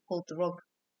somebody had pulled the rug.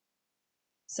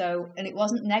 So, and it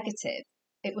wasn't negative.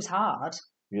 It was hard.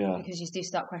 Yeah. Because you do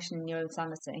start questioning your own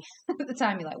sanity. At the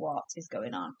time, you're like, what is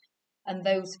going on? And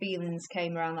those feelings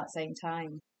came around that same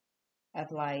time of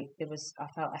I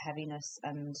felt a heaviness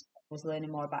and was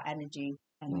learning more about energy.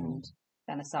 And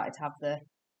then I started to have the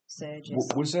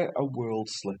surges. Was it a world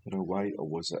slipping away, or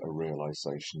was it a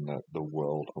realization that the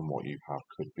world and what you have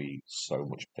could be so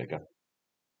much bigger?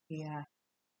 Yeah,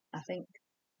 I think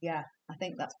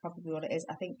that's probably what it is.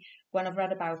 I think when I've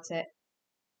read about it,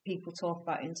 people talk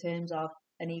about it in terms of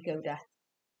an ego death.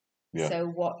 Yeah. So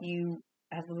what you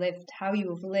have lived, how you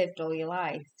have lived all your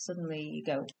life, suddenly you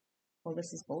go, well,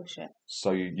 this is bullshit.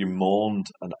 So you mourned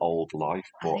an old life,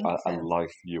 but a so.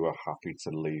 life you were happy to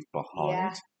leave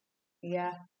behind.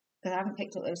 Yeah. Because I haven't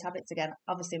picked up those habits again.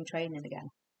 Obviously, I'm training again,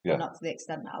 Yeah. but not to the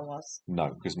extent that I was.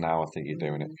 No, because now I think you're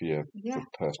doing it for your for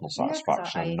personal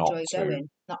satisfaction, I and enjoy not going,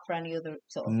 not for any other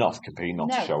sort of. not to compete,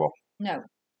 not to show off. No,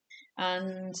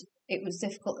 and it was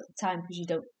difficult at the time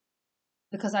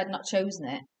because I'd not chosen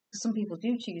it. Some people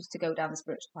do choose to go down the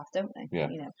spiritual path, don't they? Yeah.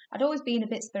 I'd always been a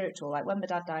bit spiritual. Like when my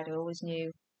dad died, I always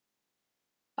knew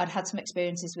I'd had some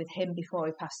experiences with him before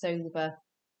he passed over.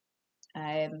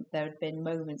 There had been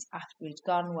moments after he'd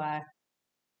gone where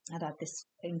I'd had this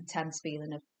intense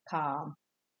feeling of calm.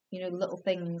 Little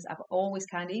things I've always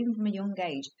even from a young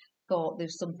age, thought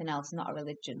there's something else, not a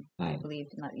religion. I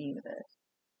believed in the universe.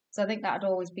 So I think that had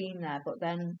always been there, but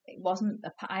then it wasn't.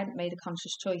 I hadn't made a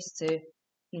conscious choice to,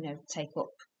 take up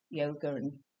yoga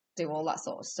and do all that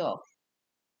sort of stuff.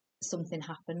 Something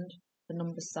happened. The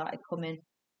numbers started coming.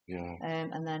 Yeah.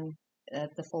 And then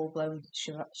the full blown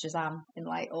Shazam in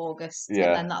August, Yeah.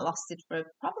 and then that lasted for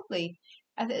probably.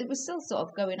 It was still sort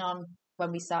of going on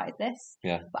when we started this.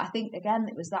 Yeah. But I think again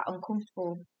it was that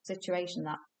uncomfortable situation,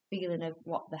 that feeling of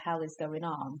what the hell is going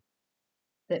on,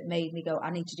 that made me go,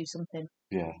 I need to do something.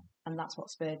 Yeah. And that's what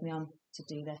spurred me on to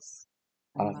do this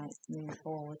and move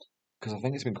forward. Because I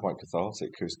think it's been quite cathartic,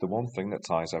 because the one thing that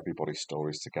ties everybody's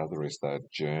stories together is their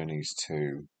journeys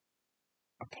to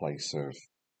a place of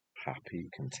happy,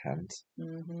 content,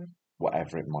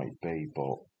 whatever it might be.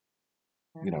 But,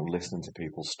 listening to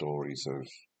people's stories of,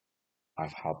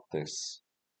 I've had this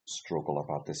struggle,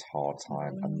 I've had this hard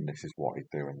time, and this is what I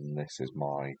do, and this is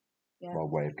my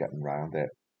way of getting around it.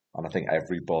 And I think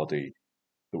everybody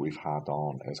that we've had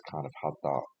on has kind of had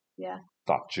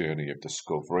that journey of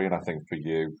discovery. And I think for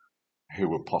you, who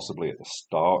were possibly at the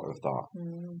start of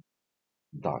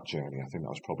that journey, I think that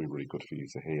was probably really good for you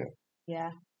to hear.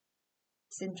 Yeah,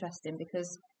 it's interesting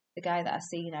because the guy that I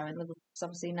see now in Liverpool,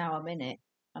 obviously now I'm in it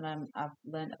and I've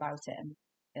learned about it,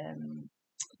 and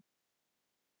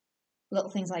little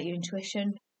things like your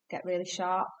intuition get really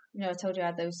sharp. I told you I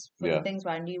had those funny things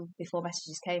where I knew before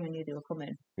messages came, I knew they were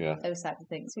coming. Yeah. Those types of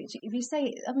things. Which, if you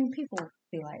say, people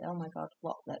be like, "Oh my God,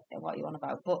 what are you on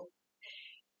about?" But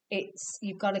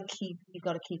you've got to keep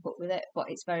up with it. But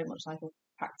it's very much like a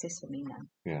practice for me now.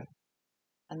 Yeah.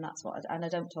 And that's and I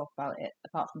don't talk about it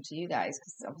apart from to you guys,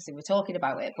 because obviously we're talking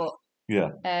about it. But yeah,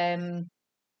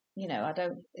 I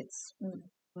don't. It's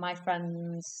my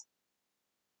friends.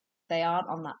 They aren't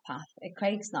on that path.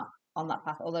 Craig's not on that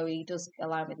path, although he does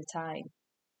allow me the time,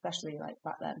 especially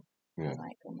back then. Yeah. I was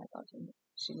like, oh my God,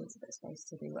 she needs a bit of space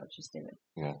to do what she's doing.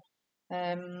 Yeah.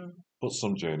 But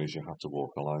some journeys you have to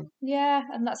walk alone. Yeah,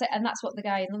 and that's it. And that's what the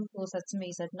guy in Liverpool said to me.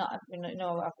 He said, "Not,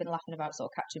 I've been laughing about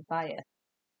sort of catching fire,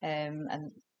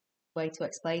 and way to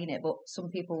explain it. But some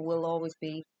people will always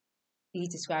be. He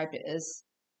described it as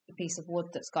a piece of wood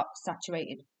that's got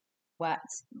saturated wet.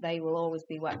 They will always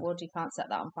be wet wood. You can't set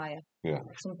that on fire. Yeah.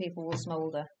 Some people will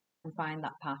smoulder and find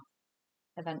that path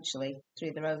eventually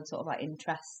through their own sort of like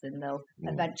interests, and they'll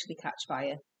eventually catch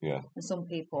fire. Yeah. And some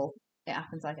people, it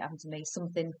happens like it happened to me.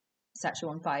 Something sets you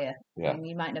on fire, and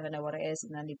you might never know what it is,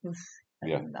 and then you poof,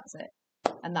 and that's it.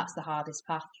 And that's the hardest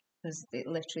path, because it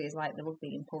literally is like the rug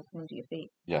being pulled from under your feet.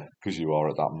 Yeah, because you are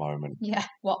at that moment. Yeah,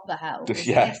 what the hell?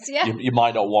 Yeah, you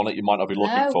might not want it, you might not be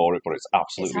looking for it, but it's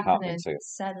absolutely happening to you.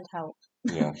 Send help.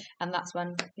 Yeah. And that's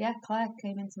when, Claire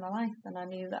came into my life, and I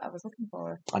knew that I was looking for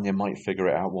her. And you might figure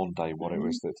it out one day what it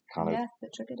was that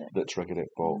that triggered it.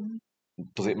 But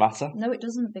does it matter? No, it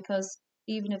doesn't, because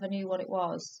even if I knew what it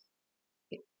was,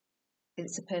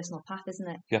 it's a personal path, isn't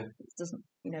it? Yeah. It doesn't,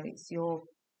 it's your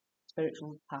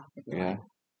spiritual path, if you like.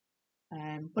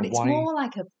 But it's more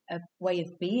like a way of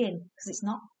being, because it's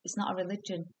not a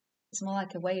religion. It's more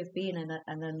like a way of being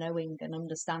and a knowing and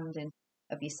understanding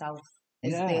of yourself.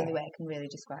 Is the only way I can really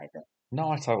describe it. No,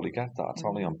 I totally get that. I'm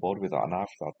totally on board with that. And I've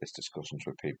had this discussions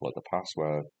with people in the past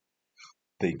where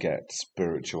they get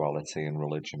spirituality and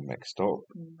religion mixed up.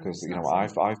 Because,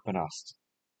 I've been asked,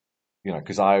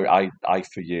 because I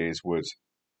for years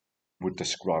would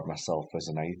describe myself as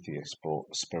an atheist, but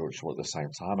spiritual at the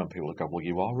same time. And people would go, well,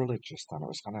 you are religious then. It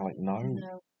was kind of like,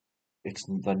 no.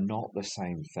 They're not the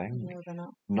same thing. No, they're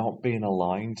not. Not being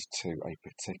aligned to a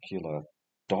particular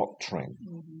doctrine,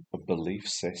 a belief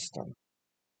system,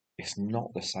 it's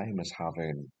not the same as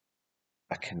having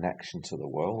a connection to the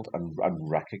world and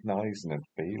recognizing and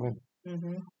feeling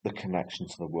the connection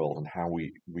to the world and how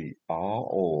we are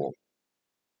all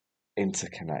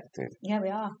interconnected. Yeah, we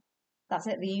are. That's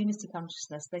it, the unity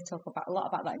consciousness. They talk a lot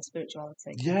about that in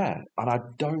spirituality. Yeah, and I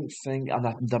don't think, and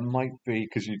there might be,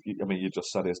 because you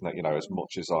just said, isn't it? As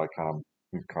much as I can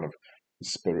kind of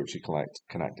spiritually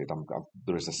connected,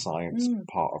 there is a science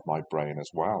part of my brain as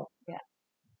well. Yeah.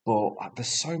 But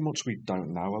there's so much we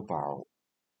don't know about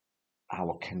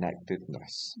our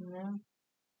connectedness. No.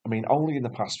 I mean, only in the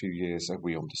past few years have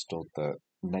we understood that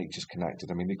nature's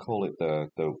connected. I mean, they call it the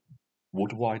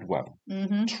wood wide web.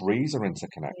 Trees are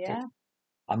interconnected. Yeah.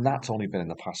 And that's only been in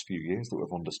the past few years that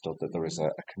we've understood that there is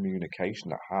a communication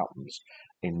that happens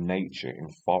in nature, in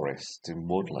forests, in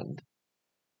woodland,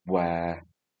 where,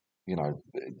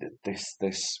 this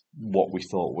what we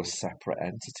thought was separate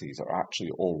entities are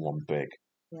actually all one big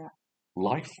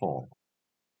life form.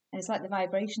 And it's like the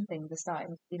vibration thing, they're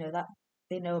starting, that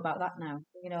they know about that now.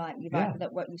 Like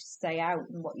that what you say out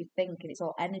and what you think, and it's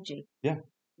all energy. Yeah.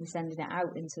 You're sending it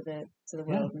out into the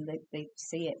world, and they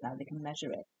see it now, they can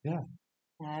measure it. Yeah.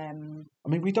 I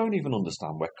mean, we don't even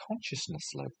understand where consciousness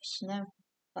lives. No,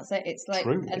 that's it. It's like,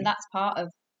 Truly. And that's part of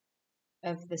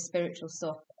the spiritual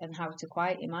stuff, and how to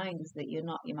quiet your mind, is that you're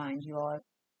not your mind. You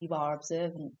are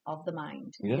observant of the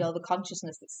mind. Yeah. You're the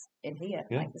consciousness that's in here,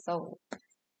 like the soul.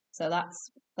 So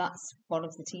that's one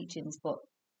of the teachings. But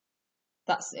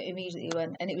that's immediately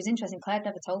when, and it was interesting. Claire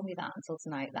never told me that until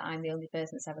tonight, that I'm the only person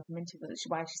that's ever come into it. Which is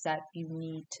why she said you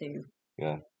need to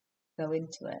go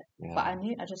into it. Yeah. But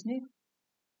I just knew.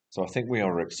 So I think we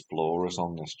are explorers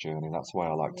on this journey. That's why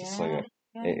I like to see it.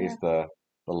 It is the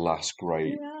last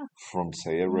great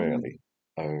frontier, really,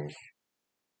 of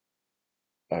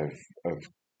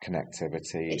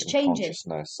connectivity it's and changing.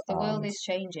 Consciousness. The world is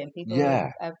changing. People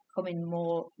are coming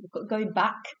more, going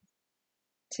back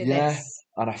to this.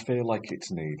 And I feel like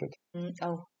it's needed. 100%.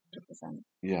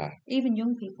 Yeah. Even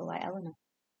young people like Eleanor.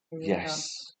 Yes.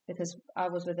 Because I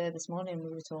was with her this morning and we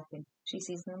were talking. She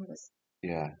sees numbers.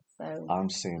 Yeah. So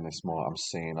I'm seeing this more. I'm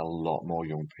seeing a lot more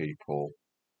young people.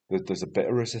 There's a bit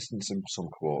of resistance in some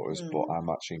quarters, but I'm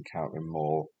actually encountering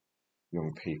more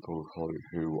young people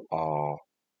who are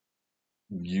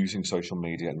using social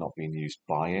media and not being used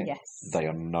by it. Yes. They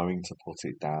are knowing to put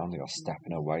it down. They are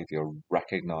stepping away. They are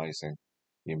recognizing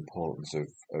the importance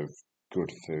of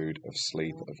good food, of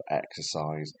sleep, of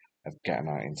exercise, of getting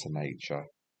out into nature.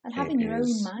 And having your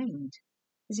own mind.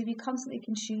 Because if you're constantly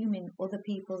consuming other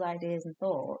people's ideas and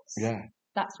thoughts,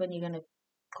 that's when you're going to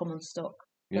come unstuck.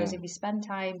 Whereas if you spend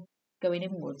time going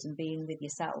inwards and being with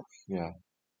yourself,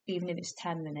 even if it's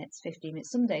 10 minutes, 15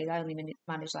 minutes, some days I only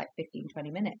manage like 15,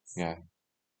 20 minutes. Yeah.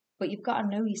 But you've got to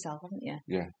know yourself, haven't you?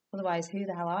 Yeah. Otherwise, who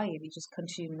the hell are you if you're just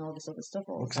consuming all this other stuff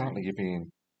all the time? Exactly.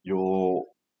 Your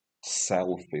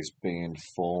self is being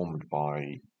formed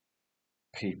by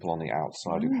people on the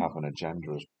outside who have an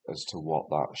agenda as to what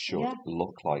that should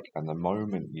look like. And the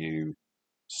moment you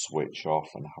switch off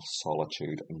and have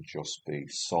solitude and just be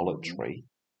solitary,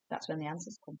 that's when the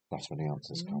answers come. That's when the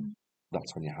answers come.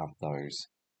 That's when you have those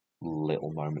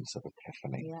little moments of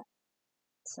epiphany. Yeah,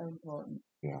 so important.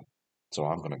 Yeah. So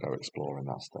I'm going to go exploring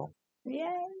that still.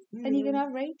 Yeah, and you're going to have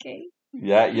Reiki.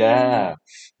 Yeah.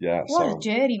 What a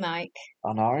journey, Mike.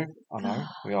 I know.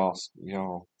 We are, it's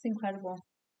incredible.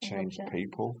 Change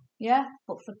people. Yeah,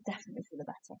 but definitely for the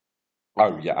better.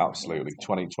 Oh, yeah, absolutely.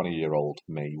 20-year-old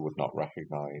me would not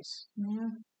recognise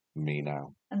me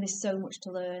now. And there's so much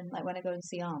to learn. Like when I go and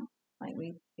see Aunt, like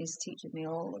he's teaching me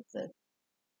all of the,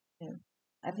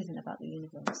 everything about the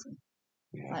universe. And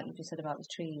like you just said about the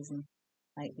trees and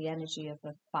like the energy of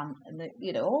a plant and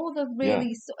the, all the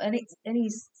really, and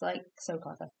he's like so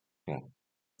clever. Yeah.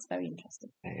 It's very interesting.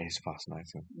 It is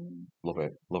fascinating. Love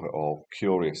it all.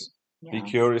 Curious. Yeah. Be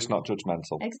curious, not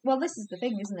judgmental. Well, this is the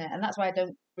thing, isn't it? And that's why I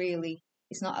don't really.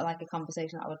 It's not like a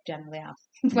conversation that I would generally have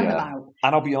when I'm out.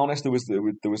 And I'll be honest, there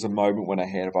was a moment when I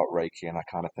hear about Reiki and I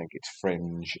kind of think it's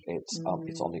fringe. It's on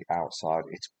the outside.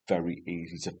 It's very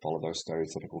easy to follow those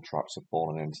stereotypical traps of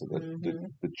falling into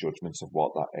the judgments of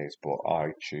what that is. But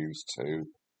I choose to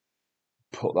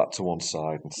put that to one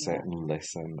side and sit and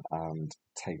listen and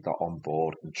take that on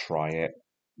board and try it.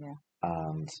 Yeah.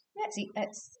 And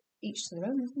it's each to their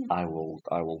own, isn't it? I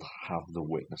will have the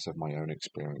witness of my own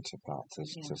experience of that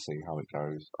to see how it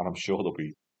goes, and I'm sure there'll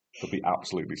be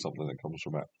absolutely something that comes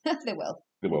from it. There will.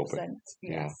 There will be.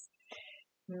 Yes.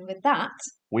 And with that,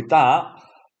 we're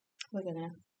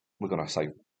gonna say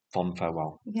fond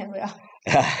farewell. Yeah, we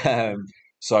are.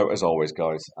 So as always,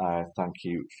 guys, thank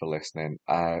you for listening.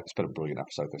 It's been a brilliant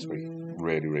episode this week.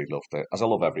 Really, really loved it. As I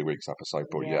love every week's episode,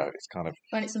 but it's kind of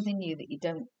when it's something new that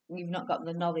you've not got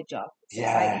the knowledge of. It's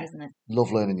exciting, isn't it?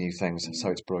 Love learning new things, so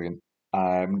it's brilliant.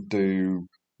 Do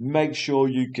make sure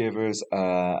you give us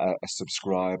a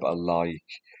subscribe, a like,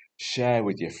 share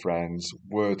with your friends,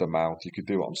 word of mouth. You could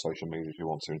do it on social media if you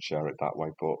want to and share it that way,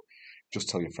 but just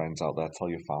tell your friends out there, tell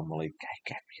your family,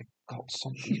 you've got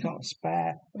something, you've got a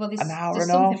spare. Well, there's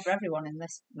something for everyone in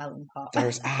this melon pot.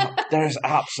 There's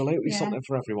absolutely something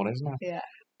for everyone, isn't there?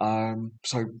 Yeah.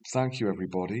 So thank you,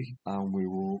 everybody, and we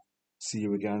will see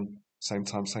you again, same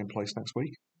time, same place next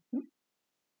week.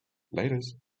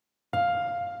 Laters.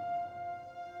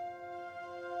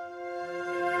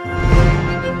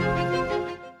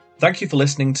 Thank you for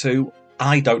listening to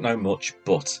I Don't Know Much,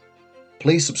 But.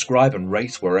 Please subscribe and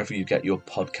rate wherever you get your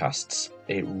podcasts.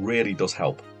 It really does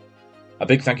help. A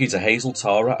big thank you to Hazel,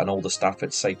 Tara and all the staff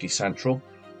at Safety Central.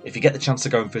 If you get the chance to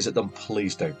go and visit them,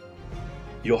 please do.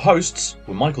 Your hosts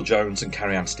were Michael Jones and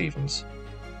Carrie Ann Stevens.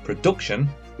 Production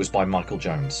was by Michael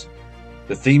Jones.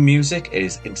 The theme music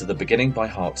is Into the Beginning by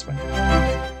Hartsman.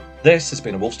 This has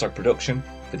been a Wolfstag production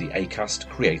for the Acast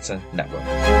Creator Network.